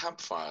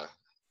Campfire?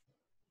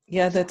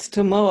 Yeah, that's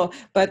tomorrow.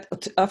 But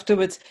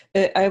afterwards,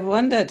 I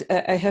wondered,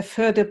 I have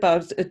heard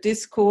about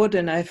Discord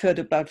and I've heard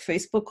about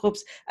Facebook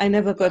groups. I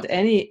never got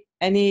any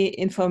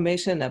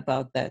information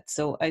about that.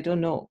 So I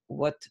don't know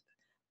what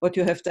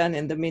you have done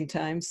in the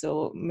meantime.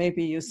 So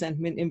maybe you send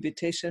me an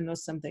invitation or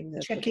something.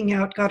 Checking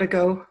out, gotta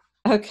go.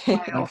 Okay.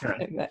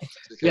 Bye.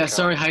 Yeah,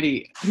 sorry,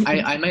 Heidi.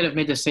 I might have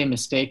made the same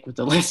mistake with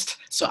the list.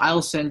 So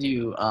I'll send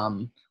you,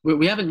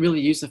 we haven't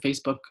really used the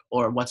Facebook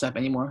or WhatsApp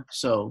anymore.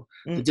 So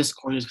the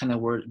Discord is kind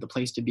of the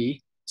place to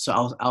be.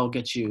 So I'll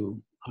get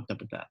you hooked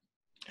up with that.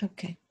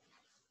 Okay.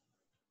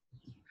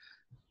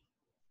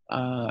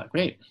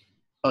 Great.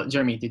 Oh,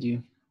 Jeremy, did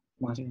you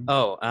want to?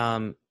 Oh,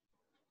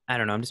 I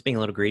don't know. I'm just being a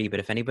little greedy, but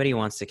if anybody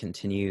wants to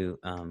continue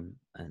an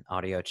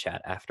audio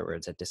chat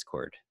afterwards at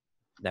Discord,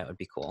 that would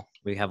be cool.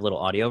 We have little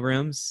audio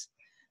rooms,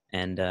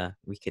 and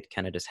we could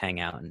kind of just hang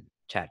out and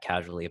chat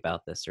casually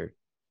about this, or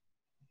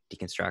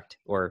deconstruct,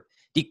 or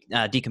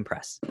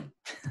decompress.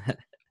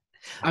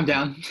 I'm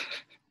down.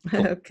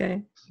 Cool.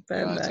 Okay.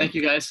 Bye-bye. Thank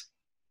you, guys.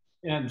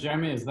 Yeah,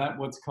 Jeremy, is that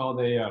what's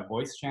called a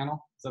voice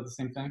channel? Is that the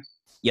same thing?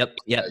 Yep.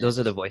 Those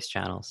are the voice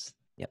channels.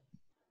 Yep.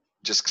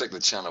 Just click the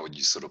channel when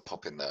you sort of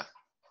pop in there.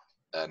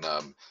 And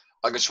I'm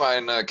going to try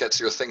and get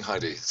to your thing,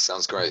 Heidi.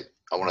 Sounds great.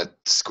 I want to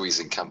squeeze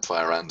in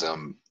Campfire and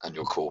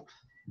your call.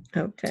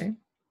 Okay.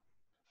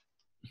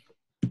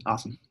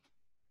 Awesome.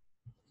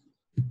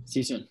 See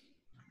you soon.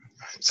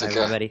 Take Bye,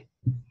 care. everybody.